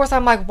so, of course,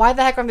 I'm like, why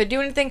the heck aren't they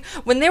doing anything?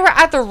 When they were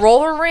at the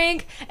roller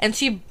rink and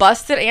she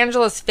busted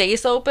Angela's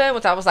face open,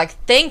 which I was like,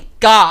 thank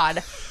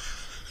God.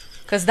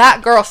 Because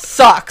that girl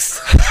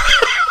sucks.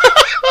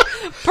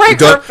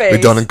 Break her face.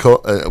 We don't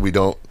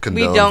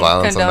condone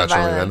violence on Metro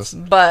Arenas.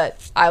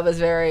 But I was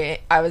very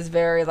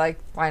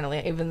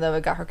finally, even though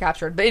it got her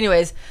captured. But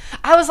anyways,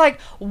 I was like,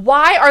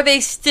 why are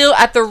they still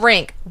at the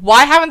rink?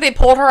 Why haven't they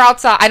pulled her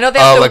outside? I know they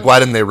why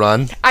didn't they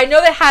run? I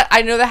know they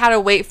had to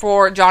wait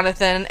for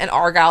Jonathan and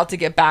Argyle to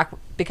get back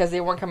because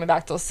they weren't coming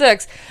back till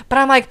 6. But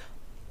I'm like,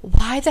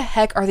 why the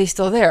heck are they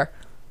still there?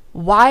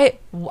 Why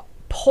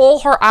pull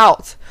her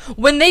out?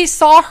 When they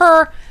saw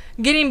her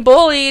getting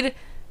bullied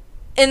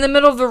in the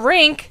middle of the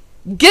rink,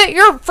 get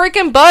your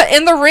freaking butt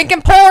in the rink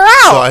and pull her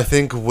out. So I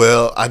think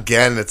Will,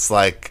 again, it's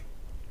I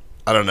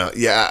don't know.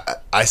 Yeah,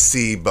 I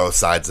see both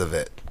sides of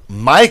it.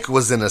 Mike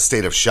was in a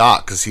state of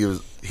shock because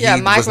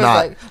Mike was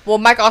not.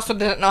 Mike also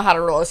didn't know how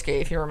to roller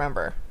skate, if you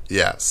remember.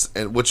 Yes,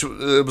 and which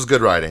it was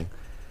good riding.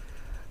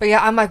 But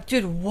yeah, I'm like,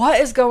 dude,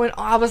 what is going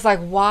on? I was like,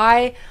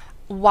 why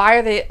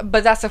are they?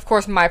 But that's of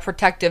course my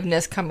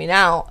protectiveness coming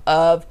out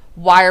of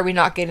why are we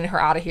not getting her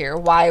out of here?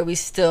 Why are we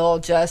still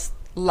just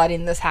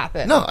letting this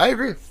happen? No, I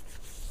agree.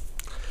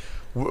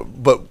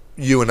 But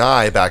you and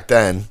I back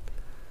then,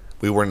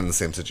 we weren't in the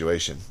same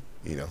situation,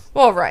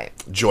 Well, right.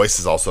 Joyce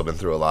has also been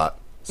through a lot.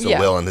 So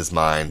Will in his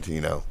mind,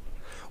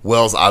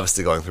 Will's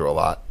obviously going through a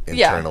lot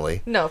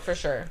internally. Yeah. No, for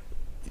sure.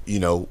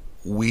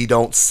 we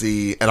don't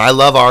see, and I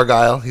love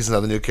Argyle. He's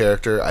another new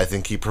character. I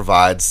think he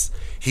provides.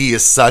 He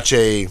is such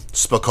a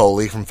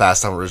Spicoli from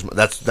Fast Times at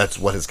Ridgemont. That's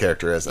what his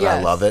character is, and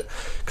I love it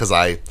because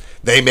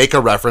they make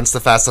a reference to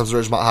Fast Times at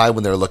Ridgemont High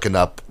when they're looking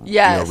up,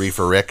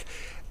 Reefer Rick,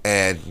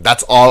 and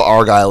that's all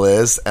Argyle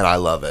is, and I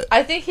love it.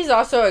 I think he's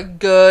also a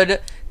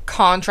good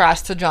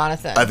contrast to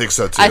Jonathan. I think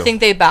so too. I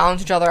think they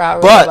balance each other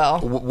out really well.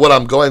 But what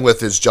I'm going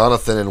with is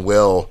Jonathan and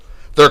Will.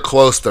 They're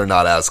close. They're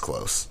not as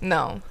close.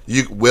 No.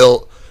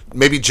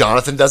 Maybe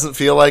Jonathan doesn't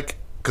feel like,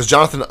 because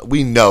Jonathan,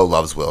 we know,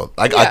 loves Will.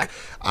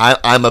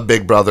 I'm a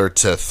big brother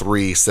to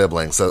 3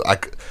 siblings, so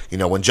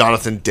when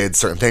Jonathan did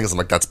certain things, I'm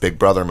like, that's big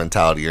brother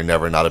mentality. You're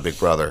never not a big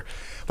brother.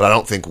 But I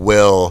don't think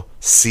Will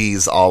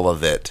sees all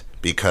of it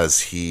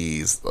because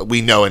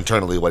we know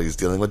internally what he's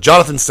dealing with.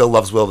 Jonathan still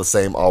loves Will the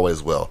same,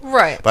 always will.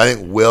 Right. But I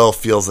think Will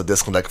feels a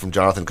disconnect from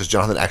Jonathan because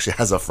Jonathan actually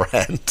has a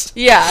friend.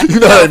 Yeah.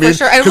 You know what I mean? For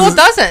sure. And Will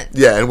doesn't.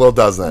 Yeah, and Will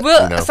doesn't.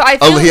 So I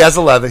feel he has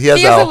 11. He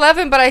has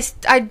 11, but I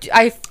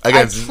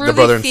the brother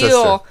truly and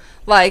feel sister.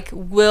 like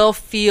Will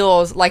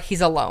feels like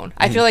he's alone.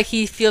 I feel like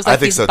he feels like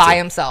he's by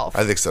himself.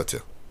 I think so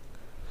too.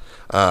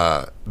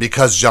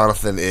 Because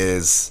Jonathan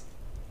is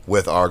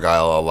with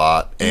Argyle a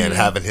lot and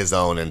having his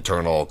own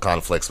internal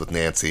conflicts with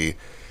Nancy,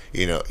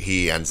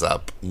 he ends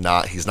up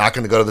he's not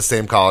going to go to the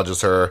same college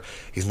as her.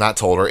 He's not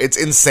told her. It's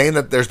insane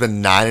that there's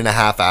been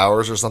 9.5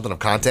 hours or something of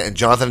content and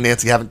Jonathan and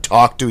Nancy haven't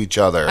talked to each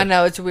other. I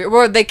know, it's weird.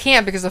 Well, they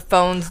can't because of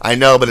phones. I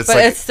know, but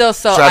it's still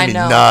so, driving me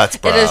nuts,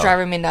 bro. It is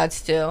driving me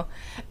nuts too.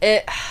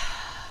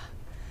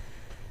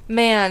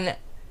 Man,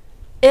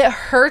 it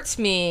hurts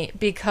me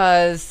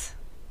because,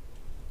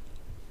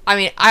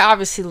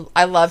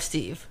 I love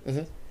Steve.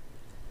 Mm-hmm.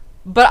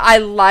 But I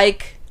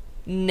like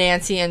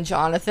Nancy and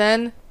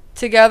Jonathan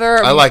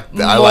together. I like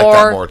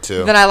that more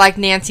too than I like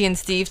Nancy and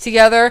Steve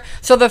together.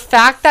 So the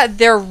fact that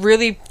they're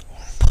really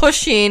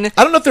pushing, I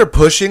don't know if they're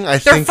pushing. I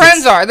think their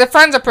friends are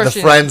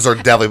pushing. The friends are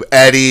definitely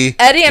Eddie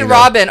and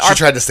Robin. She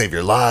tried to save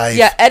your life.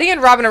 Yeah, Eddie and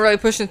Robin are really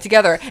pushing it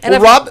together.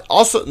 And Rob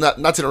also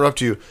not to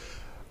interrupt you.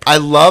 I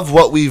love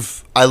what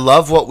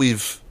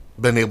we've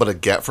been able to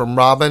get from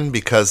Robin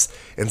because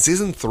in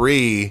season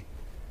 3,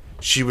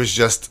 she was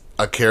just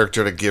a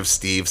character to give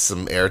Steve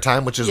some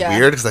airtime, which is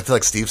weird because I feel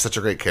like Steve's such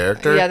a great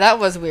character. Yeah, that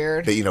was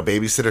weird. But,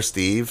 Babysitter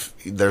Steve,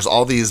 there's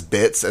all these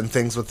bits and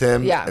things with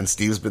him, and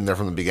Steve's been there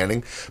from the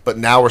beginning. But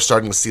now we're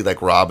starting to see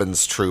like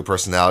Robin's true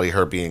personality,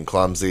 her being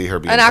clumsy, her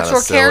being an actual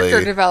silly.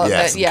 character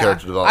development. Yeah,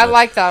 character development. I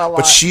like that a lot.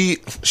 But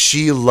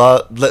she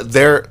loved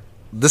there.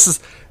 This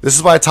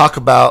is what I talk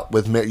about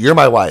with you're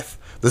my wife.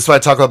 This is what I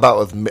talk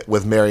about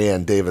with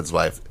Marianne, David's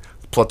wife.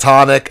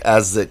 Platonic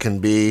as it can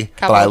be,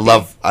 but I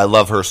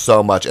love her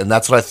so much, and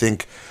that's what I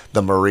think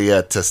the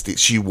Maria to Steve.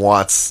 She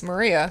wants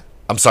Maria.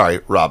 I'm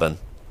sorry, Robin.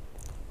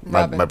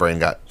 My brain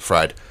got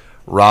fried.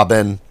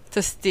 Robin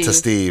to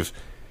Steve.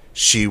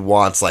 She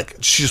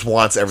just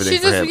wants everything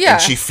for him, yeah.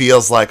 and she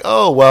feels like,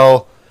 oh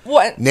well.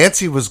 What?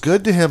 Nancy was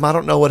good to him. I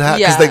don't know what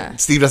happened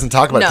because Steve doesn't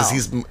talk about it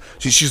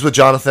because she's with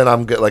Jonathan.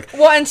 I'm good.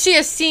 And she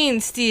has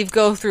seen Steve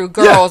go through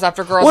girls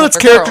after girls. Well, it's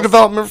character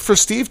development for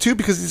Steve too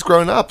because he's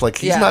grown up.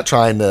 He's not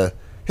trying to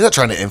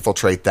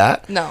infiltrate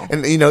that. No.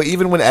 And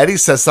even when Eddie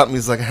says something,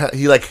 he's like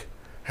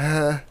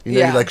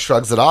he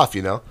shrugs it off.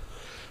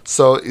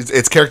 So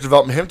it's character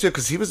development him too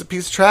because he was a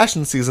piece of trash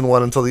in season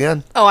 1 until the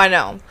end. Oh, I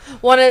know.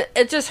 Well,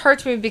 it just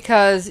hurts me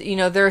because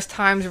there's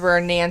times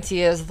where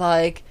Nancy is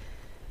like.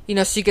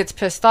 She gets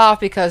pissed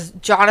off because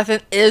Jonathan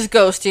is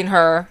ghosting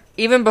her.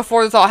 Even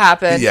before this all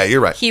happened. Yeah,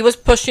 you're right. He was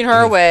pushing her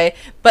away.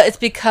 But it's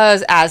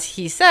because, as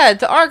he said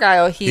to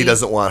Argyle, he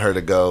doesn't want her to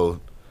go.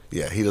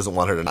 Yeah, he doesn't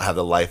want her to not have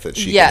the life that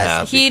she can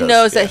have. He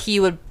knows that he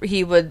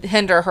would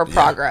hinder her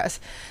progress.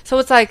 So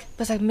it's like,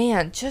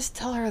 man, just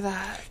tell her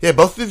that. Yeah,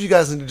 both of you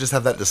guys need to just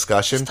have that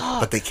discussion,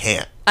 but they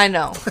can't. I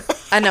know.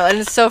 And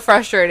it's so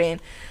frustrating.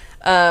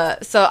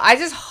 So I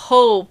just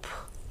hope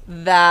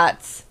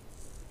that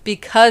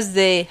because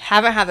they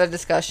haven't had that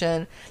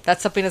discussion,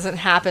 that something doesn't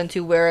happen to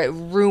where it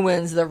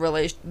ruins their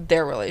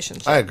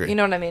relationship. I agree. You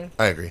know what I mean?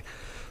 I agree.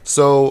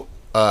 So,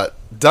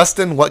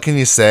 Dustin, what can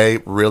you say?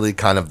 Really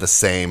kind of the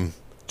same,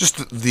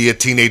 just the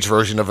teenage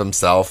version of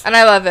himself. And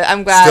I love it.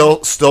 I'm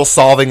glad. Still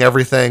solving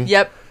everything.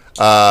 Yep.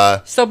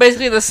 So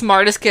basically the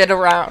smartest kid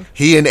around.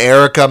 He and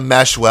Erica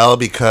mesh well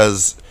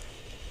because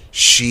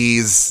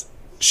she's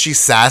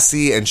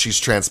sassy and she's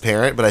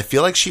transparent, but I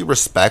feel like she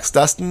respects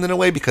Dustin in a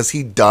way because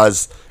he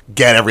does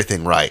get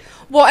everything right.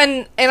 Well,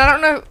 and I don't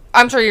know,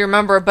 I'm sure you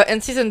remember, but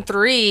in season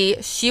 3,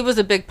 she was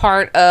a big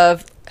part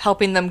of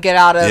helping them get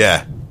out of...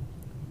 Yeah.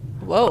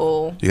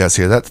 Whoa. You guys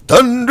hear that?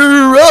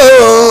 Thunder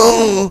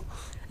roll!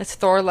 It's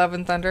Thor, Love,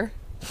 and Thunder.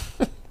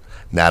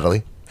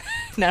 Natalie,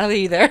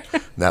 you there?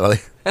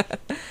 Natalie.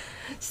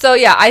 So,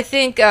 yeah, I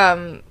think...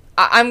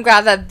 I'm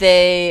glad that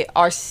they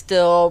are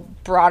still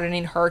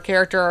broadening her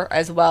character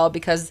as well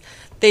because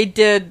they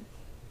did.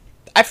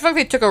 I feel like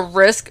they took a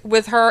risk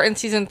with her in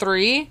season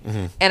 3,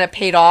 and it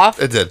paid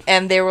off. It did,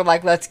 and they were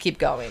like, "Let's keep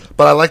going."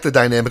 But I like the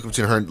dynamic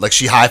between her.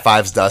 She high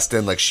fives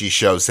Dustin. She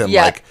shows him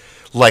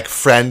like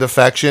friend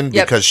affection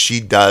Yep. because she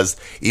does,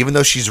 even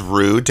though she's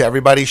rude to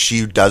everybody,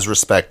 she does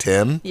respect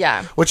him.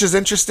 Yeah. Which is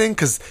interesting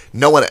because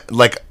no one,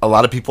 like a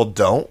lot of people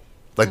don't.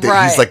 Like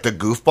Right. he's like the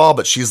goofball,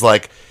 but she's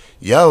like,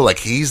 yo, like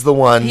he's the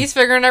one. He's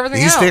figuring everything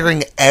out. He's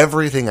figuring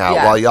everything out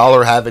Yeah. while y'all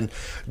are having.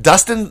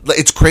 Dustin,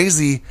 it's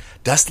crazy.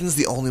 Dustin's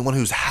the only one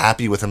who's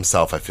happy with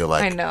himself, I feel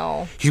like. I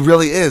know. He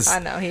really is. I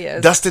know he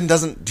is. Dustin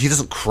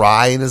doesn't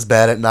cry in his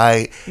bed at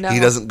night. No.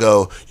 He doesn't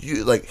go,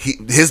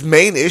 his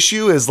main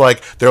issue is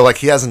like, they're like,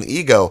 he has an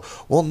ego.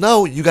 Well,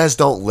 no, you guys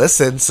don't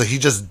listen, so he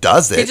just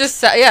does it. He's just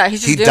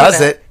doing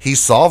does it. He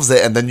solves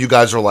it, and then you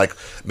guys are like,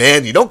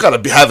 man, you don't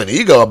gotta have an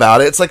ego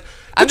about it. It's like,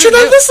 but you're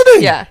not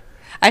listening. Yeah.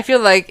 I feel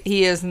like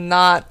he is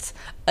not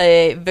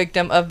a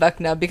victim of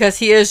Vecna because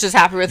he is just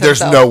happy with There's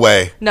himself. no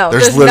way. No,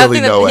 there's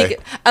literally nothing no that way.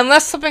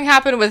 unless something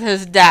happened with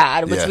his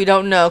dad, which Yeah. we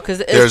don't know because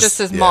it's There's- just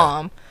his yeah.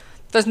 mom.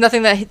 There's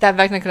nothing that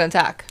Vecna can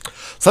attack.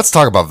 So let's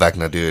talk about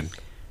Vecna, dude.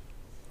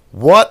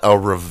 What a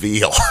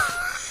reveal.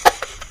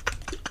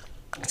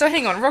 So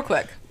hang on, real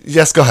quick.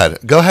 Yes, go ahead.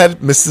 Go ahead,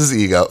 Mrs.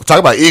 Ego. Talk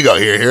about ego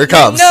here. Here it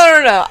comes. No.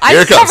 I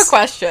Here it just have comes. a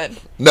question.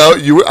 No,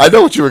 I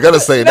know what you were gonna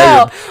say. No.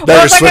 Now What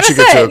you're was I gonna switching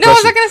it say? to a No, what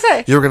was I question. gonna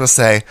say? You were gonna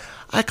say,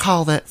 I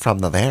called it from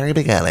the very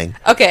beginning.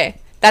 Okay,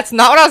 that's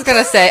not what I was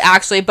gonna say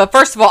actually. But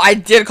first of all, I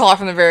did call it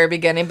from the very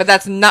beginning. But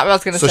that's not what I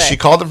was gonna So say. she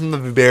called it from the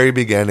very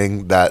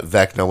beginning that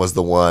Vecna was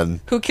the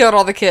one Who killed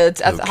all the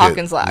kids at the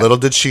Hawkins lab? Little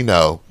did she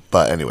know.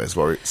 But anyways,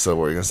 what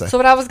were you gonna say? So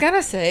what I was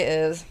gonna say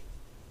is,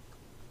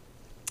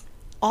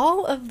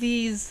 all of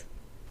these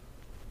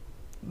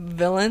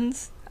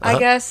villains, I Uh-huh.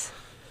 guess,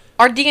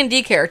 are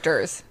D&D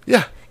characters.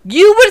 Yeah.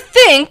 You would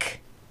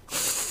think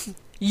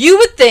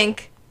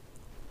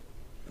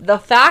the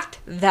fact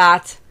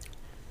that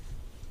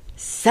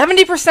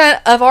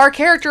 70% of our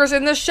characters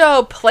in this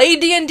show play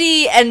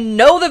D&D and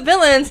know the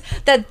villains,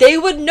 that they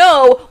would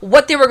know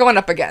what they were going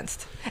up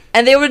against.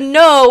 And they would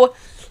know,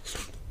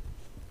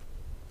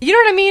 you know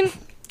what I mean?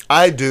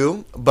 I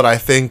do, but I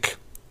think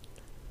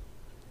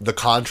the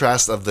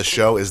contrast of the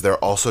show is they're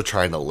also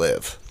trying to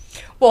live.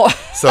 Well,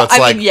 So it's I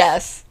like- mean,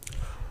 yes.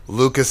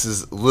 Lucas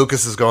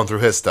is going through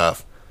his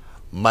stuff.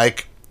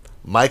 Mike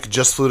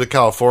just flew to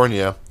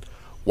California,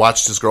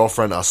 watched his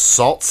girlfriend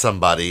assault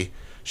somebody.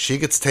 She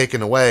gets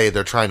taken away.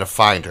 They're trying to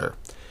find her.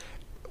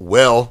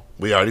 Will,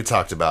 we already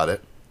talked about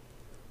it.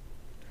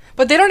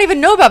 But they don't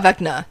even know about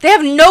Vecna. They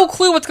have no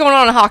clue what's going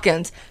on in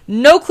Hawkins.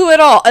 No clue at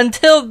all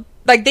until,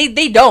 like, they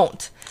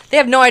don't. They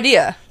have no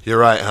idea. You're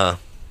right, huh?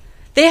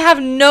 They have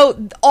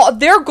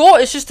their goal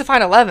is just to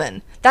find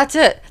 11. That's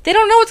it. They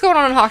don't know what's going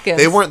on in Hawkins.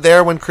 They weren't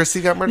there when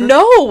Chrissy got murdered?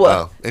 No.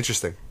 Oh,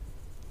 interesting.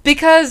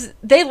 Because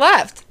they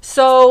left.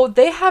 So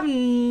they have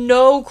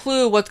no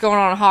clue what's going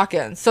on in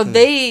Hawkins. So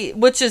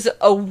which is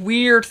a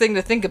weird thing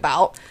to think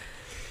about.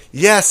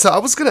 Yeah, so I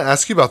was going to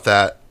ask you about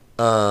that.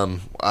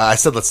 I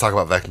said let's talk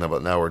about Vecna,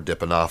 but now we're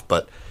dipping off.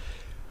 But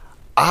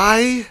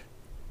I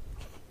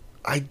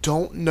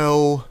don't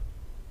know.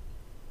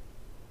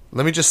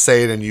 Let me just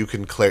say it, and you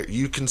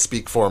can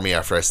speak for me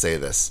after I say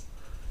this.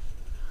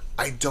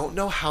 I don't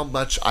know how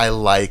much I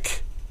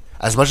like,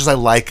 as much as I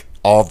like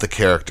all of the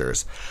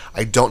characters,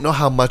 I don't know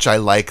how much I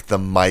like the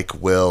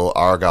Mike, Will,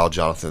 Argyle,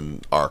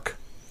 Jonathan arc.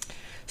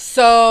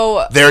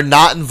 So They're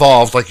not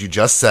involved, like you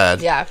just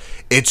said. Yeah.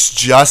 It's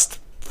just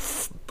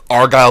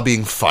Argyle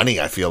being funny,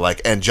 I feel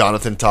like, and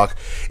Jonathan talk.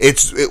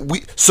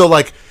 So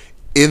like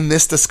in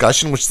this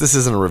discussion, which this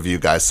isn't a review,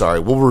 guys. Sorry,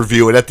 we'll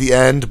review it at the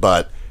end,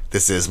 but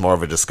this is more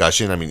of a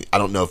discussion. I mean, I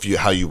don't know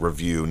how you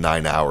review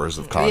 9 hours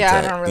of content, Yeah,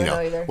 I don't really know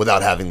either.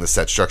 without having the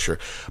set structure.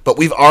 But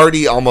we've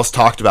already almost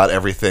talked about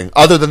everything,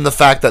 other than the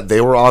fact that they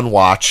were on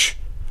watch.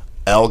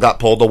 Elle got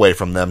pulled away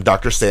from them.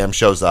 Dr. Sam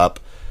shows up,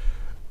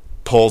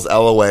 pulls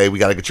Elle away. We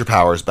got to get your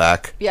powers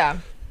back. yeah.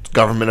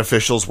 Government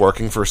officials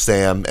working for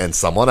Sam and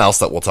someone else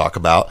that we'll talk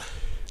about,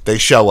 they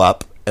show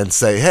up and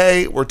say,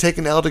 hey, we're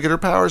taking Elle to get her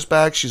powers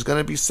back. She's going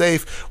to be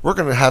safe. We're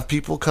going to have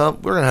people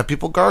come. We're going to have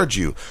people guard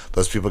you.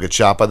 Those people get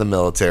shot by the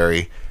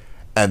military.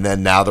 And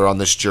then now they're on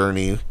this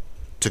journey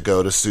to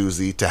go to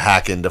Susie to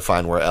hack in to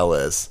find where Elle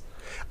is.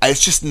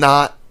 It's just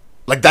not,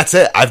 like, that's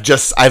it.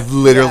 I've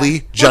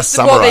literally just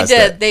summarized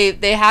Well, they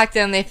did. They hacked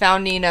in. They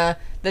found the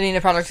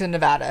Nina project in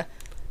Nevada.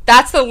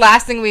 That's the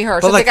last thing we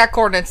heard. But, so like, they got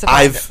coordinates to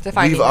find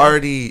we've Nina.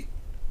 already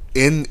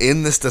in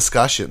this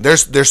discussion.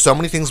 There's so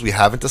many things we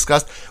haven't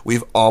discussed.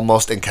 We've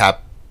almost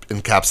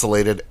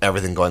encapsulated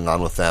everything going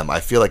on with them. I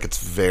feel like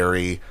it's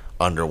very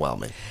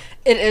underwhelming.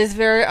 It is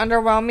very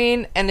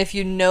underwhelming, and if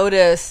you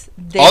notice,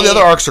 All the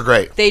other arcs are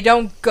great. They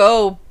don't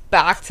go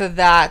back to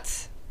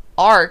that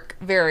arc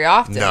very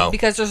often. No.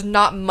 Because there's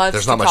not much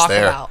There's to not much talk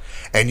there. about.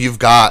 And you've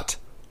got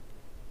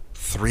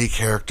 3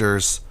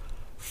 characters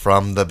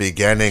from the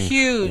beginning.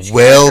 Huge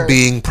Will characters.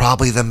 being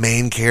probably the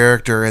main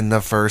character in the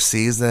first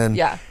season.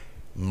 Yeah.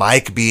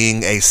 Mike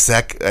being a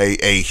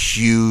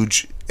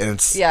huge, and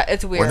it's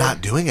Weird. We're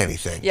not doing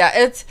anything. Yeah,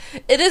 it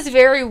is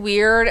very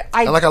weird.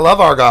 I love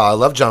Argyle. I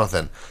love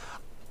Jonathan.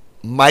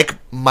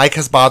 Mike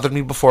has bothered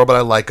me before, but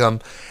I like him,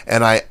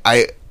 and I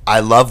I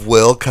love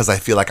Will because I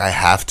feel like I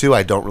have to.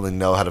 I don't really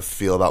know how to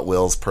feel about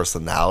Will's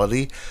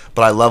personality,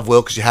 but I love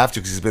Will because you have to,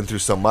 because he's been through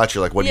so much.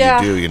 You're like, what do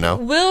you do, you know?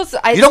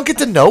 You don't get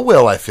to know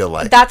Will, I feel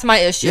like. That's my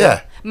issue.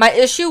 Yeah. My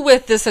issue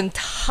with this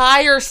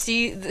entire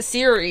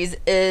series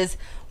is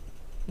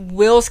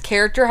Will's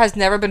character has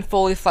never been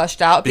fully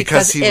fleshed out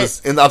because he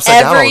was in the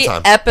Upside Down all the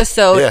time. Every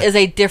episode is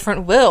a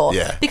different Will.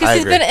 Yeah, because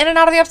he's been in and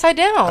out of the Upside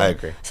Down. I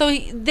agree. So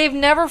they've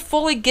never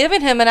fully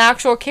given him an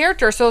actual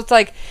character. So it's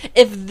like,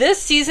 if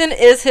this season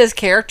is his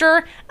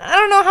character, I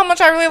don't know how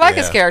much I really like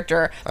his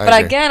character.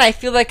 But again, I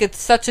feel like it's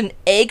such an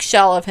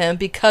eggshell of him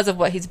because of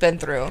what he's been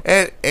through.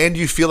 And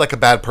you feel like a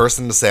bad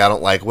person to say I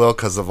don't like Will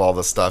because of all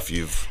the stuff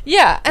we've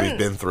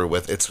been through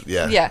with. It's it's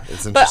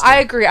interesting. But I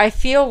agree. I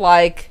feel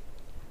like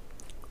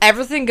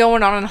everything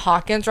going on in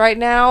Hawkins right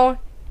now,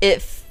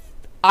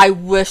 I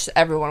wish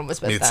everyone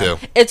was with them. Me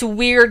too. It's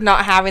weird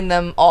not having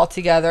them all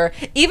together.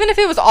 Even if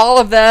it was all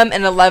of them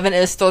and 11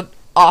 is still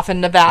off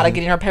in Nevada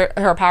getting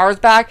her powers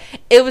back,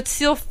 it would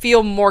still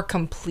feel more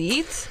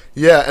complete.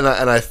 Yeah,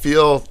 and I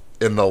feel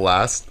in the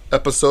last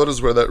episode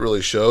is where that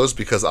really shows,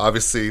 because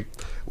obviously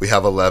we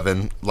have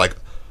 11. Like,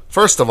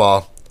 first of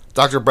all,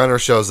 Dr. Brenner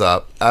shows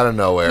up out of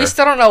nowhere. We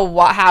still don't know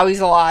how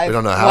he's alive. We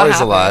don't know how he's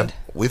alive.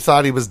 We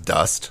thought he was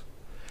dust.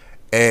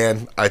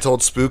 And I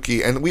told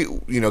Spooky, and we,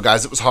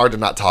 guys, it was hard to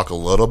not talk a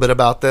little bit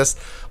about this,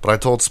 but I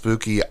told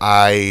Spooky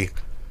I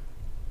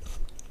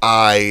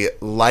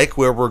like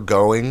where we're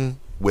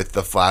going with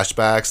the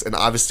flashbacks, and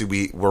obviously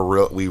we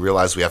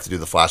realize we have to do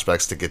the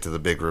flashbacks to get to the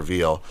big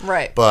reveal.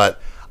 Right.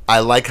 But I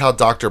like how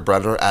Dr.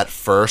 Brenner at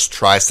first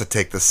tries to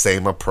take the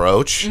same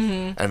approach,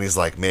 and he's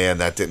like, man,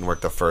 that didn't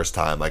work the first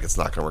time. Like, it's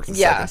not going to work the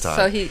second time.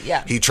 So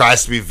he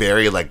tries to be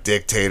very, like,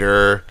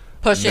 dictator,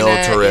 pushing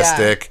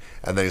militaristic.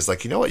 And then he's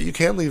like, you know what? You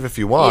can leave if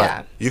you want.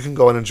 Yeah. You can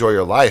go and enjoy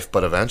your life,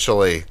 but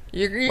eventually,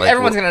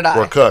 everyone's going to die.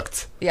 We're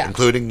cooked, yeah,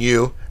 including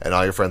you and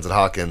all your friends at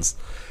Hawkins.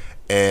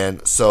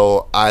 And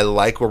so I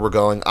like where we're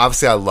going.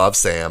 Obviously, I love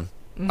Sam.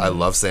 I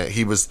love Sam.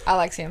 I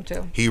like Sam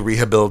too. He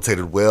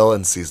rehabilitated Will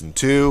in season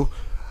 2.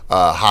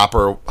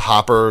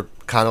 Hopper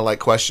kind of like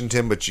questioned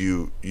him, but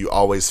you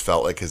always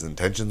felt like his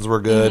intentions were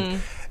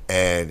good,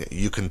 and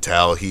you can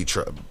tell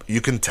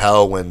you can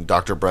tell when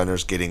Dr.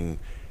 Brenner's getting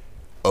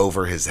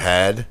over his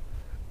head.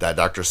 That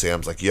Dr.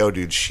 Sam's like, yo,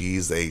 dude,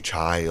 she's a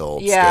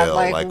child still.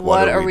 Like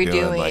what are we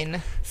doing?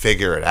 Like,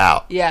 figure it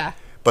out. Yeah.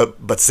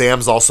 But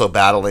Sam's also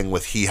battling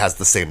with, he has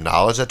the same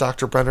knowledge that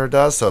Dr. Brenner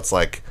does, so it's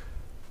like,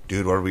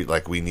 dude, what are we,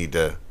 like, we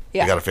got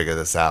to figure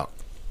this out.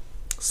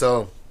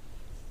 So,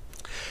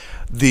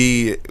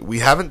 we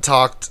haven't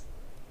talked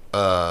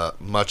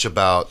much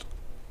about,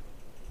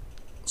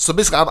 so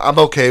basically, I'm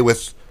okay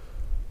with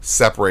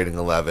separating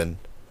 11.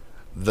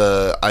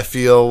 I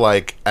feel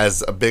like,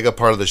 as a big a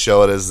part of the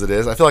show as it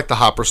is, I feel like the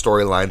Hopper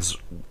storyline's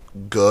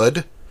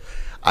good.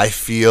 I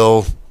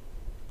feel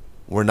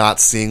we're not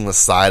seeing the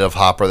side of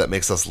Hopper that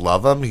makes us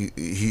love him.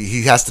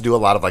 He has to do a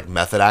lot of, like,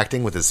 method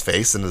acting with his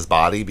face and his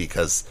body,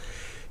 because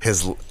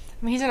he's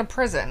in a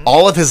prison.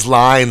 All of his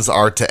lines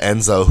are to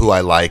Enzo, who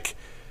I like.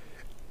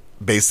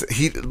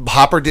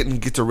 Hopper didn't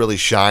get to really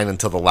shine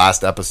until the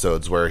last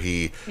episodes, where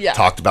he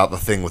talked about the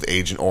thing with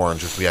Agent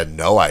Orange, which we had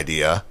no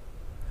idea.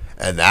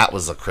 And that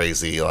was a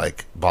crazy,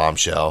 like,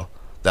 bombshell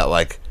that,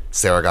 like,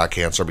 Sarah got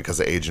cancer because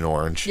of Agent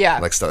Orange. Yeah.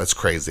 Like, stuff. It's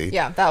crazy.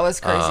 Yeah, that was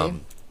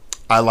crazy.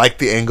 I like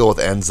the angle with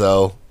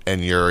Enzo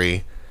and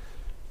Yuri.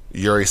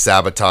 Yuri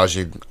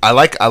sabotaging. I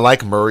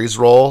like Murray's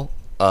role.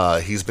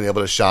 He's been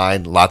able to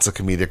shine. Lots of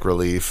comedic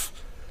relief.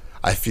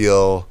 I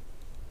feel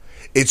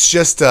it's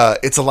just,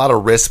 it's a lot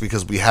of risk,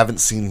 because we haven't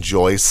seen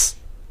Joyce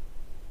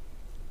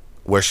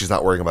where she's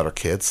not worrying about her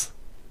kids.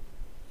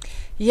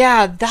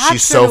 Yeah, that's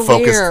she's so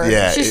focused. Weird.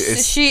 Yeah,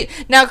 she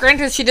now,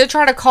 granted, she did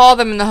try to call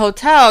them in the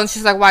hotel, and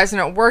she's like, "Why isn't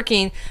it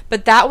working?"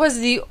 But that was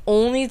the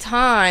only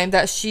time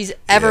that she's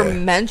ever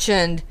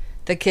mentioned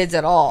the kids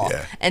at all.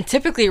 Yeah. And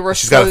typically,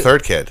 she's got a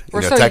third kid.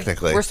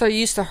 Technically, we're so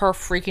used to her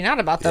freaking out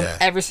about them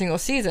every single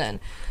season.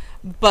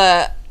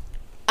 But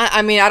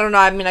I mean, I don't know.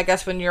 I mean, I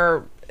guess when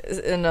you're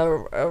in a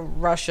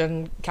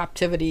Russian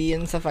captivity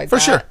and stuff like that,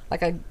 for sure.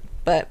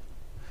 But.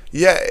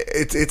 Yeah,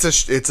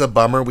 it's a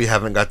bummer we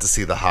haven't got to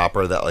see the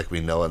Hopper that, like, we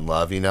know and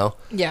love,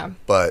 Yeah.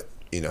 But,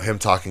 him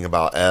talking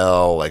about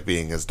Elle, like,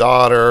 being his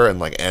daughter, and,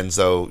 like,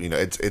 Enzo,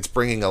 it's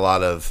bringing a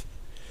lot of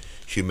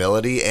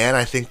humility, and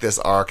I think this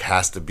arc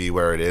has to be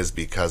where it is,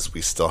 because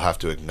we still have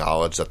to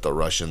acknowledge that the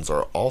Russians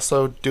are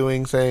also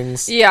doing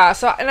things. Yeah,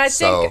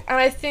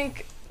 I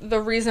think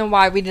the reason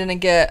why we didn't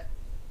get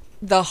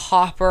the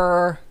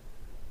Hopper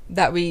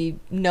that we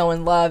know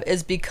and love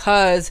is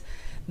because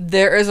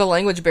there is a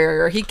language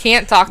barrier. He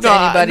can't talk to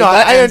anybody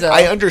but Enzo.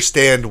 I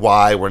understand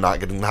why we're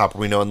not getting the Hopper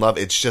we know and love.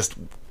 It's just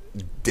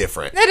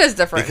different. It is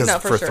different. Because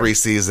for sure. 3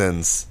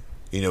 seasons,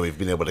 we've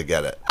been able to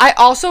get it. I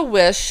also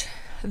wish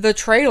the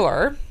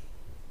trailer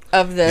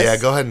of this... Yeah,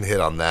 go ahead and hit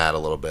on that a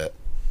little bit.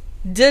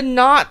 Did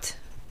not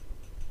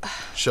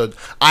Should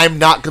I'm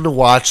not going to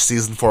watch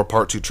season 4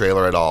 part 2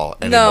 trailer at all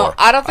anymore. No,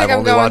 I don't think I've I'm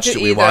only going watched to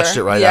it. either. We watched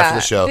it right after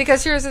the show.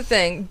 Because here's the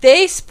thing: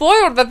 they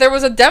spoiled that there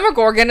was a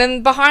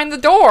Demogorgon behind the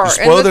door. You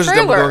spoil in the there's a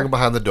trailer. Demogorgon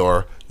behind the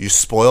door. You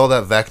spoil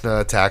that Vecna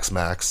attacks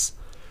Max.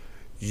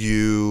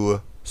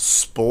 You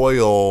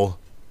spoil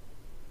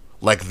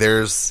like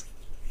there's.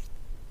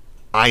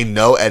 I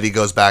know Eddie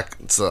goes back.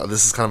 So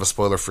this is kind of a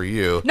spoiler for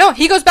you. No,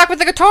 he goes back with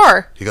the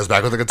guitar. He goes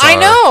back with the guitar. I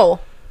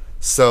know.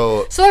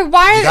 So like,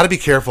 why? You got to be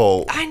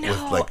careful. I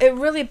know. With, it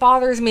really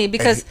bothers me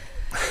because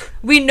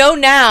we know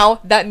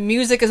now that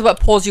music is what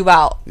pulls you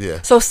out.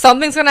 Yeah. So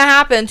something's gonna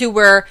happen to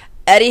where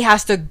Eddie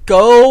has to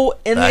go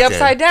in back the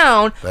upside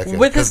down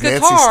with his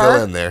guitar. Nancy's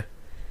still in there,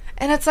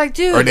 and it's like,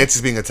 dude. or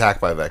Nancy's being attacked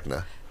by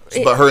Vecna.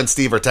 But her and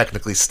Steve are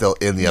technically still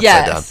in the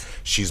upside down.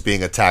 She's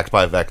being attacked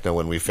by Vecna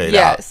when we fade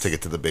out to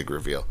get to the big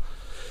reveal.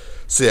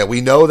 So yeah,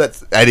 we know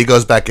that Eddie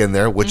goes back in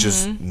there, which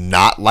is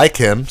not like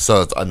him.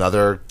 So it's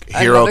another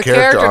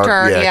character arc.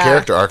 Turn,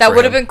 character arc. That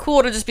would have been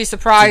cool to just be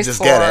surprised just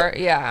for. get it.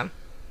 Yeah.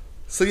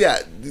 So yeah,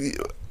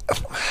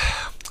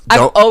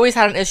 I've always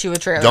had an issue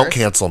with trailers. Don't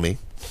cancel me,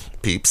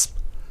 peeps.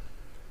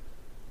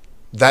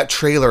 That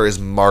trailer is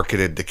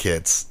marketed to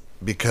kids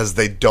because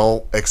they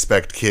don't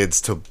expect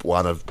kids to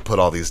want to put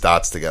all these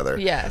dots together.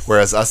 Yes.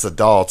 Whereas us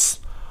adults,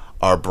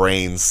 our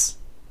brains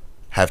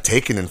have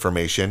taken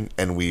information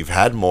and we've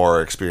had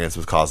more experience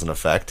with cause and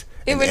effect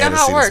and we know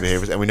how it works.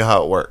 Behaviors, and we know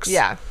how it works.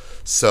 Yeah.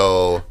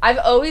 So I've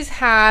always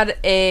had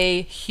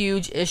a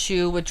huge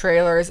issue with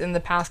trailers in the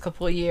past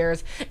couple of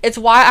years. It's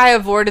why I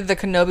avoided the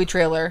Kenobi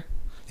trailer.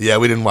 Yeah,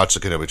 we didn't watch the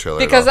Kenobi trailer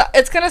because at all.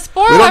 it's going to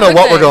spoil We don't know everything.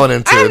 what we're going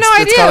into. I have no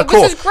It's idea, kind of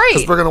cool, which is great.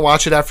 because we're going to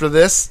watch it after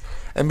this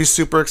and be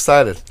super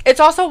excited. It's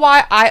also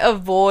why I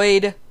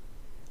avoid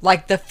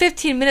like the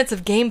 15 minutes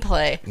of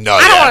gameplay. No,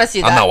 I don't want to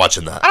see that. I'm not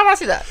watching that. I don't want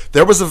to see that.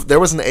 There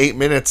was an 8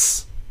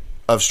 minutes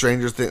of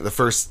Stranger Things, the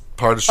first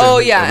part of Stranger Things. Oh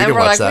yeah, and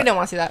we're like, that we don't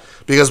want to see that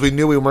because we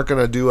knew we weren't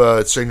going to do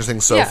a Stranger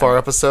Things so far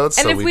episode. And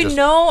so if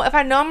if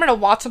I know I'm going to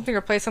watch something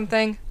or play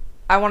something,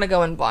 I want to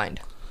go in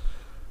blind.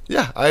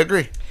 Yeah, I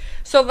agree.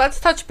 So let's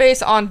touch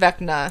base on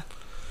Vecna.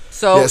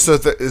 So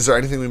is there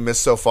anything we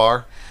missed so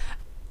far?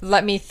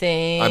 Let me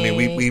think. I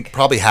mean, we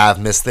probably have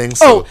missed things.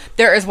 So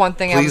there is one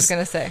thing I was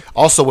going to say.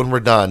 Also, when we're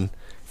done,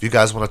 if you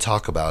guys want to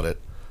talk about it,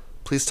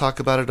 please talk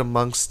about it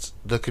amongst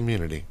the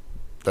community.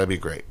 That'd be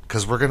great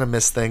because we're gonna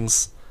miss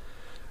things.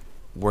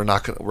 We're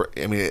not gonna.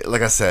 I mean,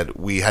 like I said,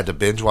 we had to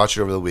binge watch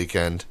it over the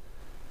weekend.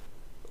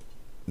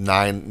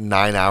 9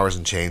 hours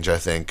and change. I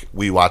think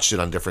we watched it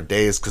on different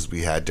days because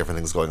we had different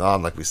things going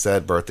on. Like we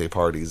said, birthday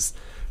parties,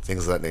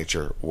 things of that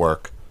nature,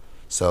 work.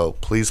 So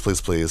please, please,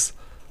 please,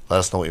 let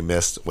us know what you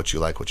missed, what you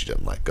like, what you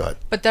didn't like. Go ahead.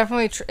 But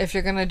definitely, if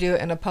you're gonna do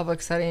it in a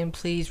public setting,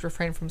 please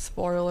refrain from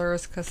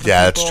spoilers.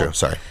 That's true.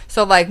 Sorry.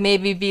 So like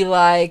maybe be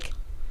like,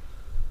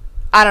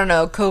 I don't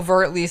know,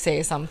 covertly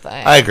say something.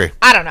 I agree.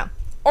 I don't know,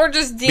 or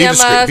just DM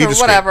us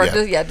or whatever.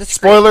 Yeah. Discreet.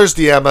 Spoilers,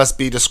 DM us.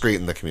 Be discreet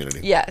in the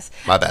community. Yes.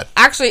 My bad.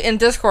 Actually, in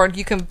Discord,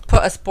 you can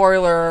put a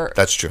spoiler.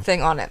 That's true.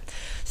 Thing on it.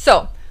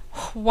 So,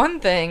 one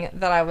thing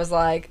that I was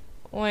like,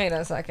 wait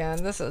a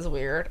second, this is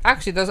weird.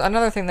 Actually, there's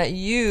another thing that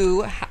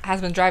has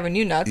been driving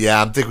you nuts.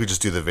 Yeah, I think we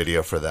just do the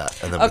video for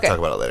that, and then we'll talk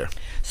about it later.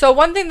 So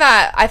one thing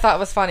that I thought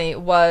was funny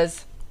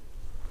was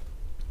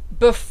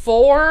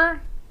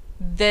before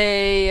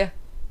they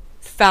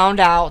found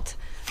out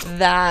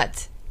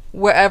that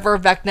wherever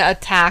Vecna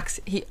attacks,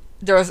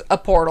 there was a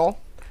portal.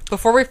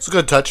 It's a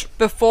good touch.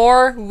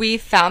 Before we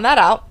found that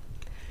out,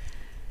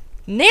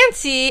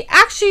 Nancy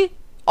actually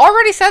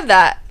already said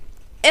that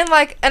in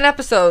like an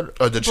episode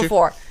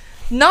before.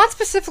 Not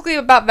specifically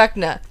about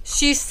Vecna.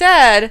 She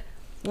said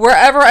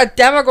wherever a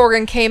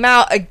Demogorgon came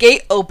out, a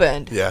gate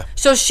opened. Yeah.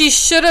 So she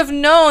should have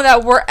known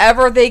that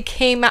wherever they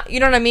came out, you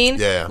know what I mean?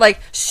 Yeah.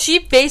 Like, she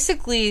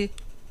basically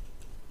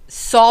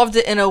solved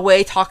it in a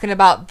way talking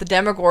about the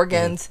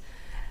Demogorgons.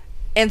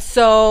 And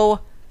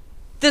so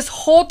this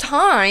whole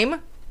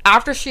time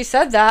after she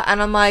said that,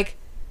 and I'm like,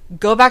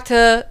 go back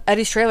to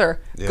Eddie's trailer.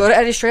 Yeah. Go to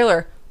Eddie's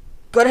trailer.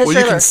 Go to his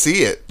trailer. You can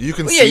see it. You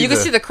can you can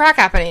see the crack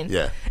happening.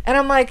 Yeah. And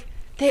I'm like,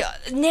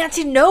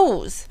 Nancy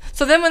knows.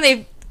 So then when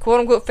they quote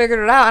unquote figured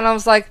it out, and I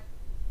was like,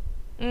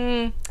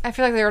 I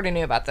feel like they already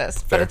knew about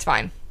this, but it's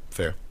fine.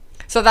 Fair.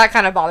 So that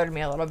kind of bothered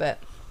me a little bit.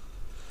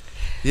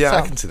 Yeah,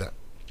 I can see that.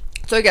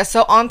 So I guess,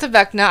 on to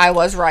Vecna, I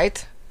was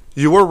right.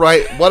 You were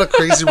right. What a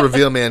crazy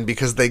reveal, man,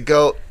 because they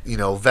go,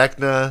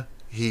 Vecna,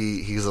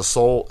 he's a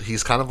soul,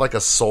 he's kind of like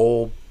a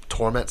soul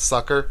torment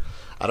sucker.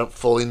 I don't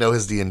fully know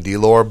his D&D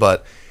lore,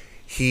 but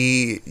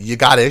you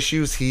got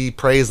issues, he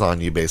preys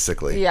on you,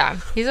 basically. Yeah,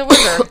 he's a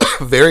wizard.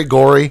 Very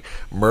gory,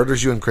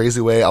 murders you in a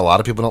crazy way. A lot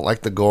of people don't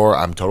like the gore.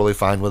 I'm totally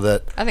fine with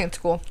it. I think it's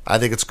cool. I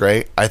think it's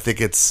great. I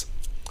think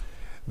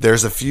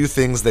there's a few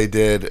things they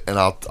did, and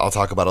I'll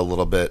talk about a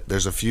little bit.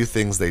 There's a few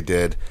things they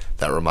did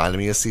that reminded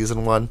me of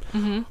season 1.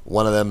 Mm-hmm.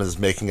 One of them is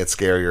making it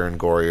scarier and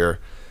gorier.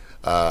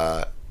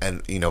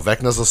 And,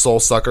 Vecna's a soul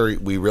sucker.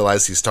 We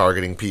realize he's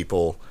targeting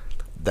people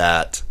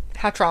that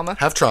have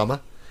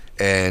trauma.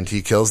 And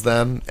he kills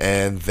them,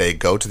 and they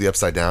go to the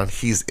Upside Down.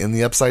 He's in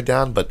the Upside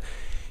Down, but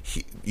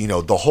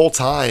the whole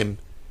time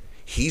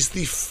he's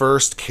the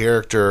first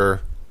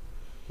character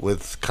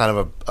with kind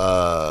of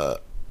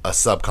a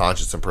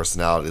subconscious and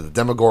personality. The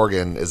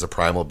Demogorgon is a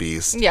primal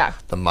beast. Yeah.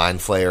 The Mind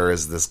Flayer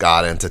is this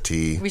god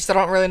entity. We still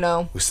don't really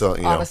know. We still,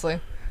 honestly.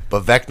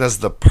 But Vecna's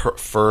the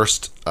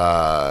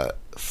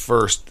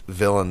first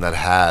villain that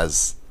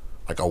has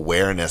like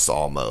awareness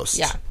almost.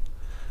 Yeah.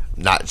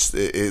 Not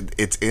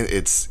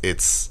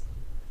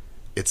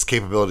its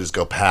capabilities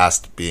go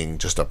past being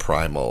just a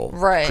primal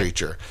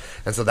creature,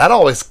 and so that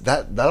always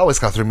kind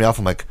of threw me off.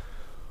 I'm like,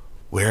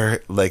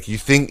 where, like, you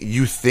think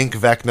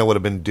Vecna would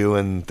have been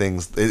doing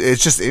things?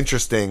 It's just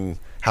interesting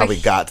how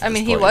we got to this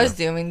point, he was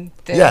doing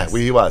things. Yeah,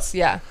 he was.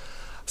 Yeah.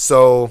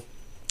 So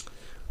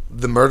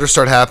the murders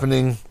start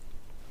happening.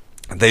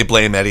 They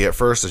blame Eddie at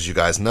first, as you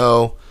guys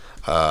know.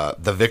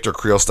 The Victor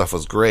Creel stuff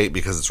was great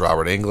because it's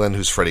Robert Englund,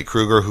 who's Freddy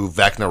Krueger, who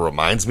Vecna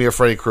reminds me of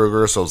Freddy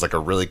Krueger, so it was like a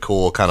really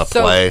cool kind of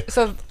play.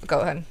 So, go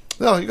ahead.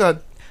 No, you go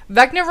ahead.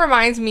 Vecna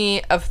reminds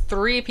me of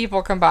 3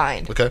 people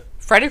combined. Okay.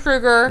 Freddy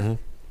Krueger,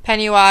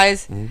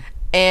 Pennywise,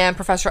 and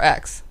Professor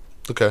X.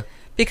 Okay.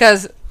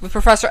 Because with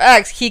Professor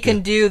X, he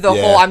can do the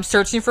whole I'm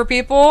searching for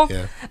people.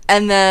 Yeah.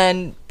 And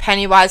then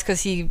Pennywise,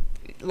 because he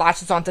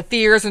latches onto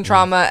fears and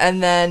trauma.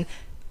 And then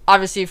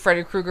obviously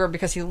Freddy Krueger,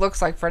 because he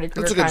looks like Freddy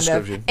Krueger, kind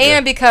of.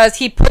 And because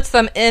he puts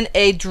them in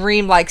a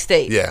dream-like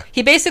state. Yeah.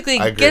 He basically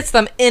gets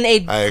them in a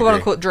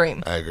quote-unquote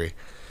dream. I agree.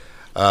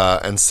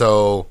 And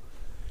so,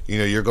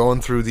 you're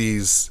going through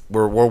these.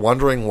 We're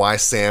wondering why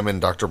Sam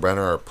and Dr.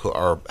 Brenner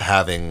are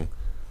having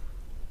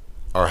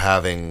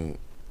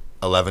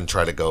 11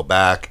 try to go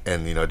back,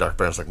 and Dr.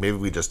 Brenner's like, maybe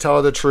we just tell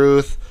her the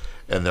truth,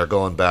 and they're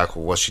going back.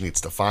 Well, she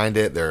needs to find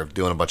it. They're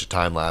doing a bunch of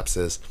time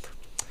lapses.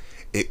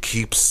 It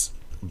keeps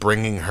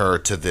bringing her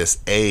to this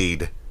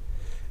aid,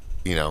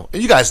 and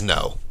you guys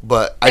know,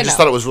 but I just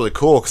thought it was really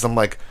cool because I'm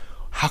like,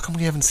 how come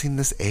we haven't seen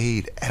this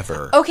aid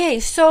ever? Okay,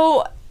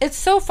 so it's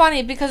so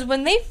funny because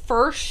when they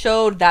first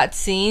showed that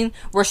scene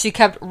where she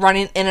kept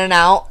running in and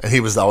out, and he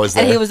was always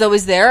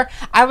there,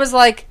 I was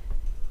like,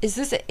 is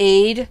this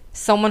aid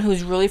someone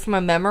who's really from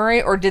a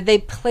memory, or did they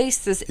place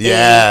this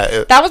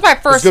aid? That was my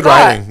first thought.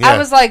 Writing, yeah. I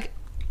was like,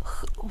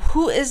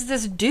 who is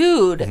this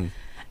dude? Mm-hmm.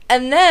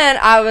 And then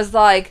I was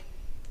like,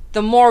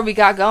 the more we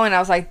got going, I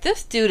was like,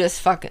 this dude is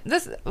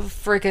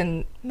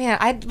freaking, man,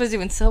 I was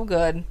doing so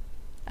good.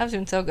 Yep.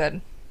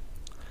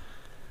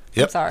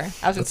 I'm sorry.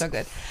 I was doing so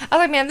good. I was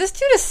like, man, this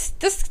dude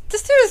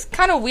is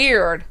kind of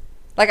weird.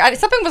 Like,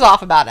 something was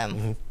off about him.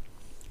 Mm-hmm.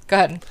 Go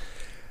ahead.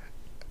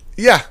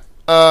 Yeah.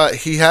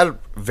 He had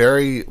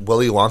very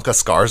Willy Wonka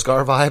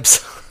Skarsgård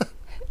vibes.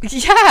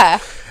 Yeah.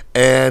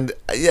 And,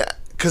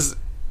 because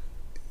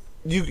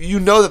you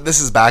know that this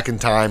is back in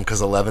time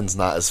because 11's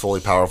not as fully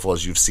powerful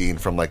as you've seen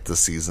from, like, the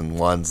season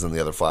 1s and the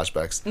other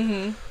flashbacks.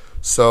 Mm-hmm.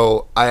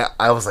 So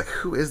I was like,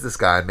 who is this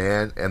guy,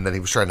 man? And then he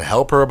was trying to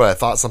help her, but I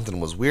thought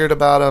something was weird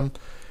about him.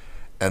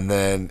 And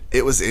then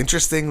it was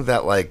interesting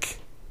that, like,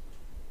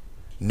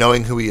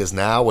 knowing who he is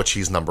now, which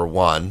he's number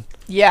 1.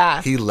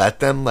 Yeah. He let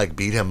them, like,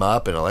 beat him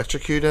up and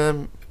electrocute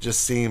him. Just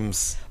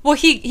seems... Well,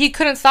 he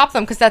couldn't stop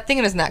them because that thing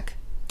in his neck.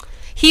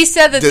 He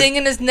said the thing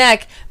in his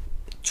neck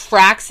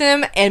tracks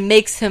him and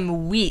makes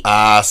him weak.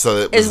 So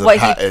it was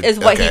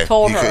what he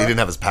told her. He didn't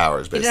have his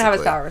powers, basically. He didn't have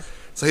his powers.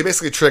 So he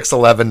basically tricks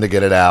 11 to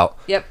get it out.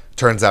 Yep.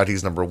 Turns out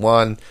he's number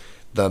 1.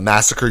 The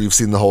massacre you've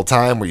seen the whole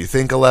time where you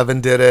think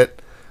 11 did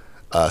it.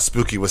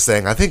 Spooky was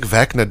saying, I think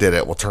Vecna did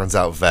it. Well, turns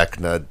out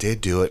Vecna did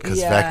do it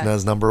because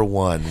Vecna's number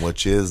 1,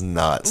 which is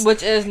nuts.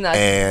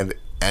 And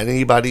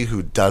anybody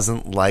who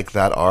doesn't like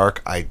that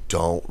arc, I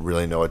don't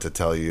really know what to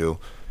tell you.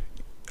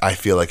 I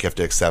feel like you have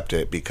to accept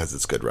it because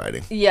it's good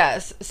writing.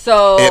 Yes.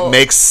 So it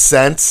makes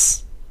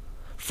sense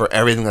for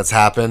everything that's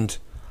happened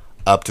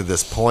up to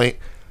this point.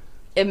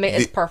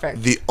 It's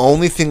perfect. The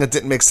only thing that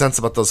didn't make sense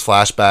about those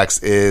flashbacks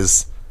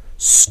is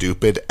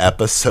stupid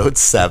episode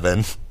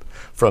 7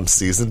 from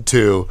season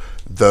 2.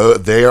 Though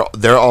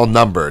they're all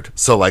numbered.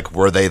 So, like,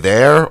 were they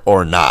there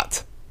or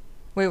not?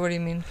 Wait, what do you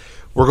mean?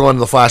 We're going to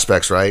the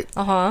flashbacks, right?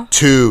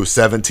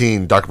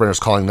 2:17. Dr. Brenner's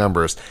calling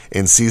numbers.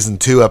 In season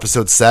 2,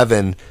 episode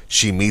 7,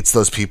 she meets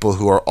those people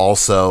who are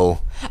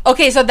also...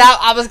 Okay, so that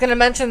I was going to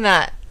mention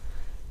that.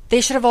 They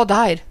should have all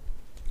died.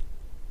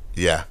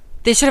 Yeah.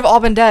 They should have all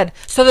been dead.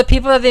 So the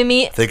people that they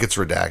meet... I think it's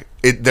redacted.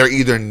 They're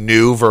either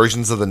new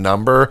versions of the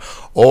number,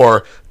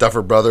 or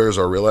Duffer Brothers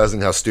are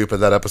realizing how stupid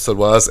that episode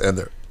was, and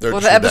they're well,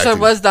 the episode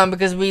was done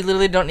because we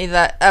literally don't need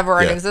that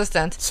ever in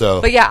existence.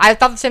 But yeah, I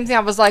thought the same thing.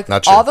 I was like,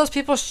 all those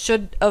people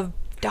should have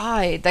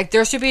died. Like,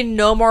 there should be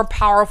no more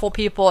powerful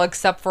people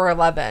except for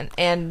 11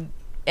 and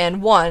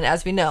 1,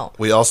 as we know.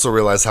 We also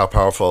realize how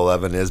powerful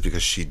 11 is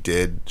because she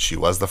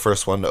was the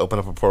first one to open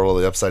up a portal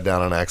to the Upside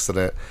Down on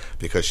accident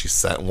because she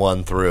sent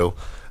 1 through.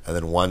 And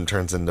then 1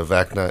 turns into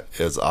Vecna.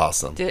 Is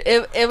awesome. Dude,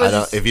 it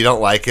was... if you don't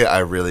like it, I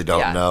really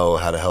don't know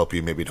how to help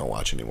you. Maybe don't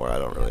watch anymore. I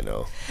don't really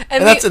know.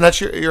 And that's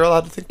you're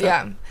allowed to think that.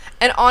 Yeah.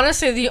 And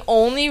honestly, the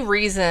only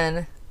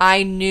reason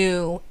I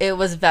knew it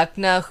was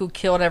Vecna who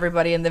killed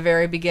everybody in the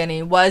very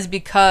beginning was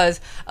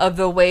because of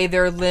the way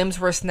their limbs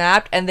were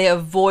snapped and they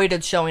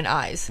avoided showing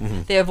eyes.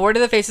 Mm-hmm. They avoided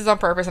the faces on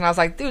purpose. And I was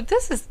like, dude,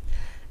 this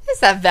It's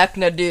that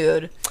Vecna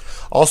dude.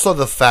 Also,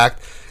 the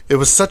fact it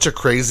was such a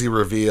crazy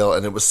reveal,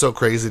 and it was so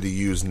crazy to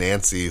use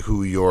Nancy,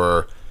 who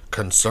you're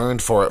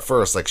concerned for at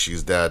first, like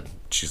she's dead,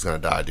 she's gonna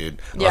die,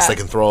 dude. Unless they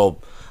can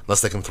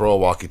throw a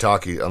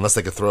walkie-talkie, unless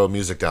they can throw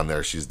music down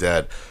there, she's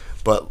dead.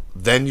 But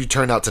then you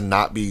turn out to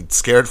not be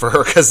scared for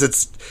her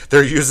because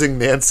they're using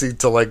Nancy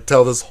to like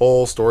tell this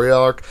whole story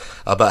arc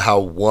about how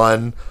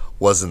one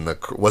was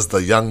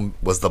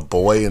the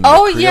boy in the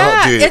Creole.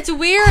 Yeah, dude, it's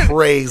weird.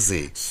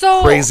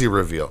 Crazy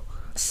reveal.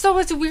 So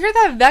it's weird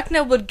that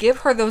Vecna would give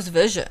her those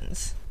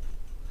visions.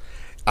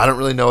 I don't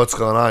really know what's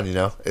going on,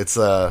 It's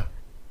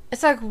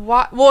like,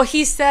 what? Well,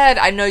 he said,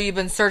 I know you've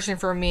been searching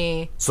for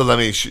me. So let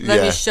me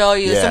show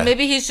you. Yeah. So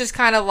maybe he's just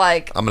kind of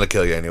like, I'm going to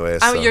kill you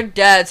anyways. You're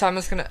dead, so I'm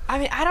just going to... I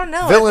mean, I don't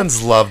know.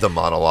 Villains love the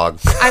monologue.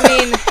 I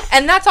mean,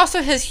 and that's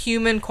also his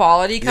human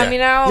quality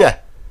coming out. Yeah,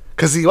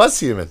 because he was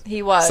human.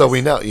 He was. So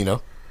we know,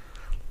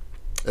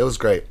 It was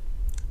great.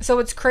 So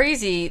it's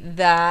crazy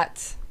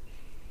that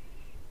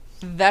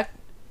Vec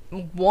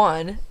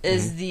 1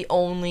 is the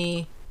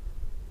only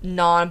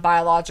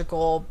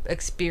non-biological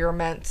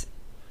experiment.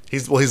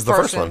 He's the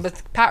first one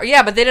with power.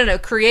 Yeah, but they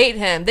didn't create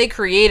him. They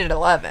created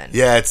 11.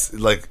 Yeah, it's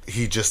like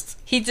he just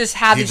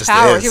had these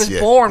powers. Is. He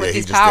was born with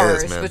these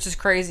powers, is, which is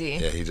crazy.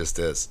 Yeah, he just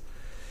is.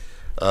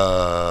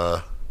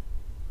 The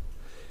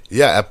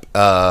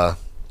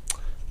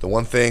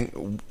one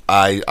thing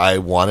I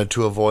wanted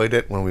to avoid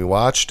it when we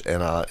watched,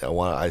 and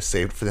I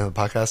saved for the end of the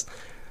podcast.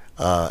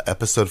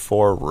 Episode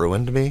 4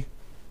 ruined me.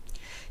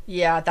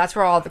 Yeah, that's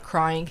where all the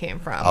crying came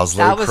from. I was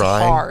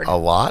crying hard. A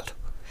lot.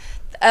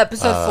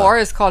 Episode 4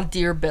 is called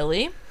Dear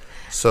Billy.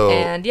 So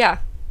and yeah,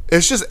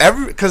 it's just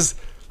because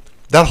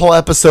that whole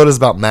episode is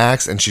about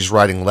Max, and she's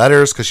writing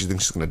letters because she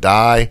thinks she's gonna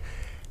die,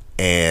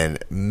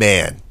 and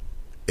man,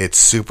 it's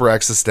super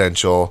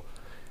existential.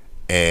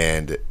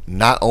 And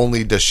not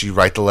only does she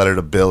write the letter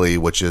to Billy,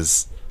 which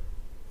is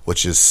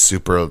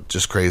super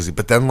just crazy,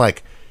 but then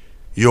like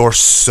you're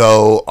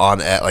so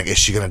on it, like, is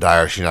she gonna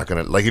die or is she not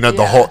gonna, like,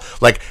 the whole,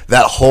 like,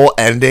 that whole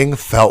ending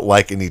felt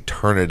like an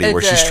eternity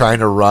where she's trying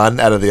to run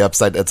out of the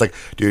upside. It's like,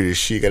 dude, is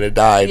she gonna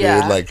die,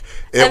 dude? Like,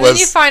 then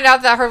you find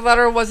out that her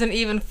letter wasn't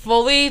even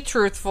fully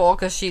truthful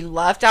because she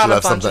left out a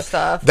bunch of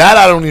stuff that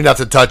I don't even have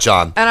to touch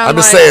on. And I'm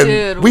just saying,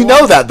 dude, we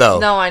know that though.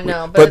 No, I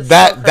know, but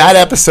that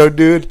episode,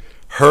 dude,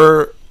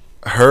 her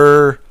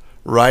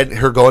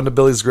going to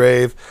Billy's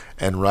grave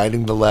and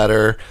writing the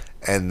letter,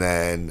 and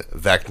then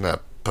Vecna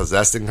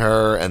possessing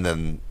her, and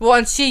then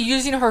and she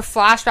using her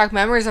flashback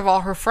memories of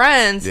all her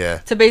friends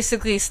to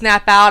basically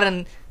snap out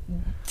and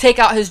take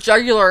out his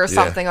jugular or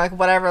something, like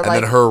whatever. And like,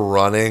 then her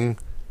running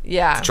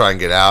to try and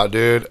get out,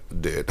 dude.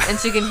 And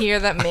she can hear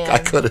that, man. I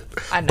couldn't.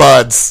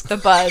 Buds. The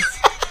buds.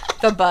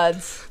 The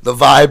buds. The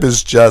vibe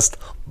is just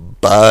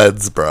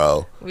buds,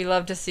 bro. We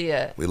love to see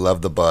it. We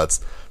love the buds.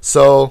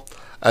 So,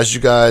 as you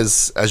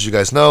guys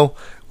know,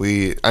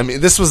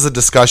 this was a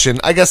discussion.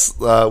 I guess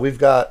we've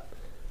got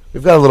a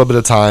little bit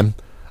of time.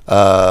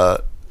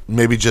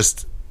 Maybe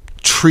just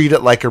treat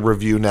it like a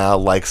review now,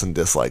 likes and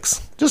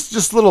dislikes.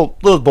 Just little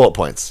bullet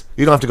points.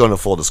 You don't have to go into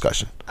full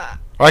discussion.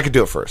 Or I could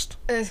do it first.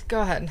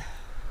 Go ahead.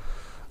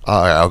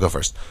 All right, I'll go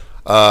first.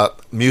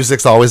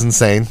 Music's always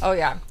insane. Oh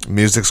yeah.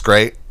 Music's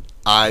great.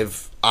 I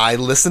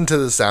listened to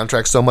the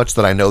soundtrack so much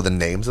that I know the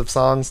names of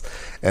songs,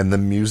 and the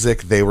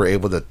music they were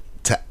able to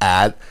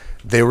add.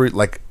 They were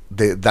like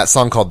that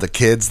song called "The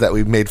Kids" that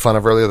we made fun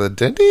of earlier.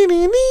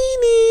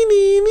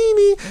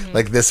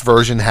 Like, this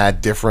version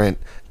had different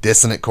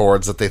dissonant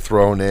chords that they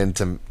thrown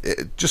into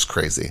it, just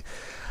crazy.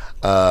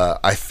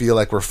 I feel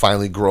like we're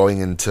finally growing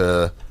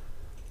into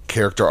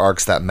character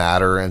arcs that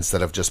matter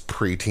instead of just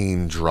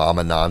preteen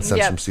drama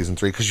nonsense from season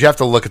 3. Because you have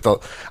to look at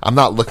I'm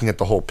not looking at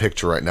the whole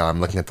picture right now.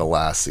 I'm looking at the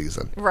last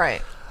season.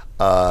 Right.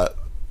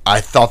 I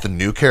thought the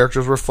new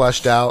characters were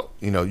fleshed out.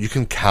 You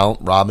can count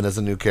Robin as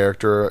a new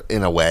character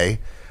in a way.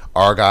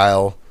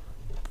 Argyle,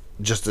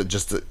 just a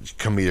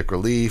comedic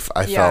relief.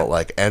 I felt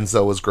like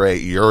Enzo was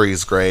great.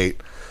 Yuri's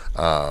great.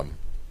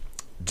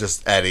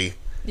 Just Eddie.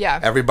 Yeah.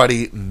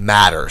 Everybody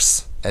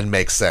matters and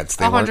makes sense.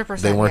 They 100%.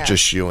 They weren't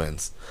just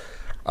shoo-ins.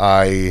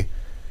 Obviously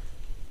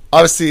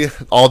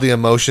all the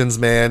emotions,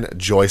 man.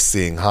 Joyce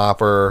seeing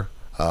Hopper.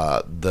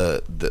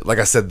 Like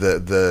I said,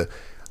 the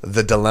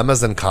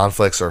dilemmas and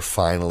conflicts are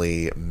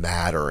finally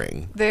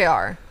mattering. They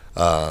are.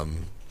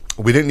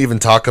 We didn't even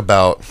talk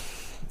about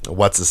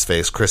what's his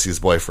face, Chrissy's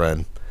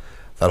boyfriend.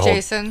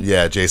 Jason.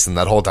 Jason.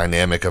 That whole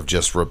dynamic of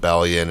just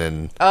rebellion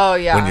and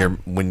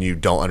when you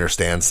don't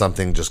understand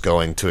something, just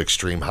going to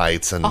extreme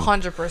heights and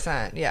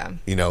 100%. Yeah.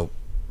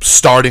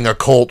 Starting a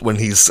cult when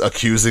he's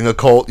accusing a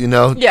cult.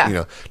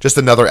 Just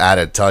another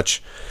added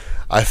touch.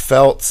 I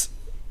felt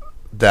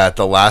that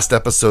the last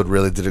episode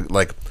really did it.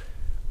 Like,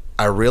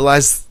 I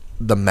realized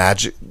the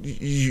magic.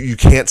 You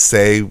can't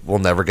say we'll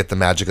never get the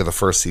magic of the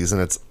first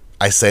season.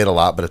 I say it a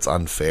lot, but it's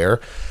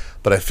unfair.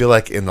 But I feel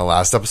like in the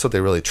last episode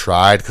they really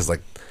tried, because like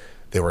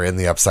they were in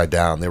the Upside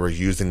Down, they were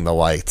using the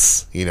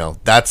lights.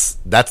 That's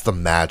the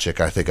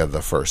magic, I think, of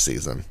the first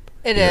season.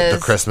 It is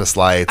the Christmas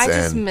lights.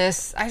 I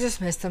just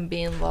miss them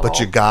being little.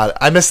 But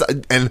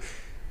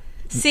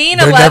Seeing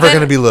They're 11, never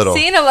going to be little.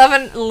 Seeing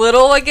 11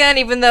 little again,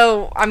 even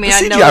though I mean The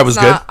I know CGI it's was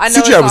not, good. I know CGI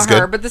it's was not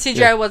her, good. but the CGI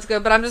Yeah. was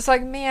good. But I'm just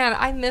like, man,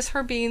 I miss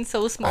her being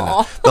so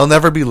small. They'll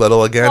never be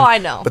little again. Well, I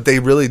know. But they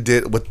really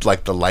did with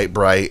like the light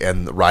bright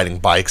and riding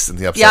bikes and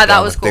the upside Yeah, that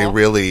down. was Like, They cool.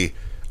 really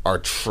are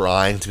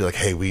trying to be like,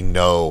 hey, we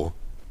know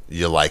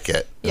you like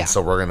it. Yeah. And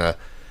so we're going to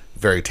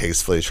very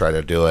tastefully try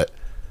to do it.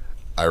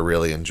 I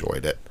really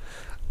enjoyed it.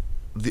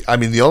 The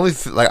only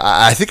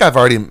I think I've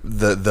already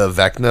the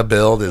Vecna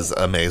build is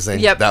amazing.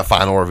 Yep. That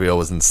final reveal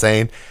was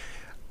insane.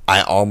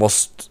 I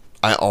almost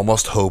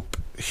hope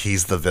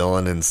he's the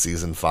villain in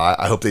season 5.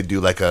 I hope they do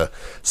like a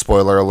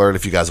spoiler alert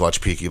if you guys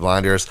watch Peaky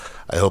Blinders.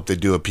 I hope they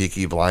do a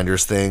Peaky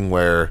Blinders thing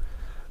where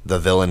the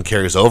villain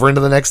carries over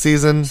into the next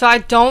season. So I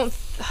don't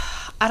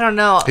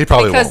know. He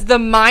probably because won't. the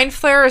Mind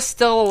Flayer is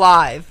still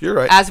alive. You're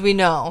right. As we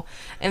know.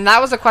 And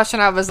that was a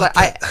question I was like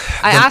I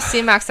asked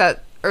C-Max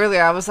that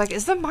earlier. I was like,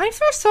 is the Mind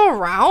Flayer still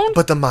around?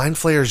 But the Mind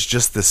Flayer is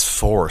just this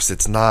force.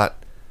 It's not.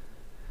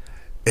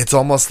 It's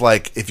almost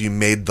like if you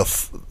made the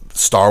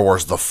Star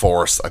Wars the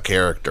Force a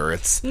character.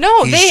 He's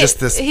just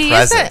this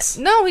presence.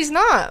 Isn't. No, he's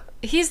not.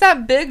 He's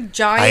that big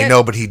giant. I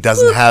know, but he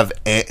doesn't have.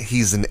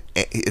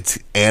 It's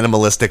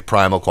animalistic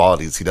primal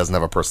qualities. He doesn't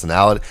have a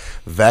personality.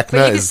 Vecna But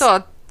you can is.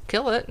 still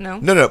kill it. No.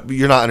 No,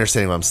 you're not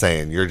understanding what I'm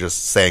saying. You're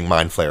just saying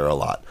Mind Flayer a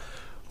lot.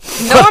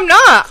 No, I'm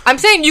not. I'm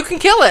saying you can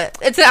kill it.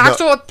 It's an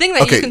actual thing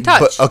that you can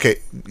touch.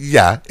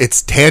 Yeah,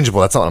 it's tangible.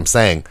 That's not what I'm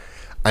saying.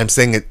 I'm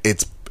saying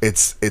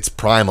it's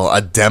primal.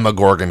 A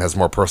Demogorgon has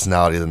more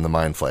personality than the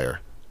Mind Flayer.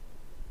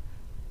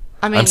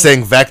 I mean, I'm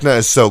saying Vecna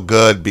is so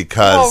good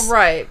because. Oh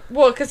right.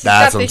 Well, because he's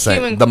That's got what the I'm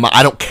human. saying.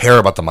 I don't care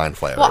about the Mind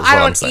Flayer. Well, is what I I'm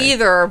don't saying.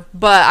 either.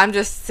 But I'm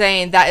just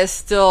saying that is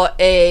still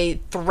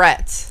a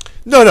threat.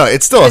 No,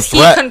 it's still a Because he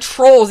threat.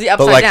 controls the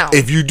upside But like, down.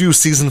 if you do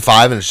season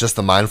 5 and it's just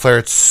the Mind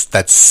Flayer,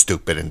 that's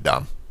stupid and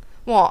dumb.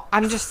 Well,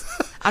 I'm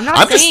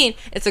not saying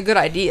it's a good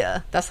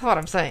idea. That's not what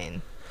I'm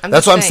saying.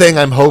 That's what I'm saying.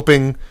 I'm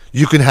hoping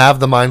you can have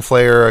the Mind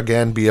Flayer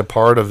again be a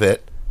part of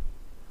it.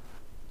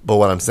 But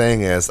what I'm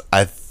saying is,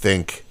 I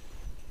think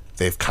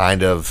they've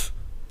kind of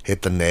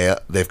hit the nail.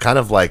 They've kind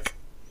of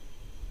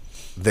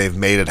they've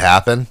made it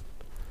happen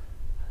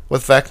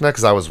with Vecna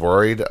because I was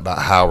worried about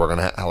how we're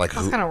gonna I was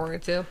kind of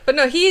worried too. But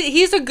no,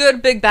 he's a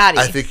good big baddie.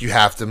 I think you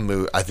have to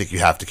move. I think you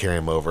have to carry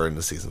him over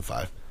into season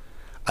 5.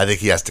 I think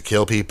he has to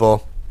kill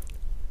people,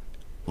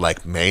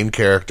 like main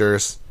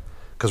characters,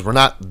 because we're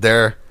not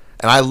there.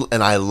 And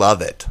I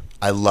love it.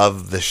 I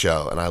love the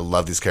show, and I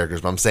love these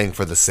characters. But I'm saying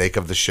for the sake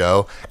of the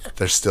show,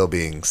 they're still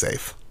being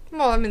safe.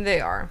 Well, I mean,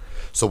 they are.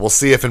 So we'll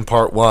see if in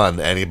part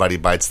 1 anybody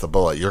bites the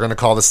bullet. You're going to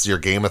call this your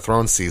Game of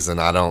Thrones season.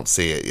 I don't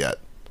see it yet.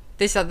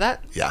 They said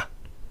that? Yeah.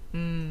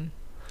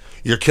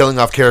 You're killing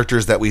off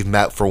characters that we've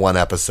met for 1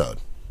 episode.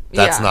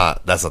 That's Yeah.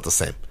 not the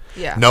same.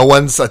 Yeah. No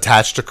one's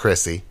attached to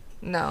Chrissy.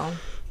 No.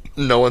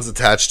 No one's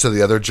attached to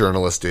the other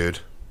journalist dude.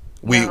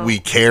 We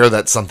care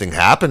that something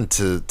happened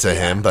to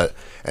him,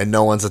 and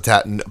no one's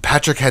attached.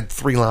 Patrick had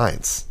 3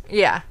 lines.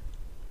 Yeah.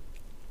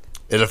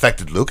 It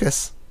affected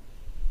Lucas.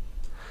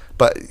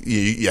 But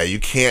you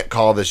can't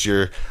call this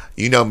your.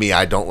 You know me,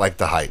 I don't like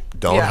the hype.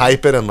 Don't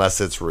hype it unless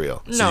it's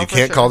real. So No, you for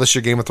can't sure. call this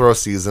your Game of Thrones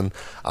season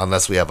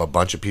unless we have a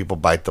bunch of people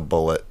bite the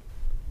bullet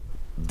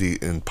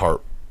in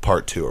part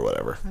 2 or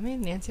whatever. I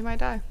mean, Nancy might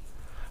die.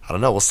 I don't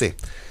know. We'll see.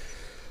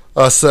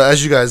 So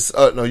as you guys,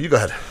 no, you go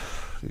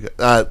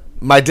ahead.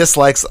 My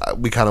dislikes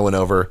we kind of went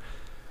over.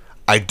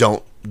 I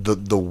don't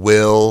the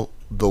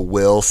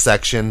will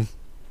section.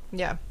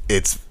 Yeah.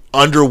 It's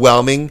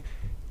underwhelming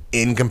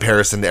in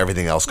comparison to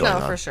everything else going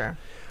on. No, for sure.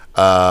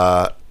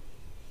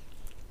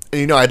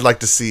 And, I'd like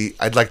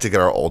to get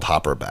our old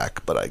Hopper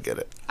back, but I get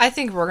it. I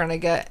think we're going to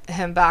get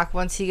him back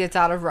once he gets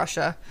out of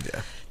Russia.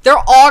 Yeah. They're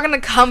all going to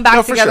come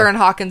back for together sure. in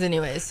Hawkins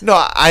anyways. No,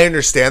 I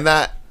understand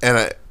that,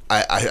 and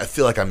I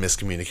feel like I'm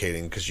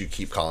miscommunicating because you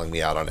keep calling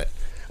me out on it.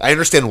 I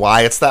understand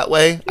why it's that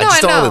way. I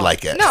just don't really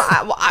like it. No,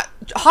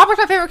 Hopper's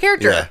my favorite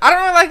character. Yeah. I don't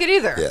really like it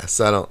either. Yeah,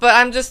 so I don't. But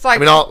I'm just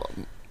like, I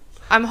mean,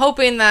 I'm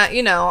hoping that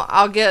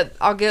I'll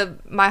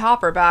get my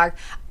Hopper back.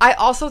 I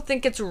also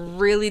think it's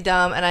really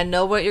dumb, and I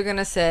know what you're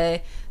gonna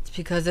say. It's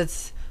because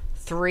it's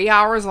 3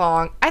 hours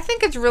long. I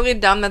think it's really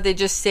dumb that they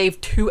just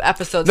saved 2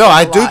 episodes. No, from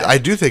I the do. live. I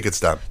do think it's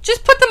dumb.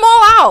 Just put them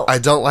all out. I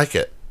don't like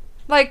it.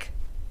 Like,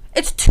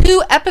 it's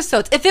 2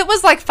 episodes. If it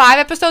was like 5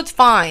 episodes,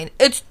 fine.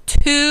 It's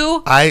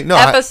 2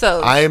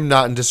 episodes. I am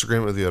not in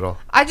disagreement with you at all.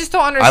 I just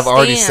don't understand. I've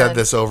already said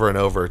this over and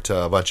over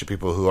to a bunch of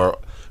people who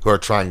are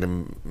trying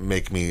to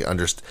make me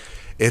understand.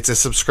 It's a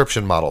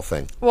subscription model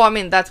thing. Well, I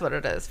mean, that's what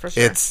it is for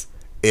sure.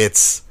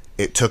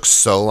 It took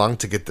so long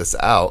to get this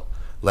out.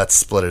 Let's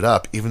split it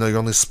up, even though you're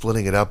only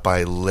splitting it up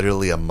by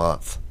literally a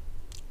month.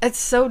 It's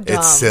so dumb.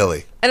 It's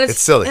silly. And it's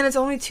silly. And it's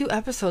only 2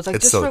 episodes. Like,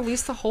 It's just silly.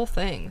 release the whole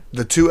thing.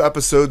 The 2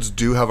 episodes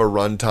do have a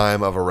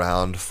runtime of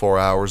around 4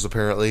 hours,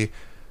 apparently.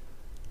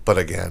 But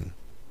again,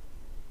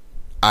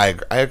 I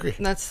agree.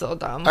 That's so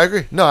dumb. I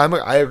agree. No,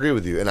 I agree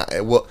with you. And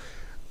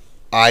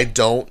I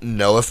don't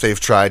know if they've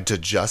tried to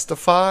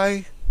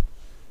justify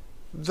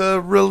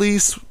the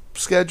release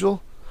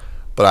schedule,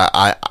 but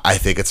I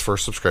think it's for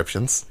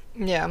subscriptions.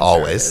 Yeah, I'm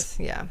always. sure it is.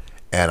 Yeah.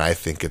 And I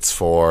think it's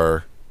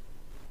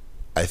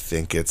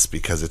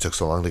because it took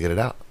so long to get it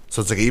out.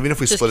 So it's like, even if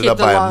we Just split it keep up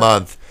the by a long-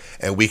 month,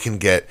 and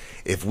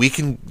if we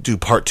can do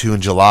part 2 in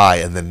July,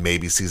 and then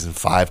maybe season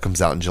 5 comes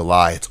out in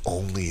July, it's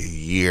only a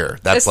year.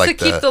 That's It's like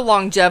to keep the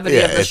longevity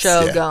of the it's-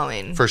 show yeah,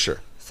 going. for sure.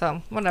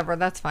 So, whatever,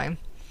 that's fine.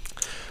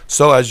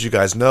 So as you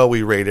guys know,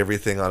 we rate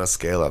everything on a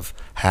scale of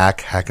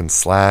hack and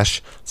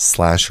slash,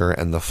 slasher,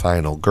 and the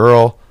final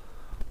girl.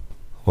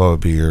 What would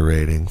be your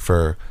rating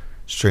for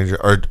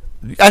Stranger? Or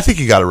I think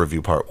you got to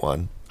review part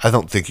 1. I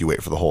don't think you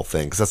wait for the whole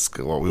thing, because that's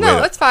what we wait.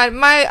 No, it's fine.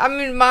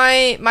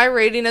 My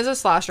rating is a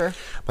slasher.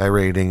 My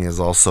rating is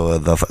also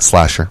the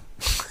slasher.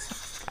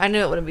 I knew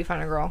it wouldn't be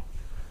Final Girl.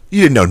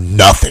 You didn't know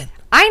nothing.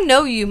 I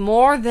know you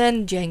more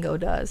than Django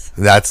does.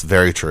 That's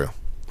very true.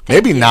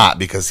 Maybe not,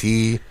 because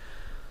I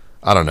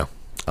don't know.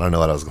 I don't know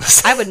what I was going to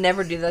say. I would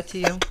never do that to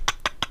you.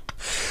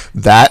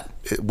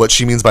 What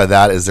she means by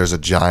that is there's a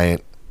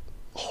giant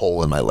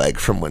hole in my leg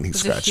from when he It's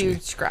a scratched me.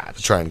 huge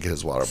scratch. Trying to get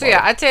his water So bottle.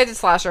 yeah, I'd say it's a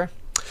slasher.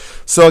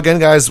 So again,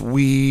 guys,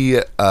 we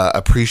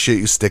appreciate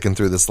you sticking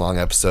through this long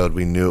episode.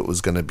 We knew it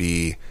was going to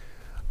be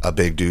a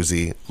big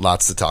doozy.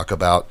 Lots to talk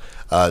about.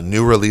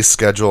 New release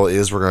schedule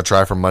is we're going to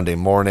try for Monday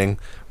morning,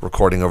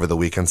 recording over the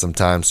weekend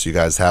sometimes, so you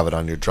guys have it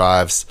on your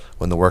drives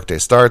when the workday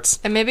starts.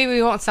 And maybe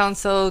we won't sound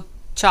so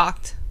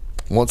chalked.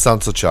 Won't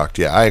sound so chalked.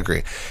 Yeah, I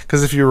agree.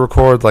 Because if you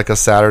record like a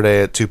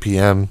Saturday at 2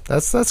 p.m.,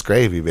 that's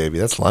gravy, baby.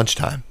 That's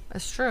lunchtime.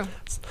 That's true.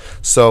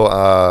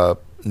 So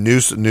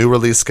new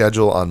release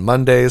schedule on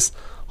Mondays.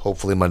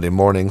 Hopefully Monday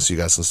morning, so you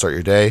guys can start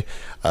your day.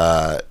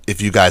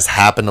 If you guys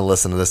happen to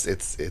listen to this,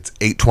 it's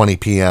 8:20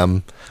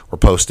 p.m. We're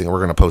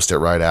going to post it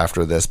right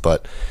after this.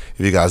 But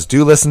if you guys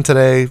do listen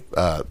today,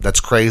 that's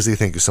crazy.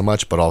 Thank you so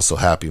much. But also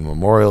happy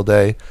Memorial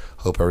Day.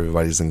 Hope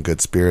everybody's in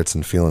good spirits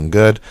and feeling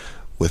good.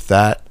 With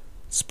that,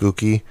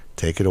 Spooky,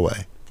 take it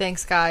away.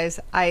 Thanks, guys.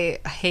 I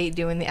hate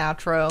doing the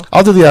outro.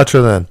 I'll do the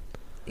outro then.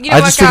 You know I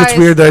what, just think it's guys?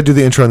 weird that I do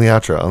the intro and the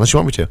outro, unless you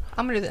want me to.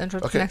 I'm going to do the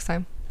intro Okay. next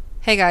time.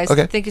 Hey, guys.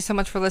 Okay. Thank you so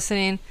much for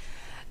listening.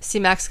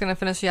 C-Mac's going to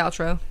finish the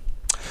outro.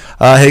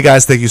 Hey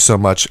guys, thank you so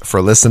much for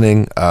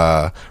listening.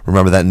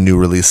 Remember that new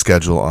release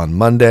schedule on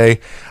Monday.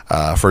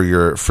 For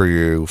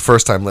you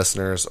first time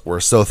listeners,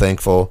 we're so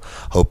thankful.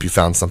 Hope you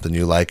found something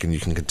you like and you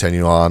can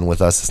continue on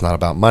with us. It's not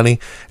about money,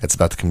 it's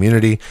about the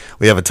community.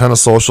 We have a ton of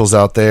socials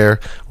out there.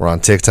 We're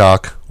on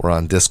TikTok, we're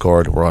on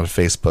Discord, we're on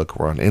Facebook,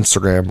 we're on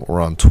Instagram,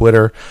 we're on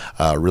Twitter.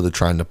 Really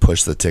trying to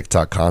push the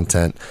TikTok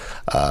content.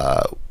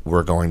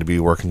 We're going to be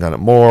working on it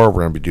more.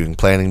 We're going to be doing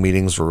planning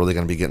meetings. We're really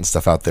going to be getting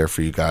stuff out there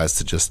for you guys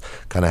to just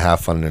kind of have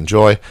fun and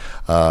enjoy.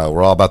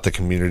 We're all about the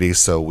community,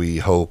 so we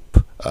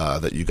hope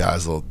that you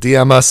guys will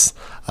DM us,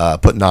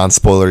 put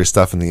non-spoilery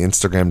stuff in the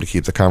Instagram to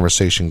keep the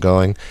conversation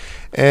going,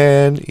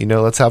 and,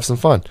 let's have some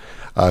fun.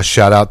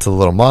 Shout out to the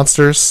Little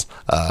Monsters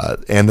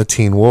and the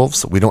Teen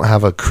Wolves. We don't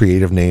have a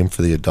creative name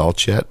for the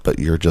adults yet, but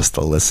you're just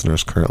the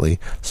listeners currently,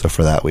 so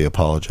for that we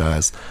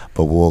apologize.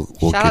 But we'll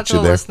Shout get out to you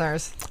the there.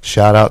 listeners.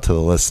 Shout out to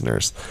the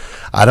listeners.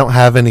 I don't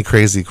have any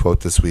crazy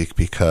quote this week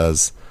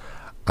because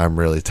I'm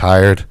really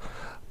tired,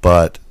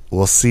 but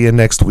we'll see you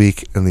next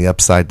week in the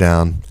Upside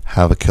Down.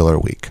 Have a killer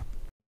week.